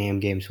the 10 a.m.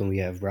 games when we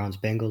have Browns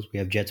Bengals, we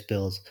have Jets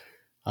Bills,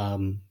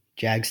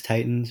 Jags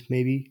Titans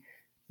maybe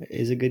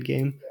is a good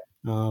game.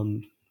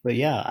 But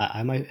yeah,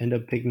 I might end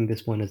up picking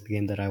this one as the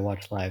game that I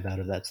watch live out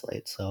of that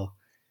slate. So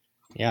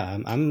yeah,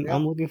 Yeah,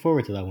 I'm looking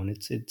forward to that one.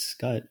 It's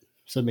got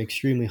some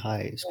extremely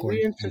high it'll be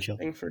scoring potential.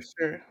 interesting for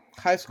sure.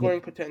 High Yep.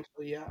 scoring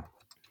potential, yeah.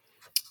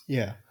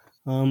 Yeah.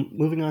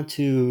 Moving on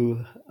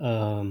to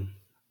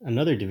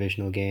another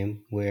divisional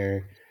game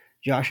where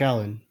Josh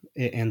Allen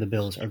and the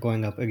Bills are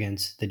going up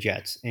against the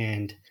Jets.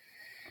 And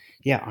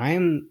yeah, I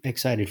am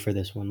excited for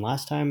this one.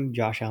 Last time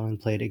Josh Allen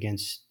played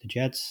against the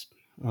Jets,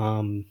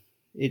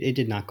 it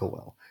did not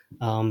go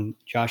well.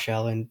 Josh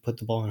Allen put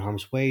the ball in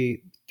harm's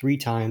way 3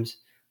 times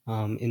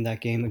in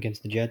that game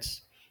against the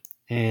Jets.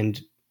 And,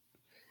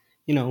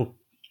 you know,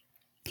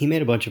 he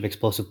made a bunch of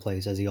explosive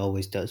plays as he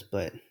always does,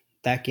 but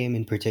that game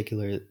in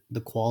particular,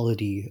 the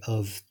quality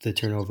of the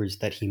turnovers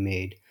that he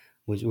made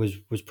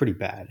was pretty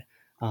bad.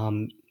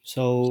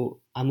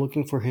 So I'm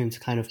looking for him to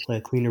kind of play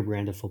a cleaner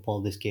brand of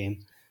football this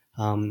game.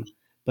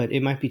 But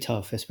it might be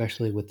tough,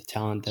 especially with the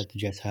talent that the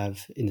Jets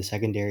have in the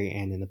secondary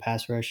and in the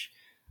pass rush.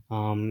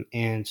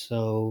 And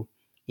so,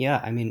 yeah,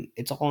 I mean,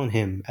 it's all on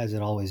him as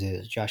it always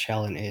is. Josh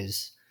Allen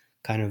is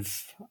kind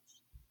of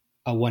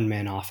a one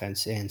man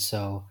offense, and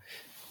so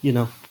you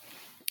know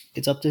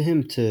it's up to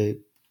him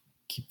to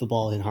keep the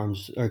ball in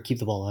harm's or keep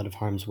the ball out of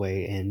harm's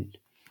way and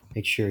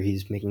make sure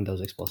he's making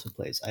those explosive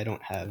plays. I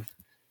don't have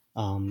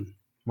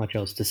much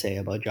else to say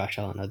about Josh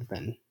Allen other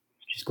than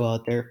just go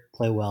out there,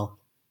 play well,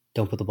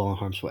 don't put the ball in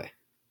harm's way.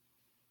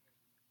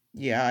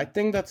 Yeah, I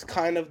think that's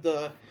kind of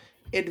the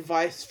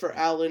advice for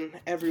Allen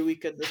every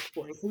week at this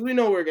point because we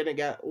know we're gonna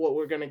get what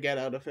we're gonna get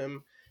out of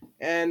him,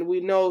 and we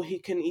know he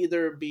can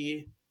either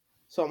be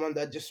someone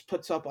that just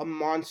puts up a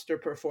monster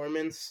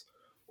performance,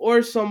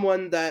 or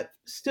someone that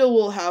still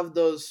will have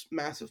those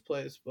massive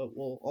plays, but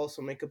will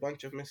also make a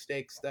bunch of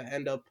mistakes that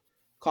end up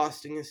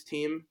costing his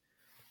team.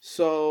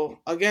 So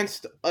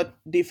against a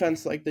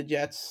defense like the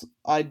Jets,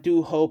 I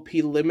do hope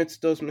he limits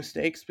those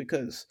mistakes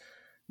because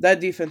that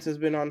defense has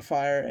been on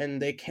fire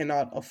and they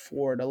cannot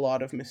afford a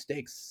lot of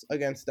mistakes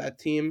against that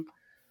team.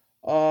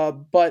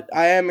 But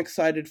I am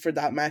excited for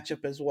that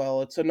matchup as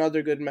well. It's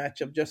another good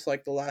matchup, just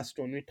like the last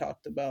one we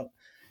talked about.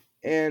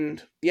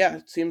 And yeah,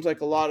 it seems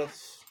like a lot of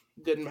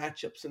good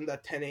matchups in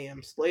that 10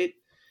 a.m. slate.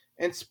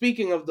 And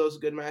speaking of those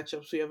good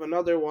matchups, we have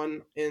another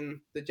one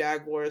in the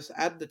Jaguars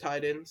at the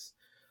Titans.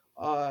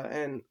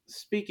 And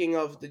speaking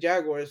of the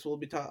Jaguars, I'll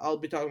be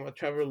talking about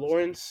Trevor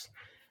Lawrence.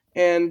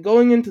 And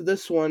going into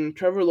this one,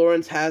 Trevor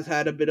Lawrence has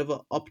had a bit of an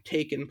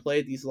uptake in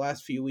play these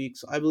last few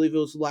weeks. I believe it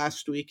was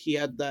last week he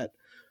had that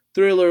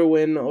thriller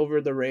win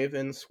over the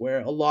Ravens, where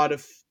a lot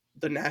of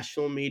the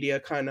national media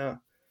kind of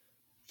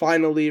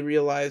finally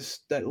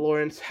realized that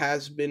Lawrence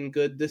has been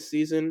good this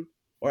season,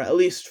 or at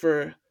least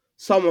for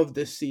some of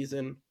this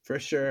season for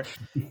sure.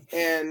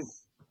 And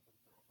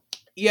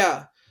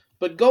yeah,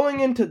 but going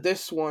into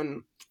this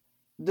one,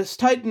 this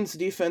Titans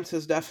defense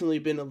has definitely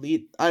been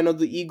elite. I know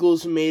the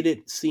Eagles made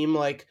it seem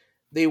like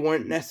they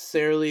weren't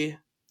necessarily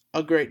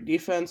a great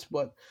defense,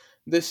 but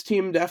this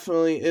team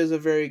definitely is a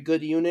very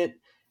good unit.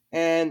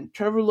 And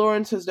Trevor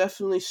Lawrence has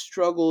definitely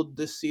struggled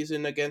this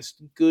season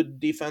against good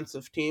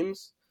defensive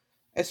teams.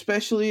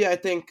 Especially, I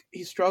think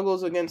he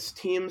struggles against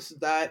teams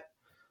that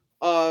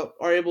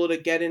are able to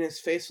get in his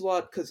face a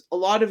lot because a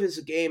lot of his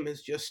game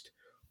is just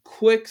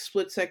quick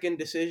split second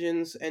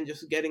decisions and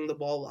just getting the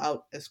ball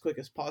out as quick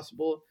as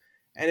possible.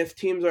 And if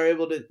teams are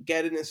able to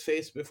get in his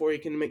face before he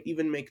can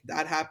even make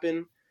that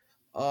happen,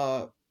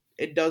 uh,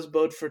 it does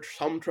bode for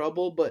some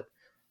trouble. But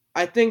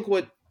I think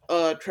with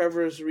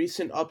Trevor's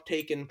recent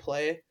uptake in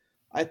play,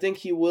 I think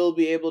he will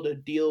be able to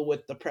deal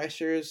with the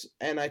pressures,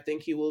 and I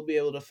think he will be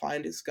able to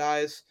find his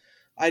guys.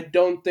 I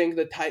don't think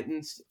the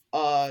Titans'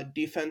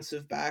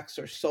 defensive backs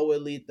are so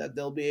elite that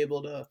they'll be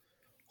able to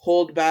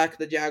hold back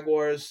the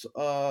Jaguars'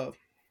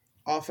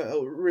 off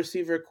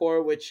receiver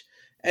core, which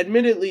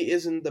admittedly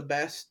isn't the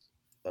best.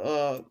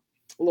 Uh,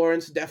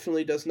 Lawrence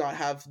definitely does not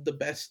have the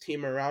best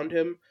team around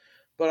him,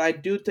 but I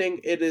do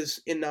think it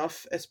is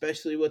enough,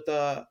 especially with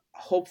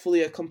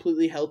hopefully a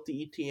completely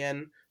healthy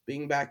ETN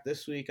being back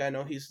this week. I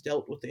know he's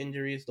dealt with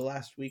injuries the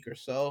last week or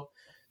so.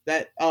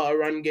 That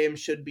run game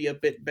should be a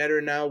bit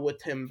better now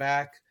with him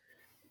back.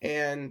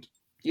 And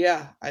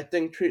yeah, I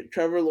think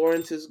Trevor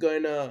Lawrence is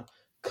going to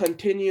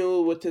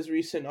continue with his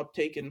recent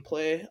uptake in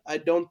play. I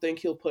don't think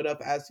he'll put up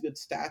as good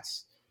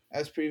stats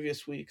as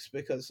previous weeks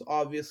because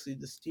obviously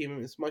this team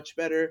is much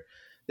better.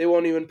 They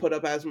won't even put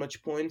up as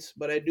much points,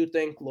 but I do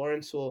think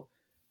Lawrence will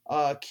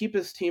keep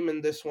his team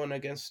in this one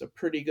against a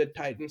pretty good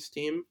Titans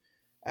team.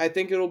 I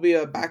think it'll be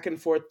a back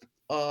and forth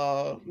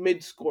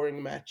mid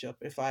scoring matchup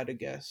if I had to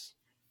guess.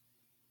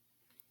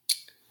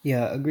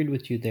 Yeah, agreed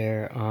with you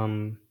there.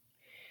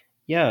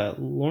 Yeah,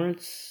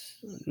 Lawrence,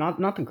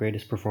 not the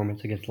greatest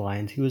performance against the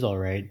Lions. He was all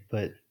right,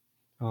 but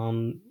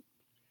um,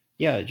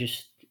 yeah,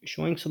 just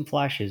showing some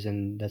flashes,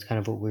 and that's kind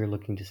of what we're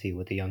looking to see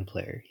with a young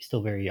player. He's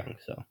still very young,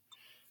 so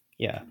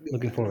yeah,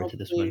 looking Yeah, and forward to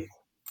this one.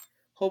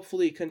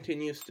 hopefully he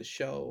continues to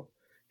show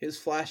his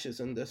flashes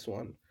in this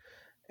one.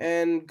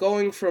 And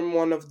going from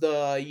one of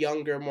the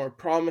younger, more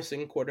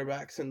promising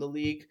quarterbacks in the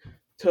league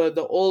to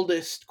the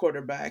oldest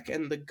quarterback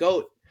and the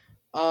GOAT,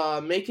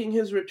 making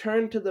his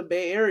return to the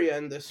Bay Area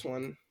in this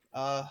one.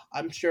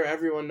 I'm sure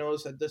everyone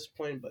knows at this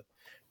point, but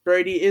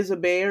Brady is a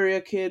Bay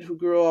Area kid who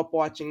grew up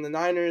watching the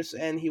Niners,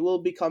 and he will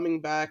be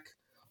coming back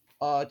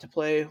to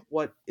play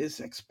what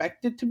is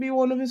expected to be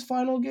one of his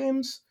final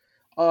games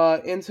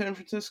in San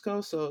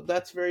Francisco. So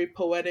that's very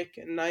poetic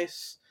and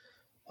nice.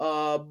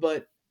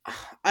 But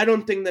I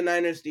don't think the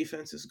Niners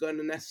defense is going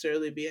to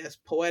necessarily be as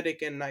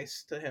poetic and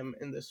nice to him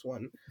in this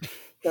one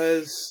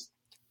because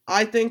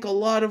I think a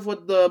lot of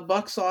what the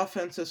Bucks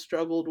offense has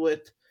struggled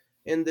with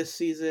in this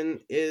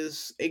season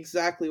is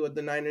exactly what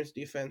the Niners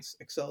defense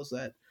excels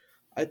at.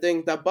 I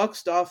think that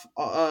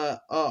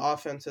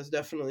offense has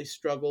definitely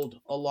struggled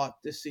a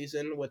lot this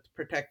season with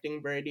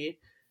protecting Brady,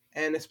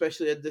 and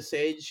especially at this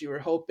age, you were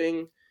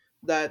hoping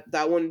that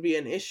that wouldn't be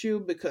an issue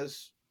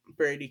because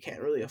Brady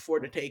can't really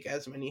afford to take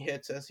as many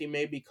hits as he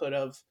maybe could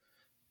have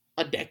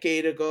a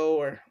decade ago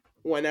or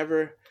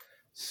whenever.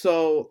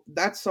 So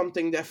that's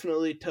something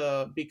definitely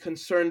to be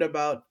concerned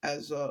about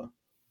as a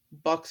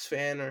Bucks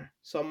fan or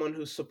someone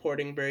who's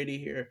supporting Brady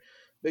here,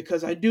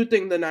 because I do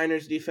think the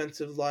Niners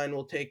defensive line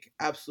will take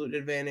absolute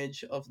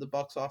advantage of the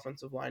Bucks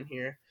offensive line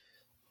here.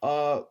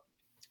 Uh,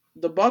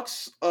 the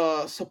Bucks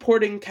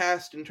supporting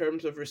cast in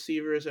terms of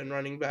receivers and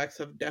running backs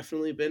have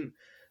definitely been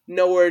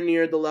nowhere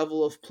near the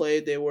level of play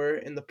they were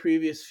in the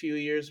previous few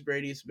years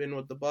Brady's been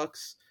with the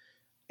Bucks,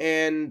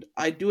 and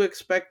I do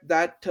expect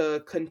that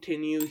to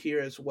continue here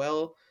as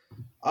well.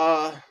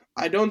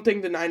 I don't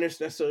think the Niners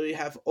necessarily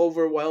have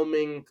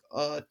overwhelming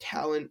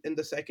talent in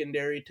the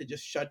secondary to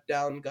just shut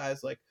down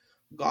guys like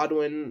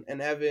Godwin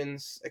and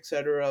Evans,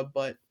 etc.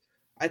 But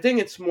I think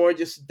it's more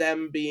just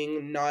them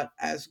being not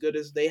as good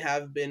as they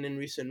have been in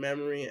recent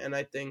memory. And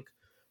I think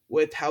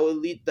with how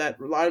elite that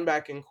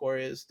linebacking core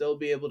is, they'll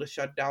be able to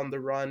shut down the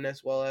run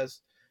as well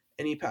as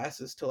any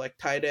passes to like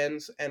tight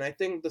ends. And I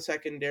think the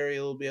secondary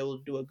will be able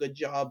to do a good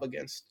job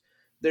against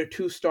their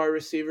two-star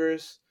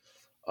receivers.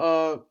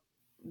 Uh,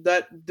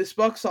 that this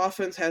Bucks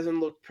offense hasn't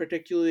looked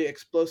particularly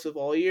explosive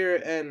all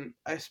year, and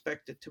I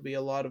expect it to be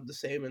a lot of the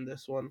same in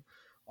this one.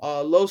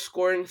 Low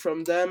scoring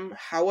from them.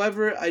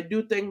 However, I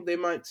do think they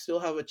might still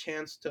have a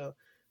chance to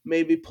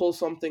maybe pull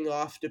something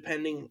off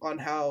depending on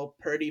how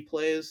Purdy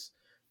plays.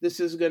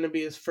 This is going to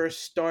be his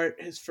first start,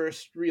 his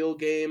first real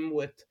game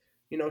with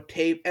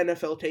tape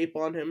NFL tape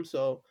on him,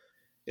 so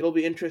it'll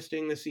be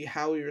interesting to see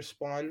how he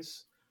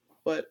responds.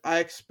 But I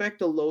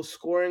expect a low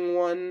scoring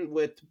one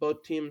with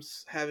both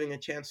teams having a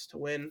chance to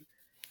win.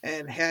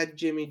 And had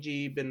Jimmy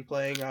G been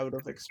playing, I would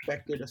have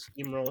expected a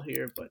steamroll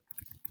here, but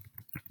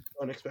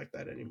don't expect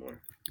that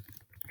anymore.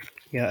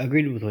 Yeah,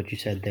 agreed with what you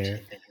said there.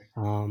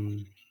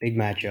 Big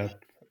matchup.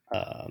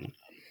 Um,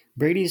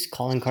 Brady's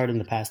calling card in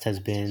the past has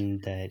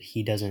been that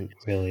he doesn't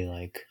really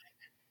like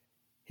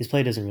his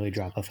play doesn't really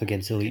drop off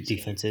against elite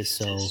defenses.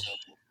 So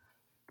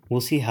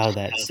we'll see how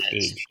that's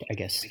aged, I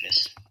guess.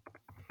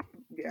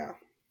 Yeah.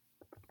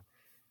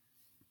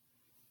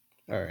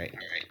 All right.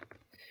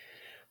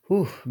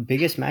 Whew,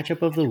 biggest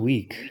matchup of the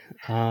week.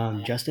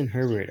 Justin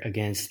Herbert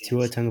against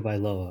Tua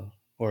Tagovailoa,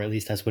 or at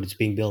least that's what it's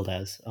being billed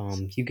as.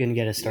 You can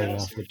get us started Yeah.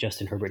 off with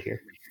Justin Herbert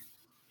here.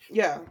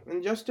 Yeah,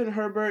 and Justin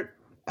Herbert,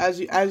 as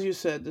you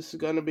said, this is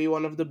going to be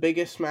one of the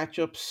biggest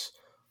matchups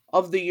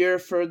of the year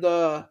for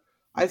the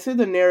I say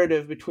the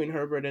narrative between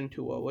Herbert and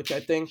Tua, which I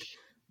think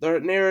the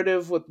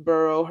narrative with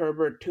Burrow,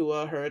 Herbert,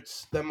 Tua,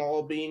 Hurts, them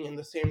all being in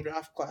the same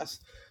draft class.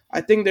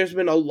 I think there's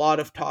been a lot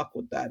of talk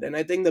with that, and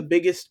I think the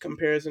biggest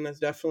comparison has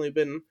definitely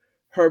been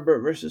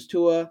Herbert versus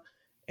Tua.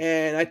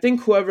 And I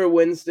think whoever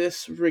wins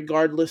this,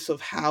 regardless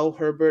of how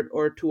Herbert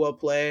or Tua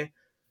play,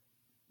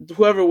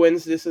 whoever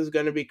wins this is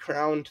going to be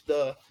crowned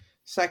the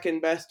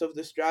second best of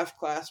this draft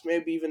class,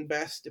 maybe even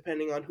best,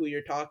 depending on who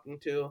you're talking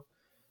to.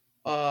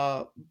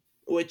 Uh,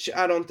 which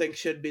I don't think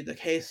should be the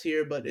case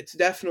here, but it's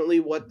definitely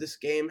what this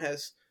game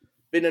has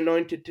been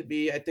anointed to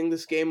be. I think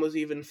this game was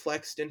even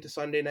flexed into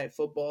Sunday Night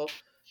Football.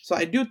 So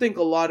I do think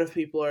a lot of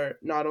people are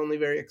not only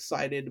very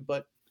excited,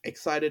 but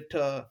excited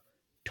to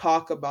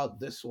talk about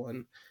this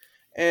one.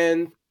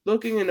 And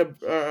looking in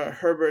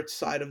Herbert's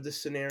side of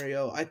this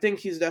scenario, I think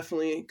he's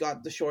definitely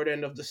got the short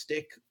end of the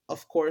stick,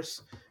 of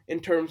course, in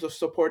terms of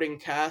supporting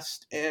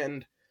cast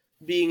and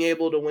being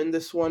able to win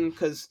this one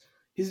because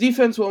his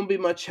defense won't be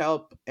much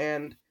help.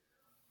 And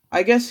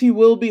I guess he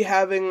will be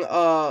having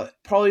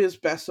probably his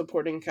best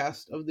supporting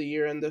cast of the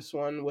year in this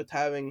one with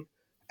having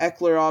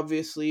Eckler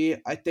obviously.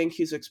 I think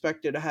he's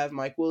expected to have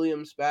Mike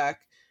Williams back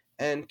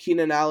and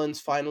Keenan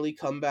Allen's finally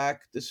come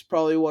back. This is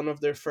probably one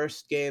of their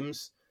first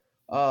games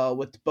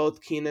with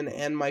both Keenan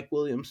and Mike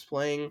Williams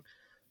playing.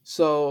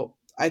 So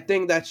I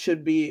think that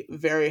should be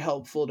very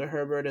helpful to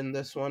Herbert in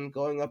this one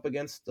going up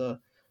against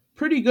the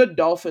pretty good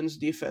Dolphins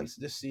defense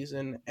this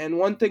season. And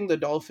one thing the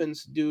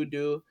Dolphins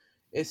do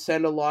is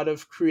send a lot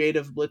of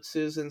creative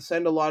blitzes and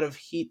send a lot of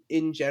heat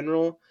in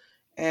general.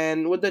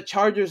 And with the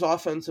Chargers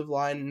offensive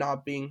line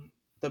not being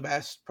the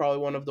best, probably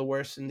one of the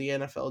worst in the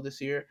NFL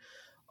this year,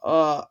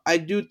 I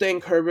do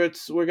think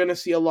we're going to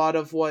see a lot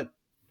of what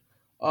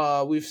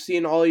we've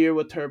seen all year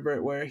with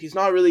Herbert, where he's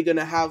not really going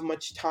to have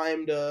much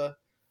time to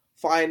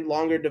find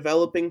longer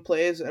developing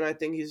plays. And I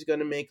think he's going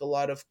to make a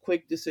lot of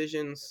quick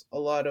decisions, a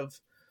lot of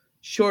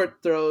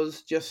short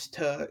throws just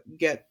to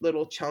get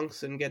little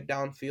chunks and get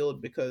downfield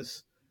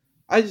because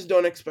I just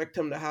don't expect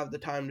him to have the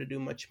time to do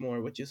much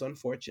more, which is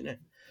unfortunate.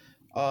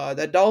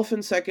 That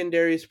Dolphin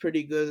secondary is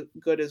pretty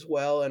good as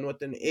well, and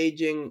with an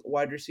aging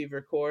wide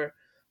receiver core,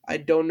 I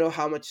don't know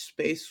how much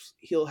space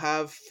he'll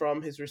have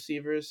from his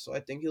receivers, so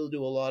I think he'll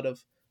do a lot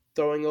of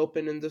throwing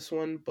open in this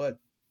one. But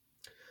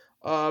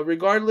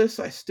regardless,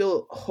 I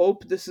still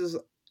hope this is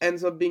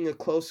ends up being a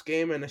close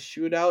game and a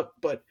shootout.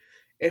 But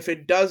if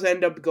it does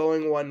end up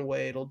going one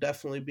way, it'll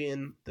definitely be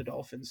in the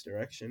Dolphins'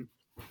 direction.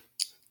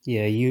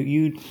 Yeah,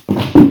 you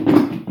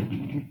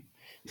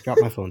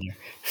dropped my phone there.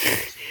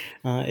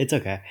 It's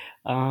okay.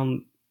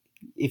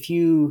 If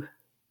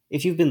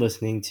you've been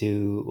listening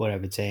to what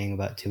I've been saying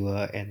about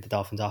Tua and the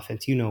Dolphins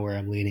offense, you know where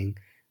I'm leaning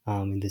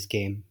in this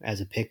game as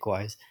a pick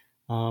wise.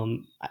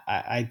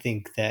 I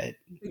think that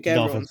I think the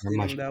Dolphins everyone's are leaning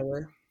much. that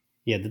way.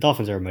 Yeah, the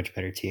Dolphins are a much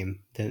better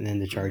team than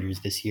the Chargers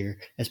this year,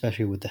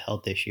 especially with the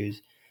health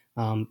issues.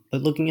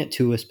 But looking at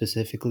Tua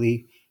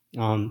specifically,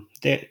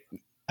 there,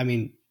 I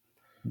mean,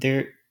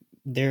 there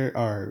there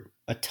are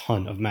a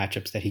ton of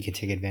matchups that he can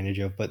take advantage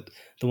of. But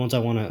the ones I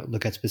want to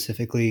look at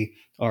specifically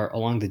are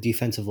along the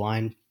defensive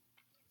line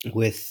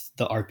with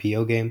the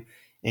RPO game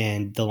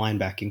and the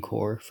linebacking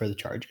core for the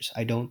Chargers.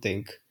 I don't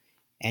think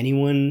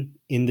anyone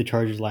in the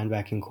Chargers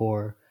linebacking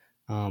core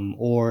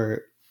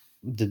or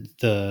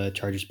the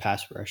Chargers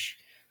pass rush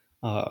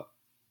uh,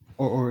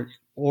 or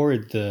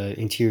the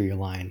interior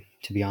line.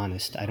 To be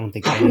honest, I don't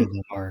think any of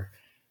them are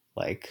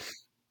like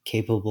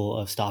capable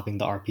of stopping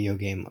the RPO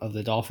game of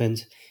the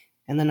Dolphins.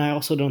 And then I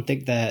also don't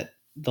think that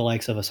the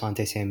likes of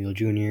Asante Samuel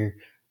Jr.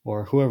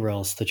 or whoever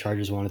else the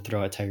Chargers want to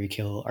throw at Tyreek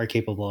Hill are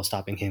capable of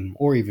stopping him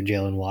or even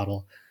Jalen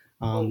Waddle.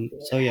 Oh boy.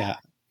 So yeah,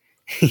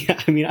 yeah.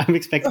 I mean, I'm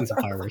expecting some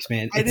fireworks,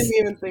 man. I didn't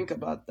even think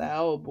about that.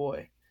 Oh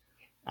boy.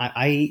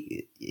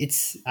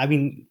 It's. I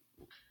mean,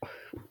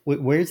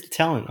 where's the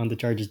talent on the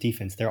Chargers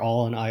defense? They're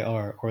all on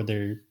IR or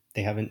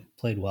they haven't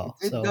played well.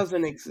 It So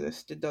doesn't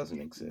exist. It doesn't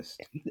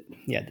exist.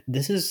 yeah,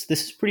 this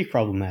is pretty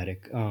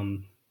problematic.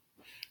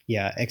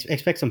 Yeah,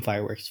 expect some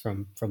fireworks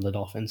from the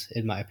Dolphins,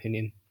 in my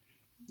opinion.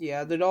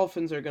 Yeah, the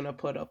Dolphins are gonna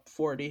put up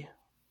 40.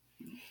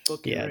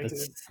 Book it Yeah, right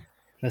here.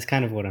 that's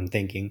kind of what I'm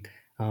thinking.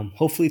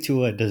 Hopefully,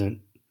 Tua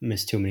doesn't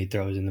miss too many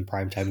throws in the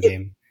primetime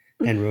game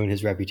and ruin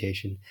his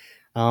reputation.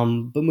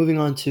 But moving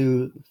on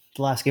to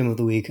the last game of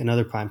the week,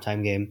 another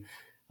primetime game.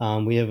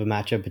 We have a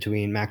matchup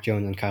between Mac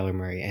Jones and Kyler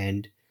Murray,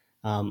 and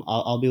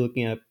I'll be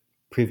looking at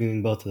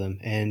previewing both of them.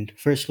 And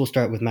first, we'll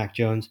start with Mac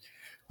Jones.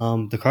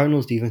 The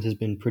Cardinals' defense has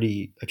been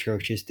pretty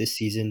atrocious this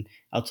season,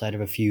 outside of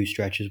a few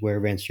stretches where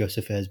Vance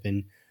Joseph has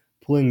been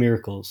pulling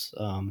miracles,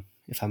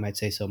 if I might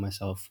say so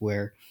myself,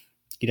 where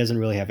he doesn't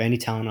really have any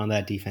talent on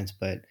that defense,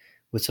 but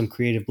with some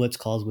creative blitz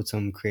calls, with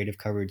some creative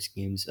coverage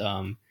schemes,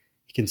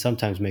 he can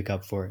sometimes make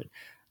up for it.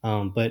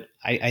 But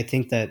I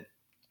think that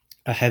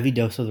a heavy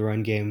dose of the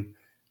run game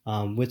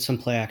with some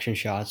play action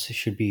shots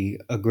should be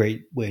a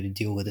great way to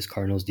deal with this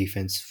Cardinals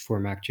defense for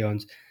Mac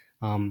Jones.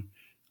 Um,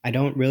 I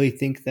don't really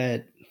think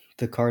that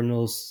the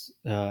Cardinals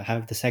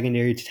have the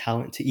secondary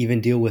talent to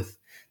even deal with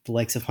the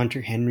likes of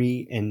Hunter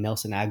Henry and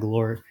Nelson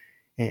Aguilar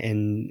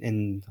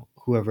and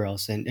whoever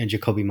else and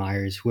Jacoby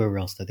Myers, whoever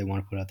else that they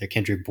want to put out there,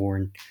 Kendrick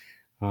Bourne.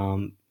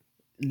 Um,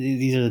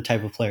 these are the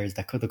type of players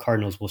that the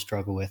Cardinals will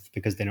struggle with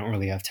because they don't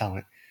really have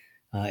talent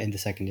in the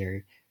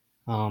secondary.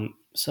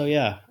 So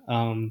yeah,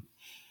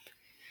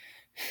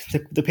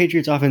 the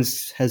Patriots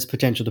offense has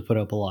potential to put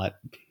up a lot,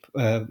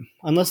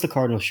 unless the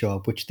Cardinals show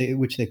up, which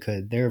they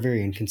could. They're a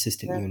very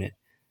inconsistent Yeah. unit.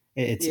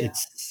 Yeah.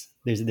 It's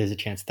there's a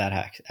chance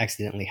that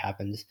accidentally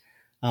happens.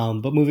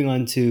 But moving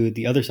on to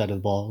the other side of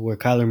the ball, where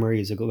Kyler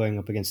Murray is going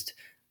up against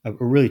a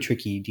really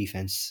tricky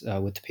defense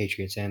with the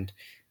Patriots, and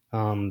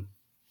um,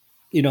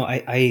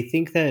 I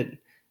think that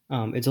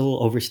it's a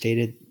little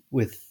overstated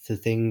with the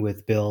thing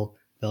with Bill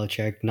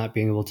Belichick not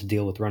being able to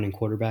deal with running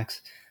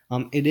quarterbacks.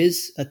 It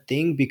is a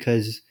thing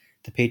because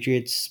the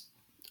Patriots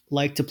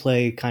like to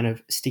play kind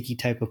of sticky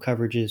type of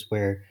coverages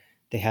where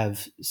they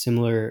have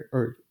similar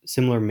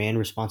man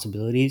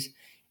responsibilities,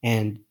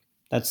 and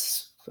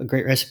that's a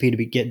great recipe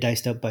to get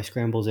diced up by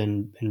scrambles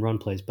and run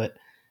plays. But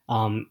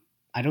um,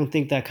 I don't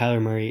think that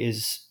Kyler Murray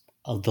is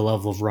of the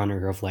level of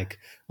runner of like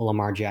a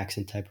Lamar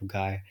Jackson type of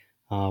guy,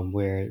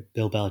 where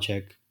Bill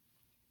Belichick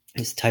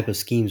his type of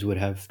schemes would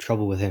have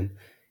trouble with him.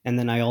 And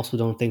then I also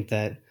don't think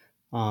that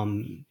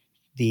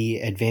the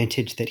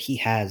advantage that he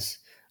has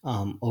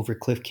over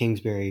Cliff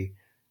Kingsbury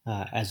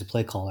as a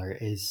play caller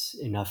is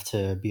enough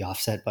to be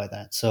offset by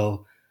that.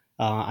 So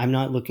I'm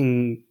not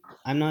looking.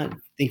 I'm not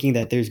thinking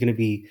that there's going to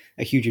be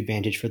a huge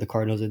advantage for the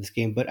Cardinals in this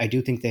game, but I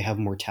do think they have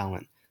more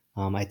talent.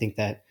 I think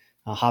that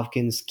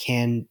Hopkins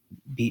can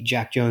beat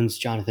Jack Jones,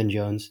 Jonathan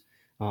Jones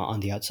on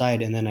the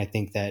outside, and then I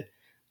think that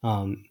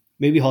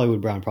maybe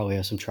Hollywood Brown probably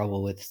has some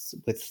trouble with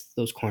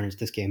those corners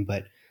this game,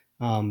 but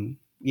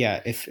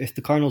yeah, if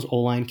the Cardinals O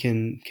line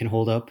can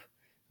hold up,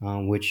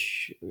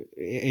 which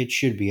it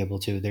should be able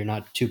to, they're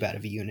not too bad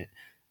of a unit.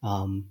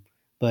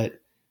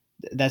 But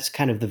that's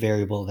kind of the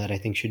variable that I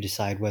think should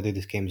decide whether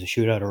this game is a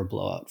shootout or a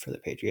blowout for the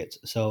Patriots.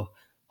 So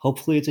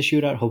hopefully it's a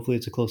shootout. Hopefully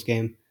it's a close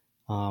game.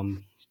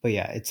 But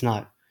yeah, it's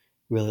not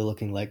really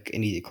looking like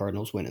an easy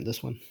Cardinals win in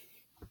this one.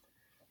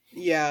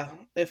 Yeah.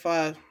 If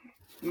I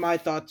My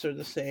thoughts are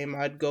the same.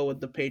 I'd go with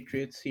the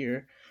Patriots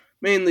here,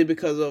 mainly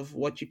because of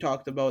what you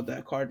talked about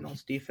that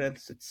Cardinals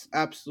defense. It's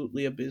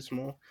absolutely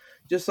abysmal.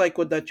 Just like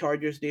with that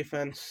Chargers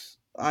defense,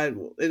 I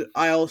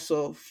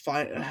also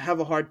have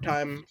a hard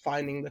time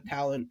finding the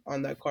talent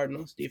on that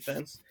Cardinals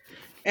defense.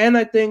 And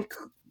I think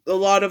a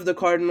lot of the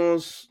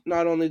Cardinals,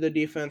 not only the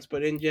defense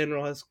but in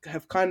general, has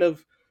have kind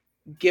of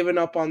given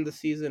up on the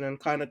season and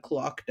kind of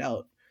clocked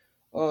out.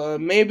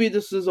 Maybe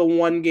this is a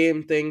one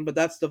game thing, but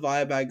that's the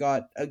vibe I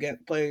got again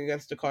playing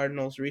against the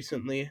Cardinals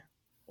recently,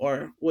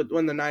 or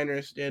when the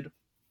Niners did.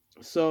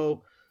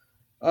 So,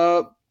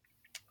 uh,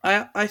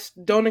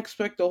 don't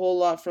expect a whole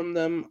lot from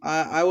them.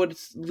 I would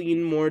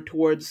lean more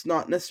towards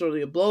not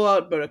necessarily a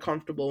blowout, but a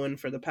comfortable win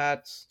for the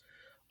Pats.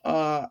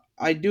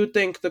 I do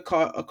think the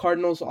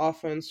Cardinals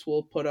offense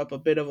will put up a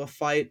bit of a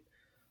fight.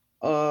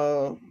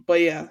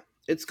 But yeah,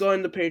 it's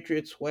going the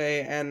Patriots'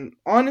 way, and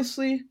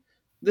honestly,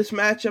 this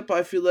matchup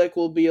I feel like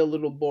will be a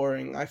little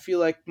boring. I feel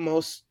like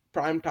most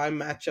primetime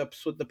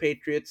matchups with the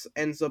Patriots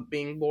ends up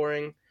being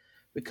boring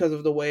because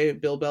of the way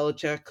Bill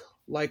Belichick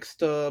likes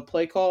to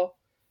play call,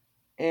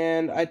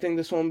 and I think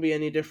this won't be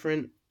any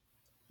different.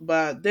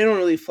 But they don't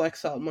really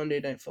flex out Monday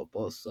Night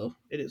Football, so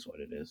it is what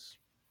it is.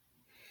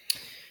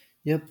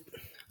 Yep.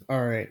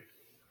 All right.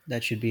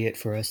 That should be it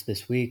for us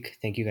this week.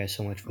 Thank you guys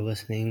so much for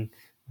listening.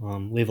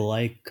 Leave a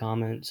like,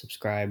 comment,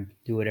 subscribe,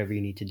 do whatever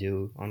you need to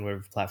do on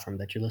whatever platform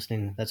that you're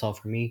listening. That's all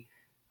for me.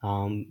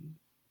 Um,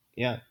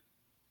 yeah.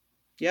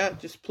 Yeah,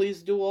 just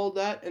please do all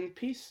that and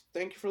peace.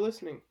 Thank you for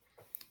listening.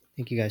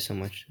 Thank you guys so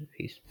much.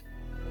 Peace.